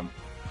 I got him.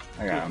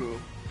 I got him. Cool.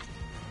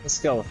 Let's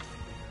go.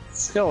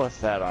 Let's go with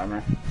that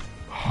armor.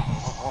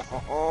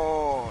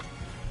 Oh,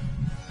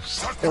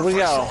 Here we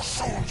go.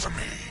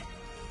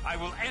 I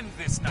will end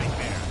this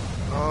nightmare.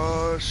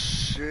 oh,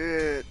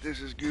 shit. This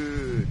is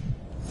good.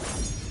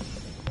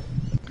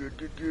 Good,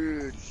 good,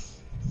 good.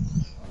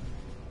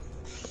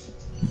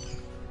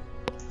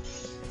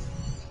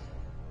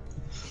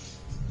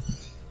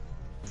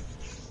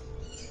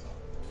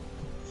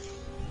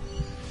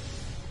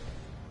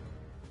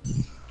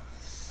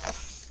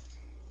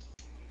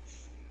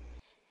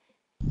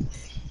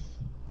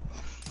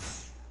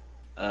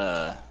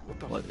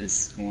 What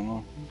is going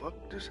on?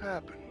 What just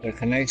happened? The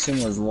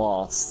connection was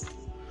lost.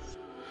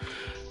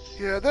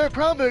 Yeah, they're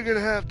probably gonna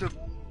have to.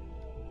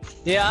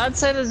 Yeah, I'd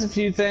say there's a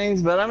few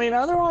things, but I mean,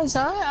 otherwise,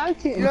 I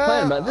can't Yeah,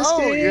 complain about it. This oh,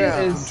 game yeah.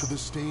 To is the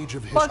stage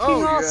of history. fucking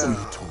Oh, awesome.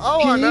 yeah. Oh,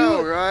 Can I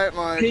know, you- right?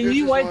 Like, Can this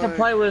you is wait to like-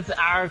 play with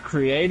our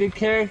created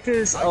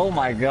characters? Oh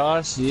my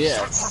gosh,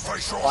 yes.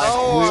 Like,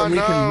 Oh, I we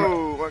can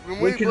know. Like, when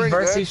we bring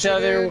converse that each shit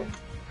other. in-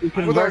 We With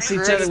our converse each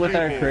other creative with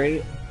our people.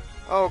 created.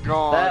 Oh,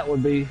 God.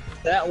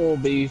 That will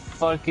be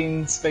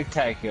fucking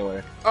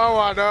spectacular. Oh,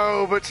 I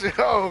know, but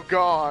oh,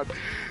 God.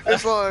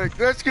 It's like,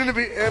 that's gonna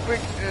be epic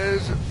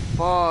as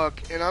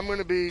fuck. And I'm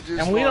gonna be just.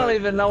 And we don't like-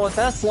 even know what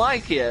that's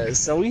like yet,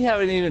 so we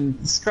haven't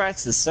even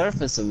scratched the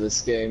surface of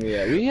this game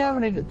yet. We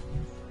haven't even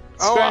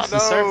Oh, I scratched the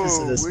surface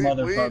know. of this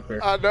motherfucker.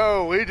 I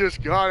know. We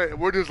just got it.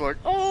 We're just like,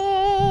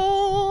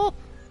 oh.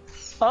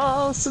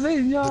 Oh, The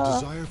Sevilla!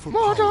 desire for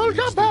Mortal power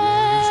leads the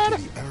Kombat!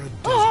 warriors to the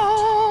arid desert.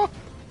 Oh.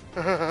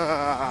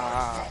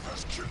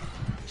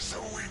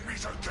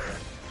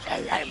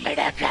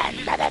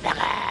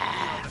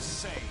 The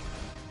same.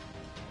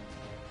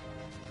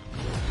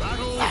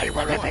 Battle I will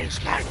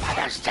avenge my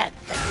father's death.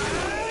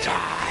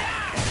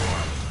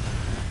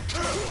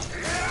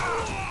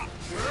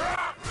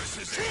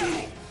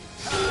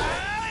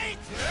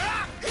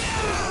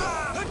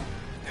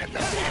 And the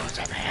flames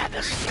of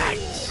Hades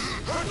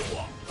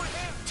lights.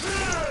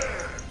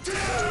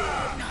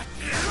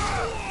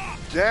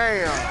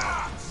 Damn.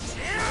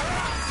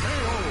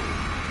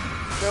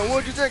 Now,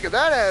 what'd you think of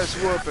that ass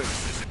whooping?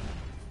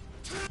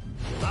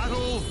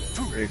 Battle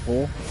Pretty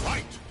cool.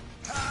 fight.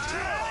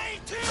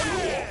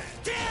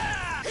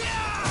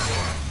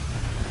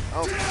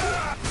 Oh,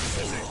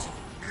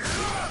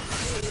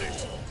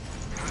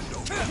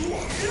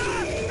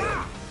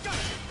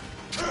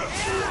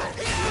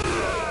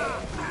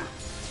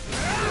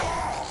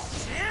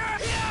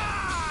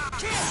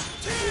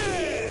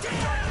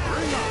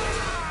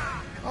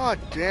 oh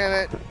damn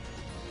it.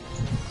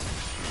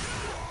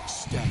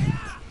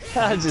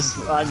 I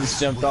just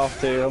jumped off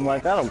too. I'm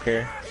like, I don't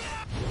care.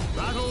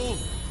 Battle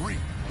three.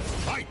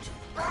 Fight.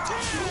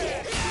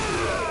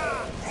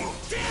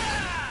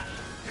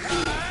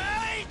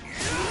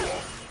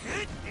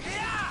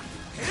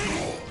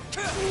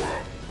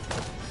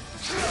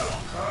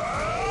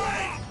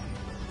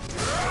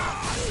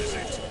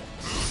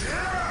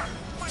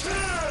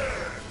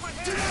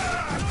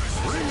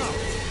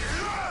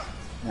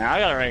 Now I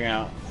gotta ring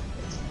out.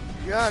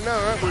 Yeah, I know,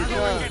 right? We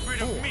got Get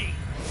rid of me.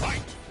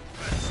 Fight.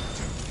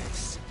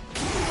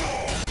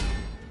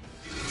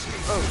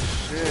 Oh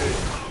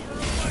shit.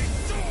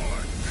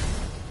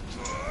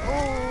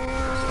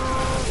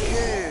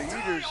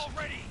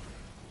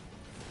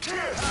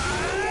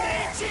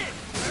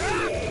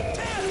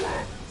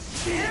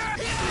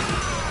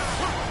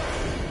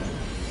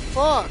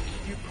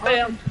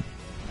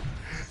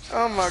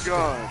 Oh my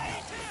god.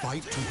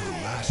 Fight to the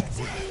last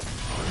breath.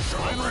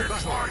 Final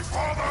battle.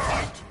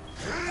 Fight.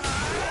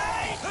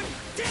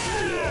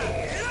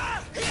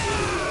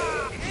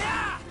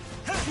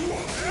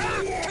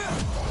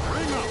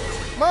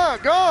 My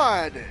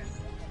god!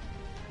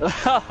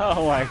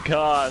 Oh my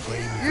god.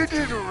 You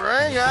just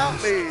rang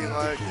out me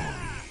like.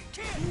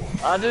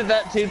 I did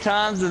that 2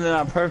 times and then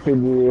I perfected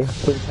you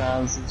 3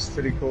 times. It's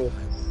pretty cool.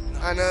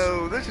 I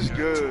know, this is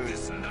good.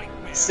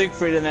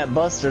 Siegfried and that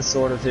Buster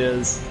sword of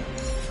his.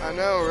 I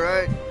know,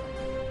 right?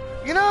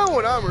 You know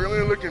what I'm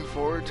really looking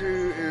forward to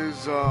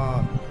is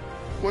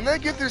when they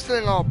get this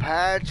thing all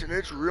patched and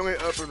it's really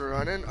up and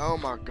running. Oh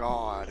my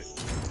god.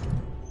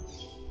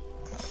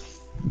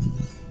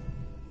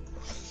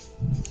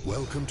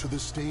 Welcome to the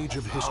stage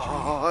of history.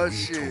 Oh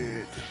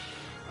shit.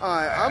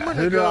 Alright, I'm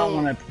gonna Who do I go.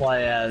 want to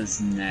play as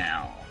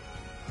now?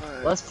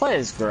 Alright, Let's play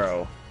as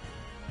Grow.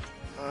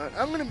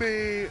 I'm gonna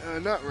be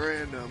not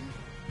random.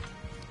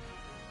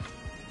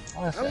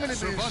 What's I'm that?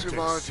 gonna be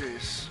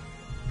Cervantes.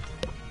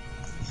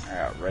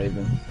 Alright,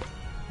 Raven.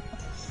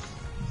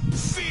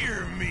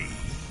 Fear me.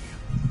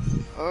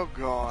 Oh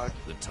god.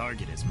 The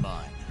target is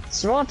mine.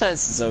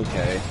 Cervantes is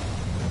okay.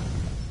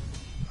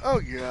 Oh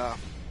yeah.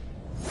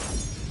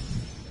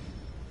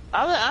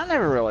 I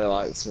never really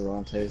liked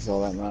Cervantes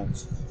all that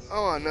much.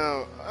 Oh I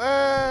know.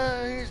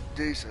 He's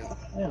decent.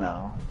 You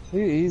know,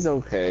 he's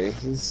okay.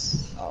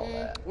 He's all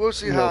that. We'll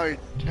see He's how okay.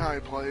 he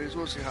plays.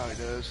 We'll see how he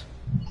does.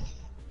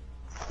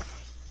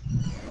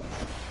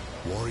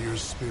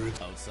 Warrior's spirit.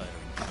 Outsider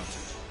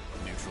encountered.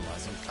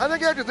 Neutralizing. I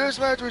think after this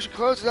match we should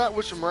close it out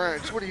with some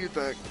ranks. What do you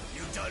think?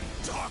 You done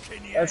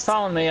talking yet? That's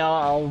fine with me.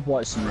 I'll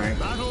watch some rank.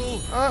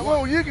 Battle. Alright,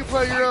 well you can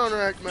play your own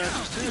ranked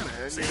matches too,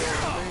 man. You know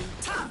what I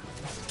mean?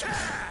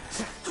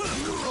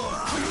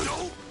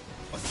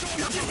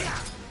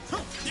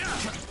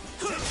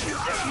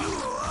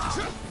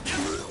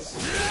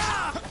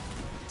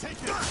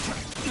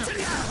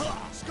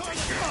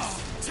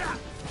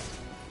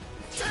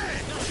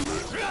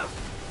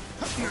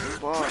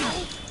 Fuck.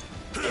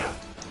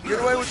 Get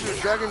away with your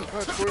dragon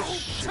punch horse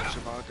shit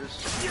about this.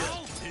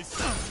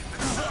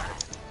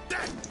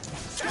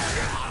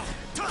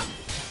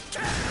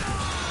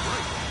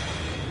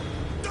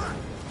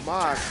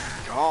 My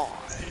god.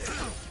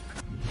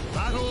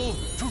 Battle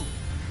 2.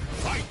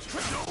 Fight.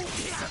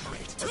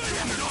 Separate.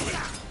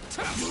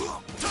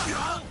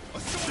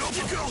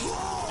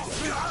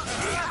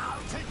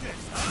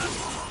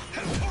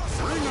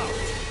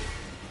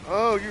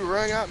 Oh, you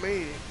rang out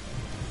me.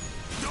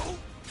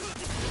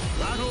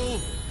 Battle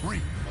 3.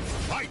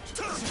 Fight.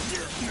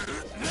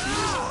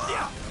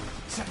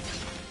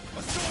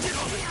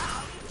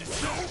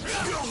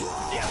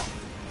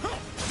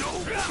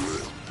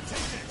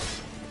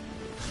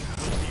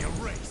 Be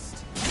erased.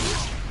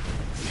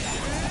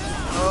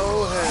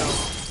 Oh hell.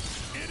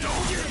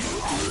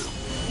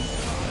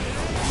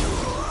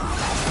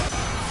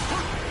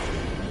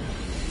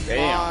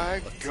 Damn.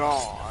 My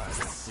god.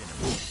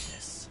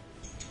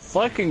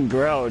 Fucking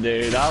Grow,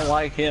 dude. I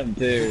like him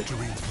too.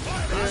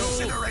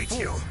 Incinerate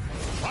you.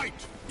 Fight.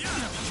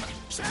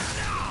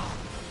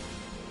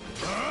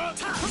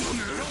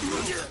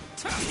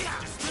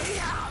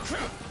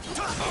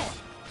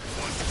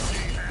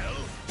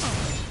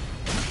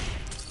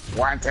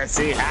 Want to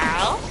see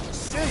how?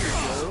 There you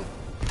go.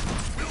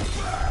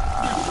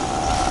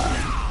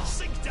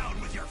 Sink down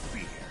with your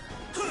fear.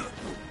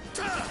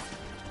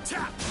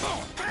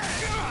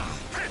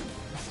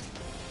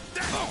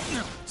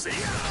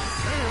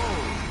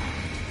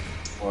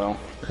 Well,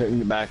 couldn't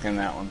get back in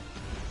that one.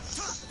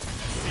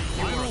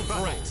 Final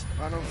battle.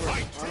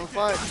 Final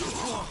fight.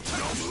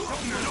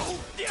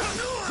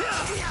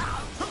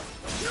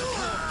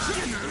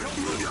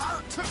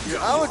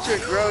 Yeah, I would say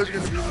Grow's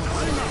gonna be.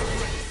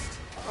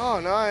 Oh,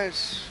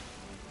 nice.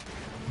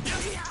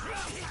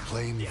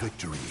 Claim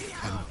victory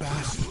and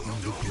bask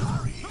in the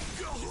glory.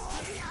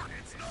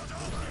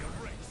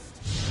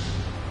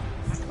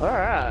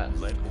 Alright.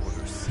 Let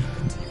orders seep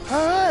into you.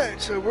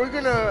 Alright, so we're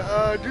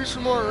gonna do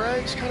some more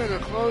ranks kind of to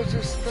close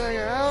this thing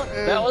out.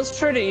 And That was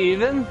pretty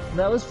even.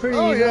 That was pretty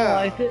Oh, even. yeah.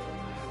 I like it.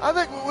 I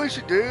think what we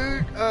should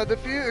do, the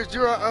few, is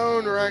do our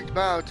own ranked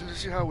bouts and to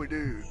see how we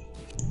do.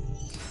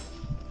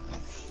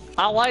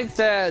 I like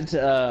that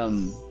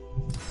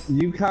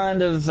you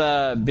kind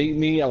of beat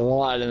me a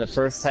lot in the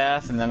first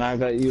half, and then I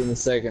got you in the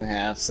second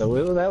half.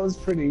 So that was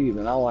pretty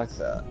even. I like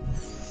that.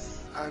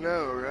 I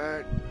know,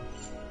 right?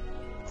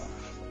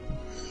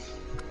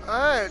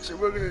 Alright, so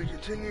we're gonna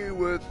continue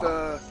with,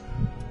 we're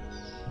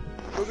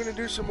gonna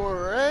do some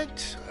more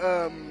ranked,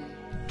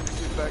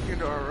 get back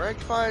into our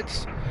ranked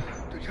fights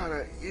to kind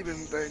of even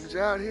things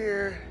out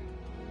here.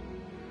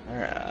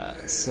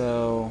 Alright,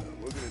 so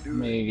We're gonna let do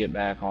me get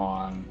back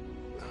on.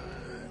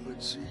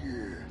 let's see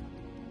here.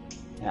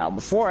 Now,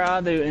 before I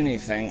do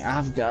anything,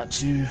 I've got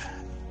to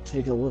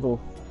take a little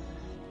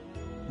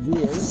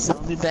whiz.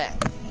 I'll be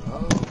back.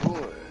 Oh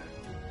boy.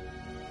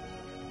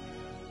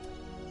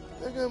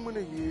 I think I'm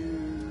gonna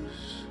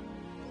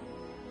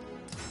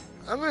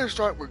I'm gonna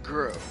start with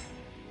Grow.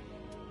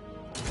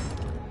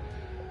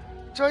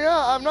 So yeah,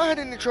 I've not had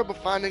any trouble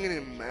finding any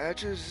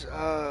matches,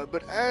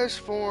 but as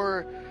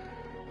for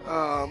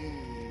the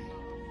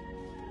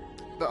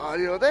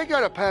audio, they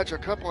gotta patch a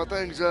couple of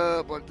things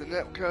up, like the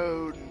net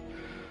code and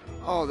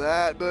all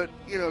that, but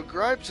you know,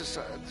 gripes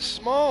aside,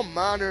 small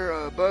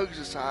minor bugs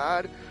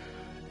aside,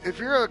 if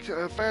you're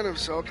a fan of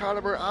Soul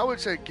Calibur, I would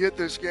say get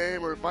this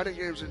game, or fighting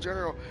games in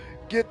general,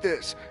 get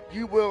this.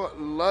 You will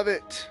love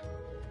it.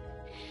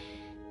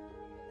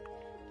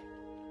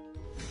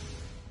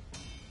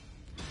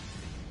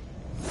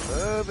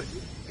 Love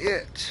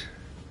it.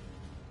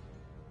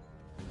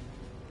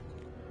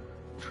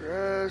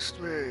 Trust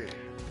me.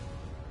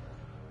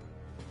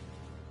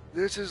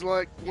 This is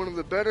like one of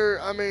the better,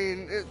 I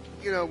mean,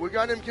 you know, we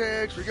got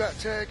MKX, we got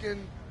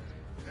Tekken,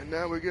 and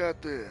now we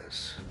got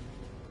this.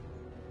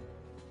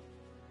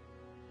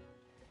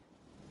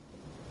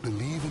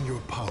 Believe in your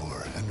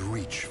power and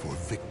reach for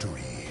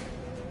victory.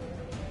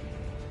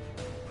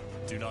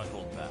 Do not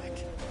hold back.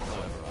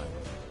 However,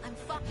 I'm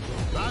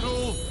fucked.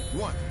 Battle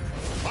 1.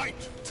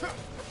 Fight!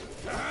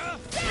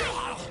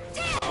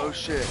 Oh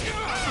shit.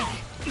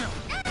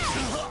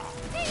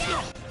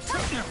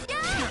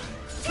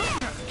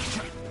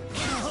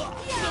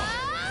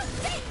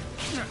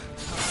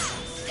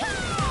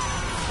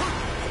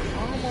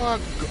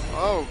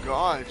 Oh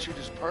god, she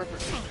just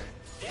perfectly.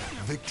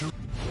 Victory.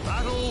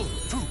 Battle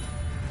 2.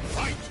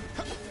 Fight!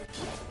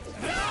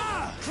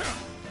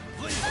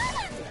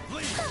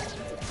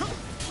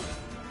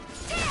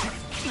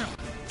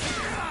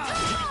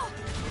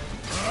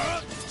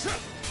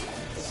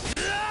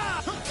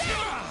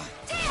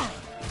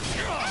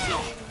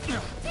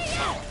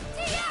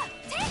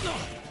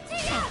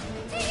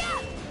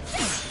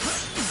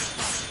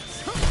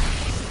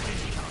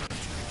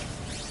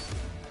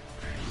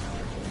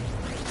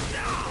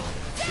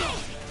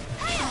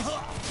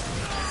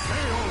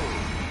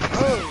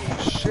 Oh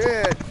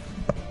shit.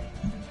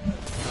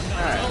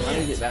 Alright, let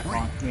me get back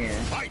on here.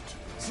 Fight!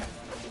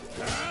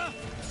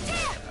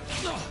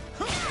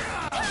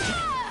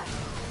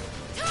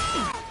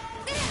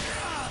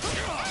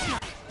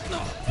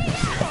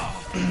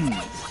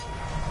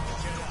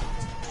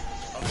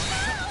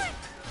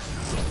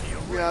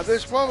 Yeah,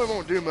 this probably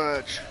won't do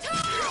much.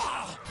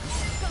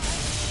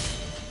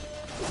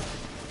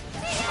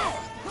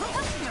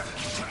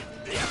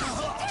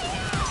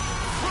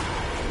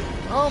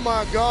 Oh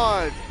my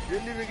god,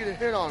 didn't even get a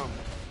hit on him.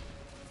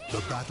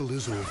 The battle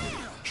is over.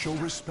 Show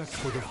respect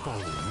for the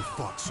fallen who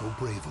fought so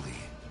bravely.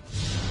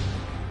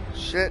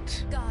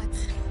 Shit.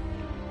 Gods,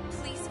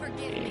 please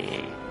forgive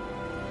me.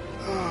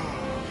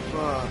 Oh,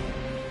 fuck.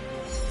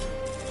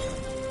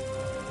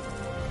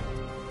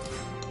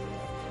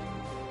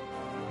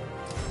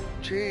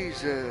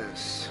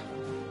 Jesus.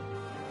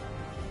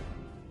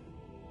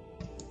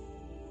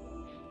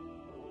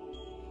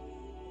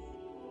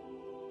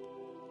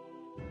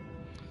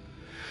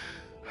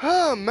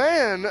 Oh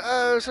man,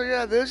 so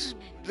yeah, this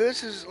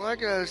is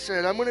like I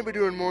said, I'm gonna be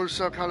doing more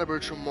Soul Calibur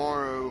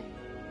tomorrow,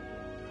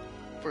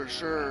 for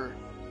sure.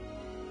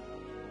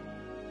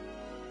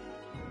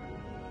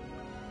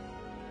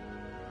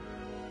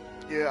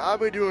 Yeah, I'll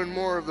be doing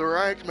more of the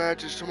ranked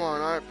matches tomorrow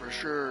night for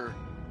sure.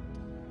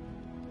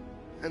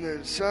 And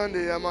then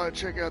Sunday, I might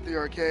check out the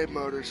arcade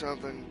mode or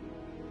something.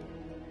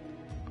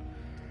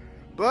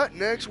 But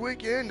next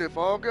weekend, if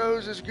all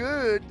goes as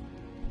good,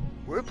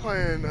 we're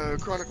playing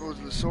Chronicles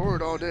of the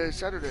Sword all day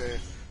Saturday,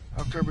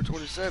 October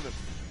 27th.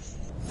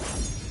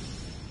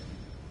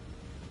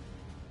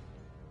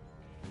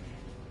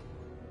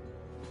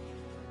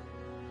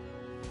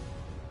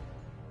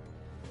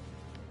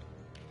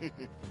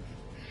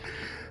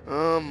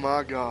 Oh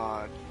my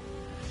god.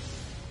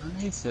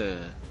 I need to...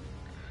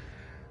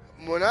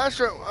 When I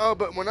start,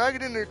 but when I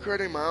get into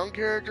creating my own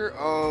character,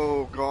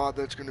 oh god,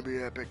 that's gonna be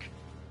epic.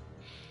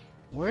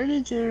 Where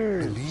did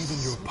your... Believe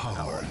in your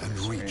power and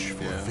reach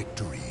for go?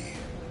 victory.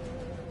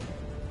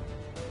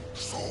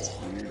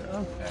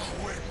 Okay.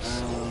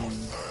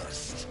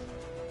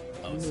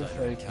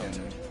 Outsider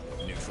encountered.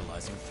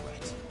 Neutralizing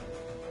threat.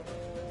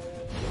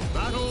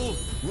 Battle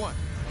 1.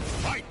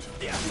 Fight!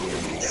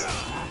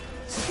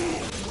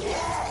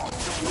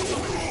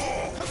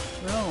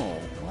 No.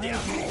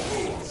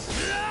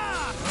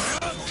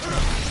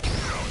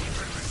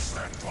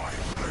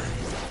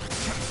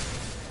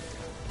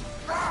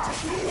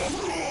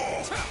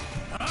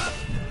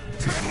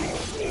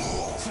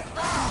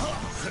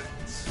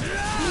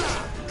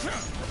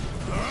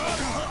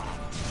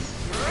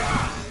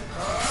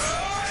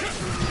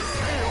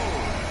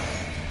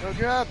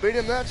 Okay, I beat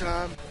him that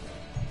time.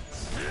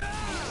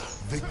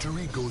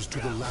 Victory goes to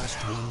the last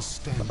one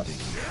standing.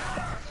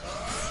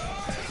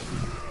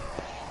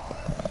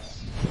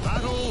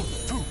 Battle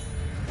 2.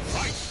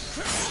 Fight!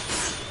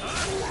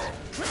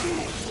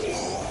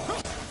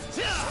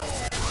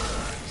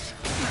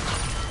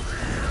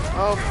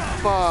 Oh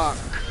fuck.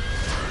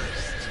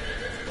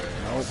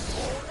 Nope.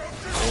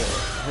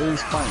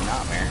 Who's playing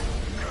Nightmare?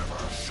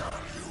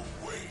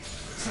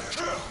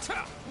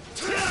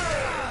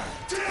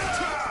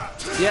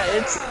 Yeah,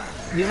 it's...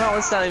 You know,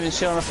 it's not even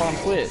showing up on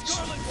Twitch.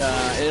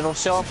 It'll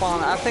show up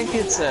on. I think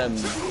it's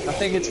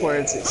where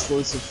it's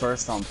exclusive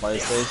first on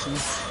PlayStation.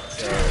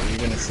 So you're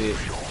gonna see it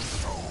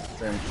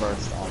stream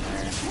first on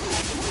there.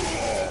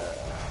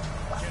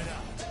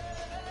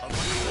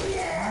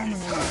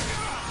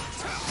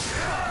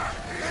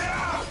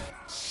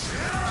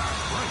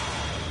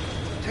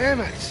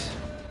 Damn it!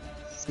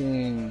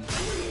 Seeing.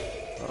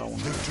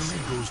 Victory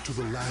goes to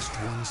the last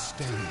one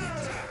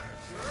standing.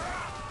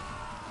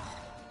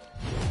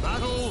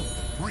 Battle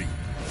 3.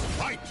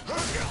 Fight!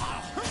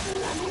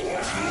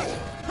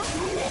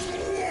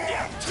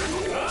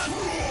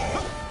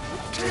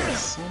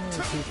 So many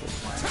people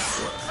playing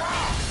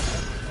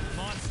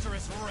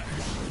Monstrous wreck.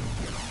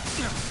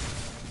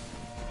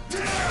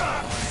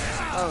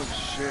 Oh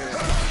shit!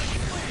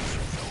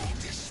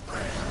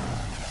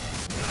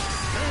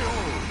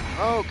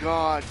 Oh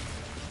god!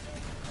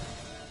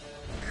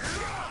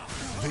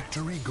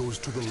 Victory goes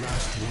to the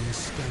last one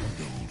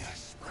standing.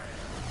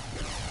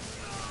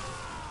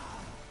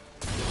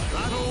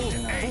 Battle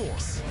 4.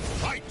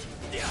 Fight!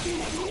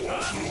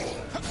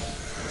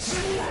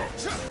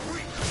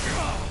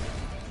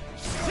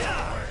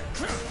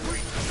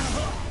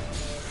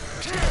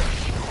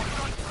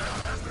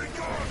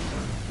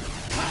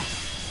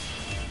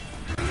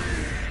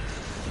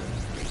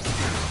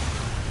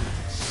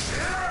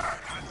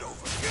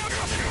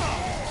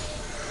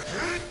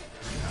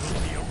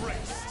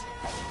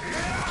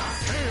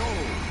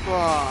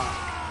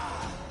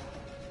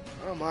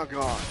 Oh my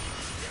god.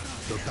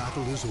 The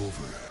battle is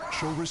over.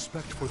 Show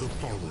respect for the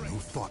fallen who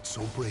fought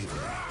so bravely.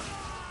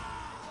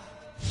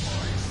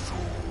 My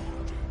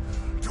sword.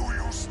 Do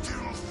you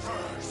still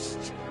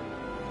thirst?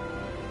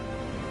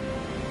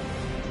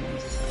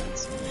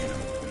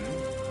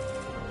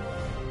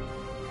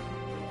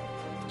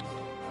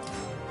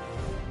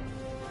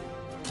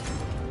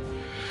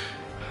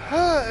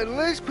 At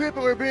least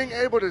people are being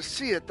able to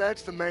see it.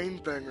 That's the main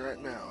thing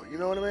right now. You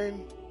know what I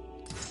mean?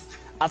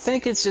 I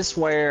think it's just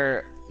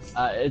where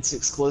it's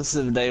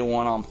exclusive day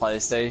one on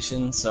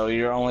PlayStation, so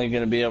you're only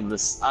going to be able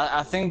to.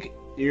 I think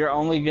you're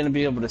only going to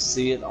be able to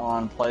see it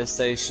on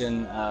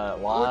PlayStation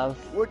Live.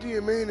 What do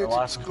you mean it's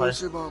Live from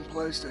exclusive on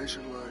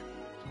PlayStation?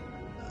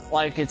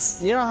 Like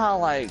it's, you know how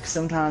like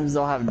sometimes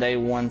they'll have day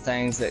one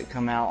things that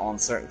come out on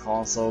certain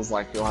consoles,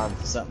 like you'll have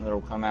something that'll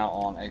come out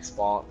on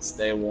Xbox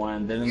day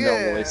one, then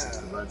they'll release it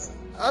to the rest.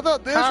 I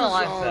thought this Kinda was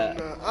like on.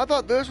 that. I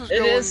thought this was It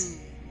going.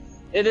 is.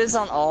 It is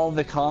on all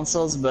the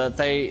consoles, but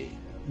they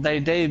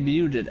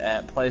debuted it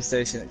at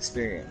PlayStation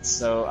Experience,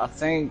 so I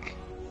think.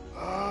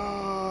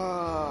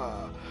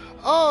 Oh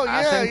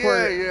I yeah, think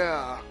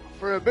yeah.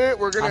 For a bit,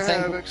 we're gonna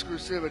have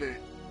exclusivity.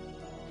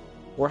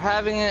 We're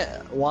having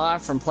it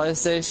live from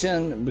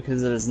PlayStation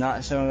because it is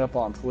not showing up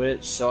on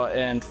Twitch. So,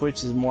 and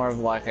Twitch is more of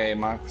like a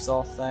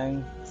Microsoft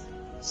thing.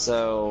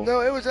 So No,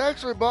 it was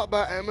actually bought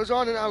by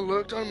Amazon, and I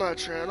looked on my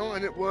channel,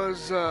 and it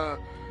was.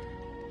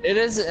 It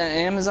is an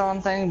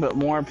Amazon thing, but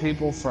more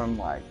people from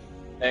like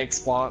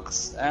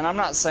Xbox. And I'm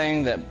not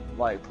saying that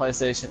like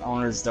PlayStation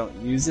owners don't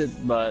use it,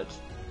 but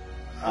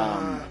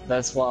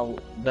that's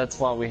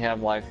why we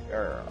have like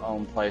our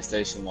own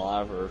PlayStation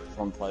Live or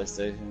from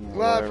PlayStation. Or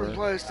Live whatever. from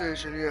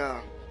PlayStation, yeah.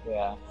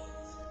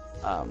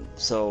 Yeah.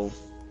 So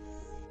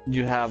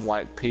you have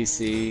like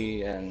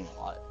PC and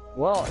like,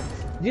 well,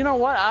 you know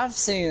what? I've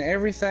seen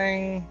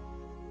everything.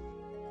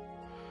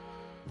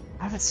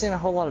 I haven't seen a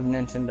whole lot of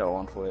Nintendo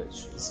on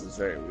Twitch. This is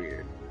very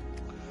weird.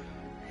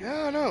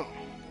 Yeah, I know.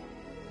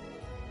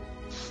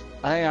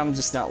 I think I'm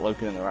just not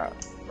looking in the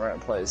right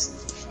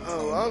places.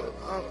 Oh,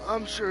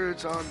 I'm sure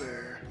it's on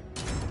there.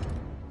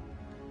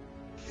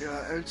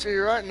 Yeah, and see,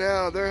 right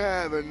now they're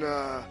having,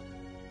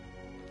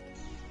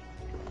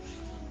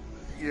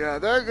 yeah,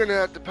 they're gonna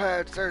have to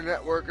patch their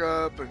network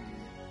up, and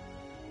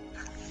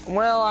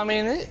Well, I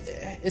mean,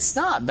 it's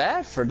not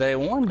bad for day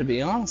one, to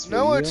be honest with you.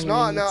 no, it's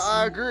not. mean, Now,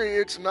 I agree,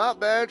 it's not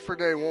bad for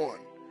day one.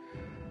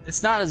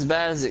 It's not as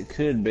bad as it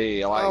could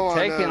be. Like, Oh, I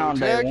Taken know. on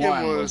day Tekken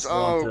one was- was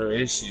going oh. through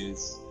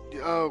issues.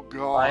 Oh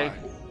God. Like,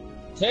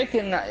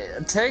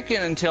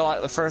 Taken until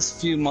like the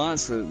first few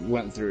months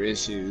went through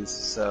issues,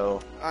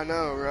 so I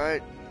know,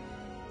 right?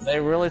 they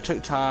really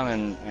took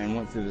time and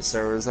went through the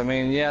servers. I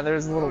mean, yeah,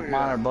 there's little yeah.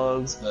 minor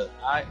bugs, but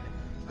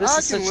this I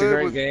is can such a live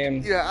great with,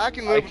 game. Yeah, I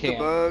can live with the can't.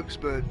 bugs,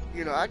 but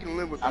you know, I can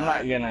live with I'm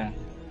that. not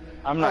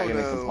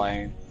gonna no.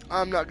 complain.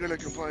 I'm not gonna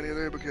complain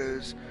either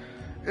because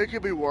it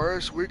could be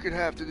worse. We could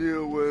have to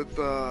deal with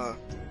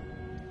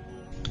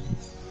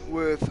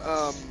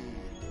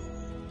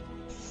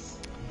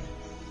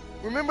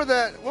remember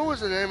that, what was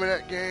the name of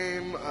that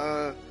game?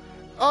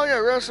 Oh yeah,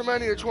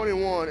 WrestleMania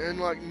 21, and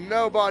like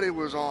nobody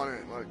was on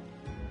it. Like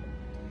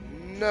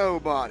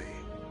nobody.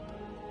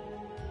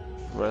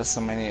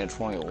 WrestleMania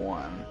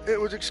 21. It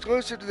was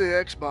exclusive to the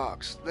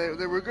Xbox.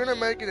 They were gonna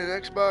make it an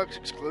Xbox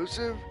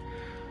exclusive,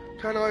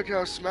 kind of like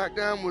how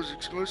SmackDown was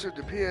exclusive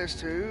to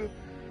PS2.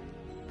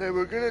 They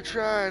were gonna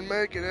try and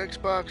make an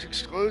Xbox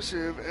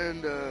exclusive,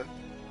 and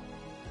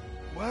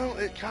well,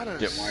 it kind of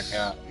Didn't work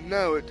out.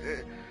 No,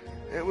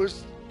 it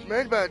was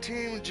made by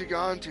Team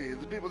Gigante,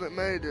 the people that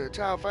made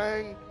Tao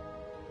Fang.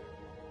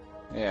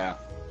 Yeah.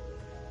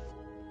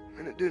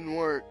 and it didn't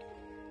work.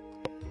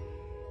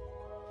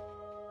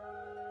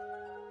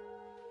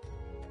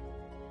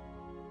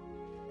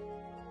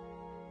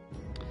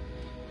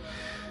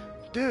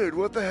 Dude,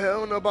 what the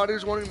hell?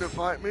 Nobody's wanting to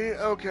fight me?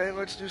 Okay,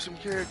 let's do some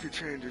character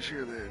changes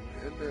here then.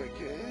 In that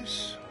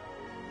case...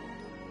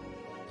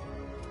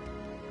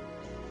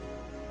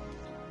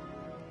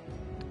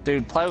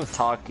 Dude, play with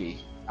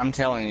Taki. I'm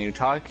telling you,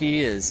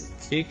 Taki is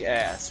kick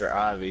ass, or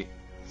Ivy.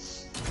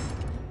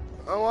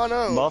 Oh, I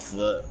know.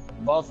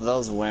 Both of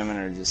those women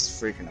are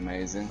just freaking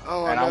amazing.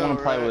 Oh, and I I know, want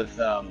to play right? with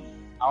I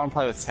want to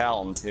play with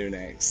Talon too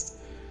next.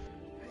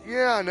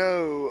 Yeah, I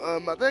know.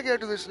 I think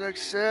after this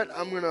next set,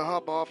 I'm going to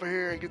hop off of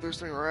here and get this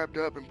thing wrapped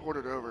up and port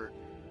it over.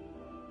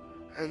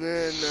 And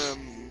then,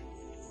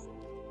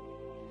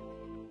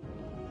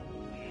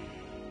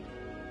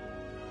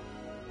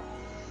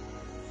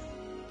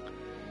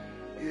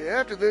 yeah,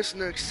 after this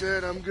next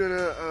set, I'm going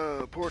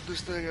to port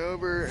this thing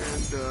over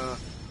and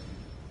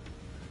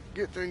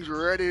get things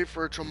ready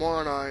for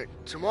tomorrow night.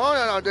 Tomorrow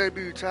night, I'll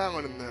debut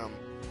Talon in them.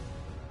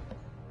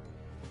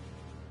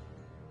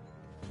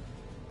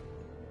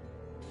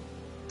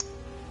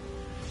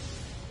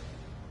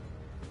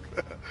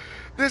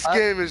 This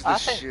game is the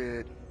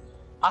shit.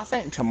 I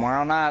think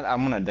tomorrow night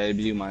I'm gonna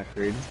debut my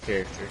creative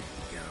character.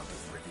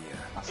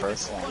 My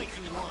first one.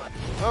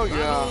 Oh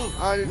yeah,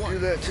 I didn't do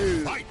that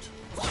too. I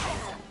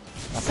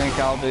think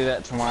I'll do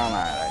that tomorrow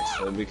night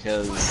actually,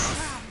 because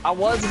I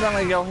was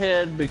gonna go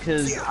ahead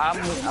because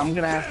I'm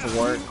gonna have to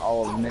work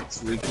all of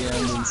next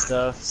weekend and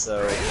stuff,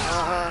 so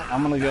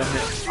I'm gonna go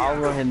ahead. I'll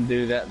go ahead and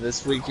do that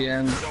this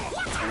weekend,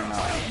 and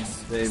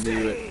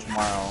debut it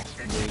tomorrow.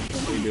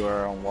 We do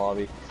our own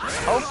lobby.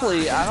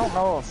 Hopefully, I don't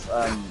know if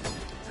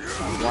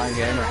Blind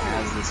Gamer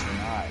has this or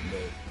not,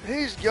 but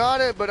he's got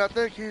it, but I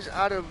think he's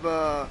out of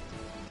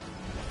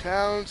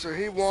town, so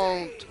he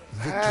won't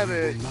have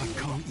it. Will not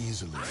come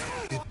easily.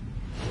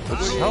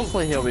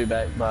 Hopefully he'll be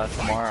back by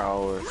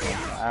tomorrow or something.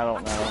 I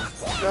don't know.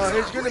 No,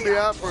 he's gonna be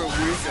out for a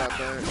week, I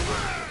think.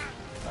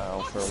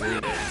 Oh, for a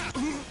week.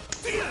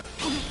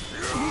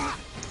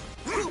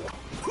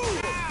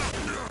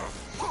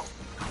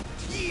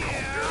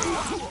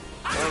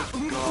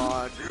 Oh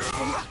God.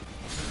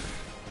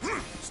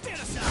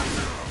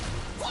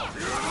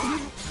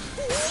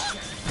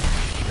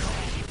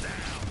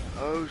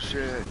 Oh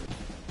shit.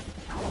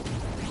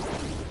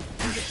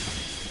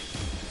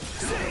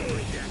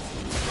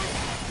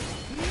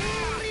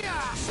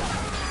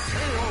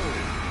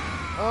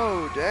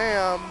 Oh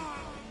damn.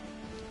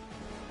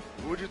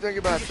 What'd you think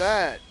about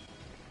that?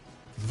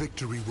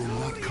 Victory will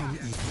not come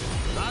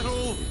easily.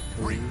 Battle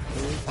 3.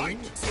 Fight!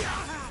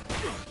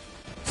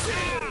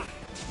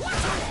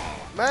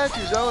 Max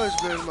has always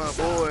been my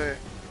boy.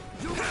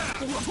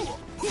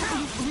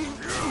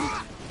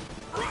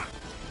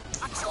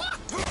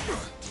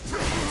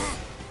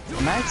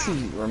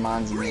 Maxie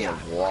reminds me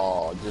of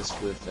Law, just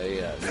with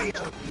a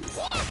ninja.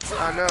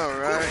 I know,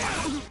 right?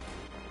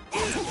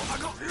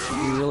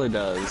 He really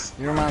does.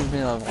 He reminds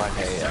me of like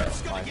a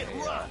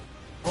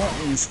I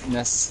won't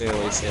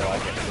necessarily say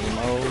like an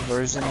emo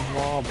version of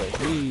Law, but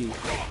he's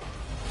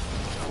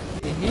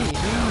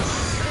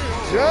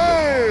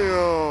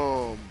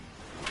Damn!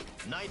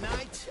 Night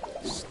night,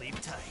 sleep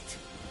tight.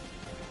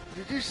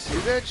 Did you see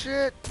that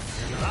shit?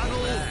 Battle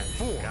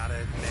 4. Got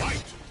it.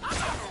 Fight!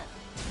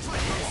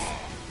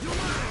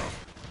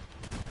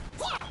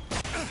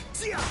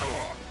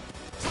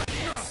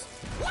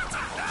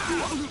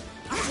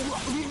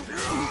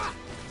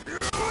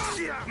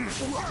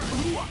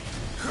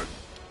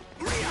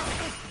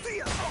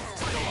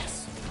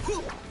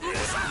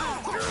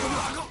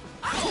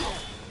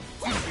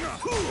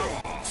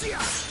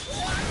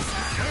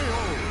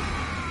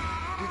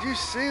 Did you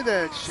see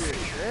that shit?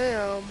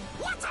 Damn.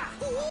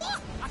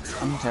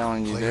 I'm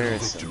telling you, Play there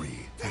for is some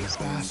victory and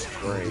bask in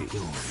the great.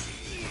 glory.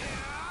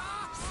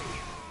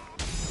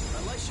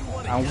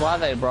 I'm glad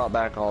they brought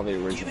back all the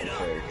original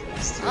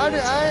characters. Too. I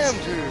am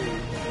too.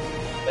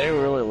 They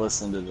really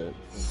listened to the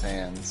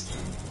fans.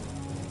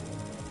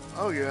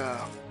 Oh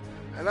yeah.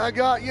 And I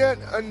got yet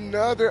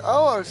another,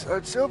 a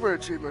silver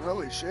achievement.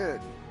 Holy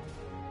shit.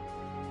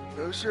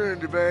 No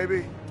surrender,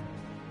 baby.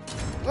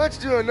 Let's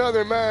do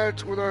another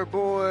match with our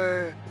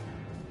boy,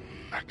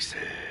 Maxie.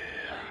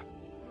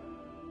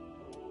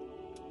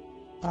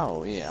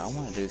 Oh yeah, I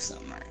want to do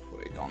something right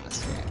quick on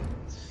this game.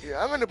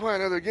 Yeah, I'm going to play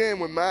another game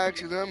with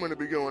Maxie, then I'm going to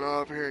be going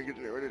off here and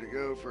getting it ready to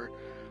go for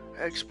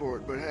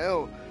export. But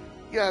hell,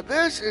 yeah,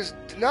 this is,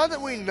 now that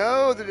we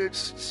know that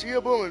it's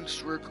seeable and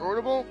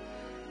recordable,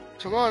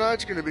 tomorrow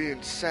night's going to be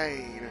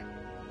insane.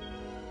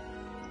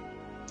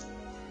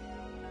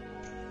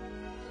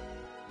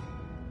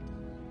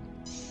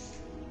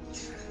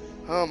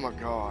 Oh my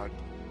God.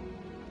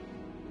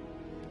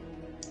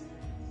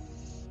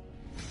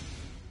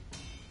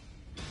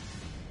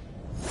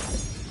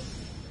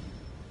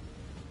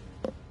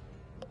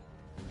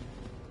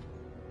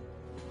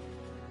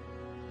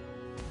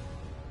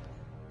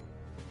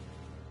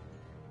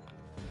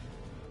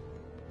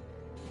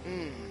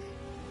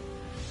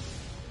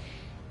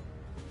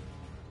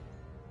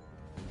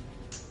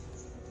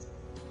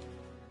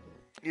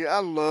 Yeah, I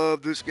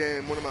love this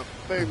game. One of my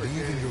favorite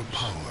Believe in your games.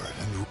 power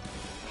and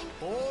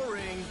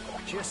Boring.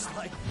 Just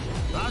like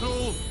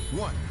battle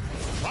one.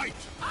 Fight!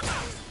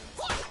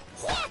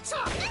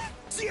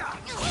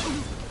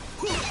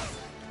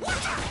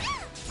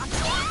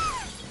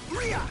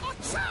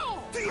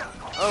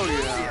 Oh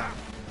yeah.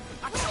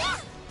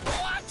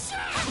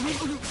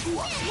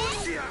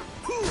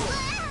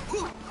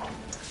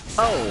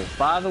 Oh,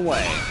 by the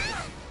way,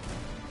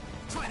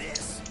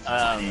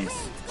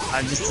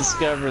 I just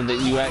discovered that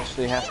you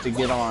actually have to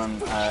get on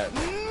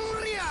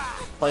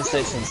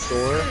PlayStation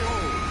Store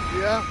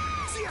Yeah.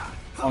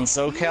 on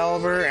Soul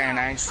Calibur and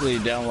actually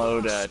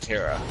download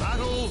Terra.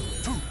 battle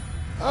two.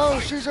 Oh,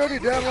 she's already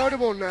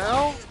downloadable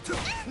now?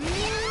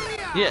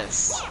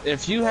 Yes,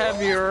 if you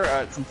have your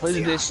complete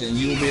edition,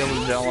 you will be able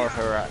to download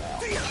her right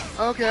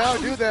now. Okay, I'll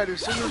do that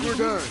as soon as we're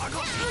done.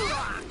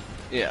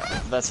 Yeah,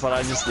 that's what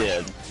I just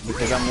did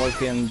because I'm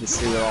looking to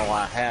see what all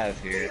I have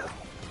here.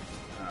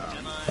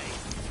 Am I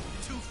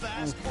too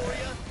fast for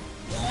you?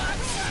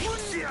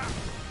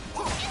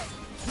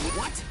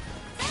 What?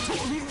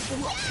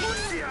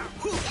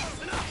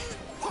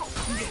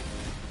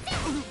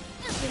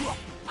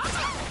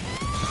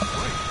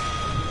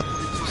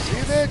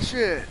 See that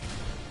shit?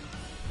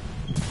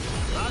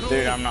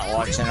 Dude, I'm not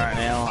watching right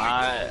now.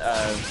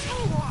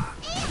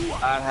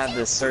 I'd have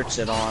to search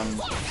it on.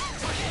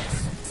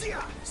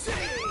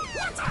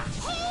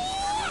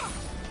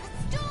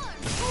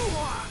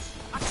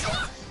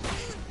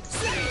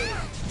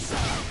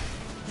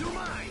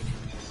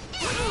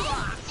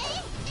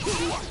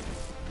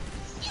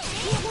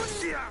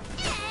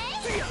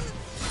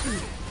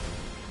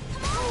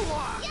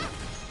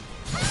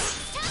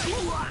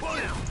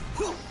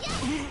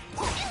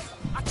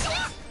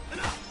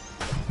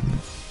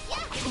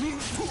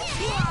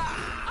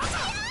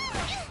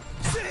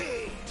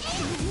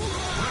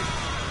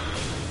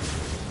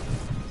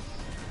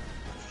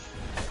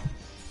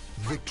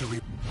 Victory.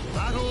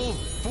 Battle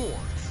Four.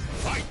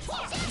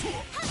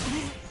 Fight!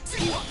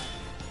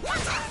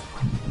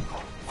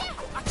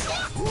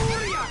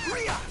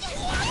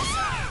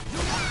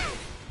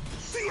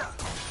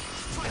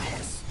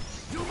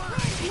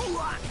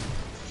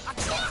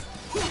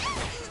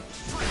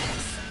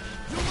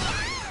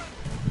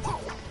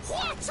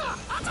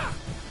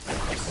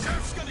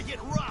 Surf's gonna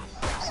get rough.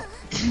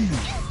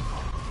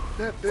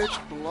 That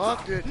bitch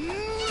blocked it. Don't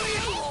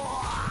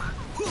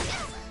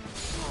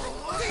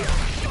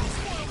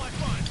spoil my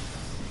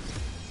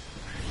fun.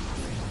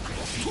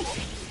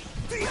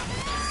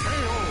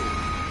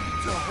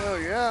 Oh, hell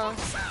yeah.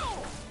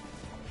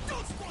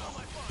 Don't spoil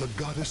my fun. The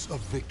goddess of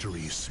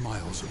victory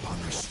smiles upon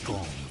her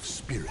strong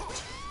spirit.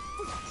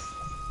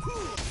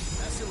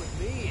 Messing with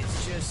me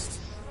is just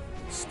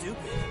stupid.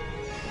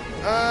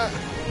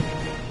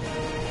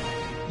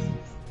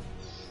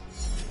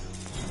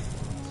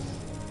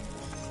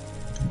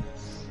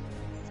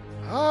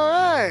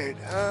 Alright,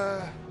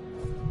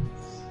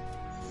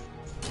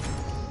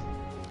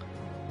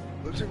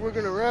 looks like we're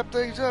gonna wrap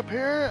things up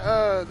here.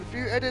 If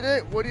you edit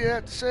it, what do you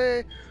have to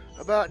say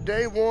about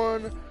day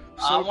one?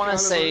 I want Calibur? to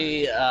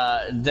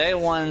say, day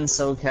one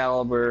Soul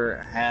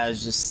Calibur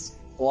has just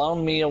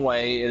blown me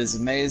away. It is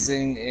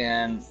amazing,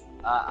 and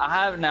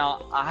I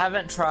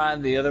haven't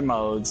tried the other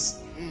modes,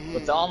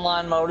 but the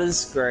online mode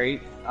is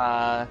great.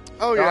 Oh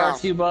There are yeah. a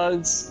few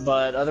bugs,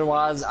 but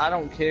otherwise, I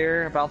don't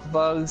care about the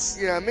bugs.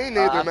 Yeah, me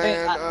neither, I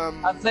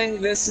man. I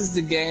think this is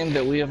the game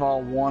that we have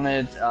all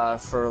wanted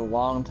for a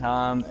long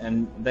time,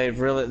 and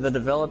the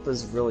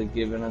developers really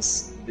given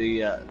us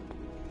the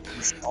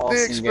this awesome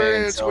the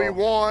experience game. we So,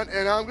 want,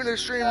 and I'm gonna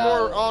stream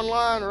more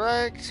online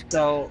ranked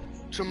so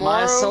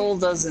tomorrow. my soul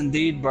does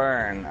indeed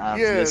burn for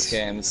Yes. this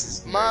game. This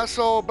is My great.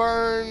 soul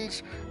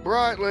burns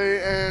brightly,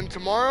 and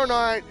tomorrow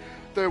night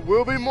there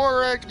will be more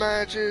ranked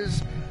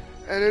matches,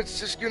 and it's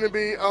just gonna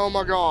be, oh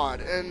my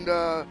god. And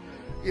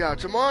yeah,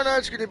 tomorrow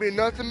night's gonna be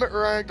nothing but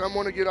ranked. I'm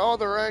gonna get all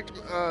the ranked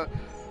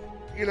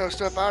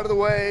stuff out of the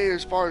way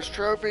as far as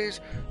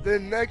trophies.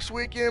 Then next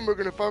weekend we're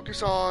gonna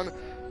focus on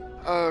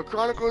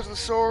Chronicles of the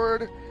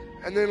Sword,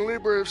 and then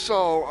Libra of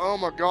Soul. Oh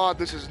my god,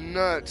 this is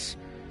nuts.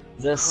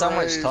 There's so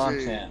much Crazy.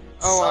 content.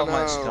 Oh, so I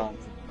much know. content.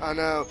 I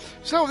know.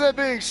 So with that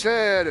being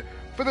said,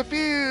 for the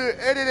few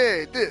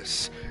edited,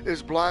 this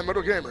is Blind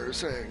Metal Gamer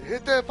saying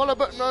hit that follow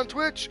button on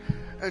Twitch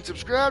and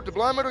subscribe to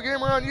Blind Metal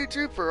Gamer on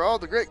YouTube for all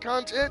the great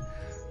content.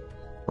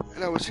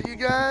 And I will see you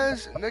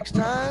guys next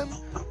time.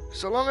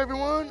 So long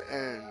everyone,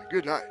 and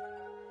good night.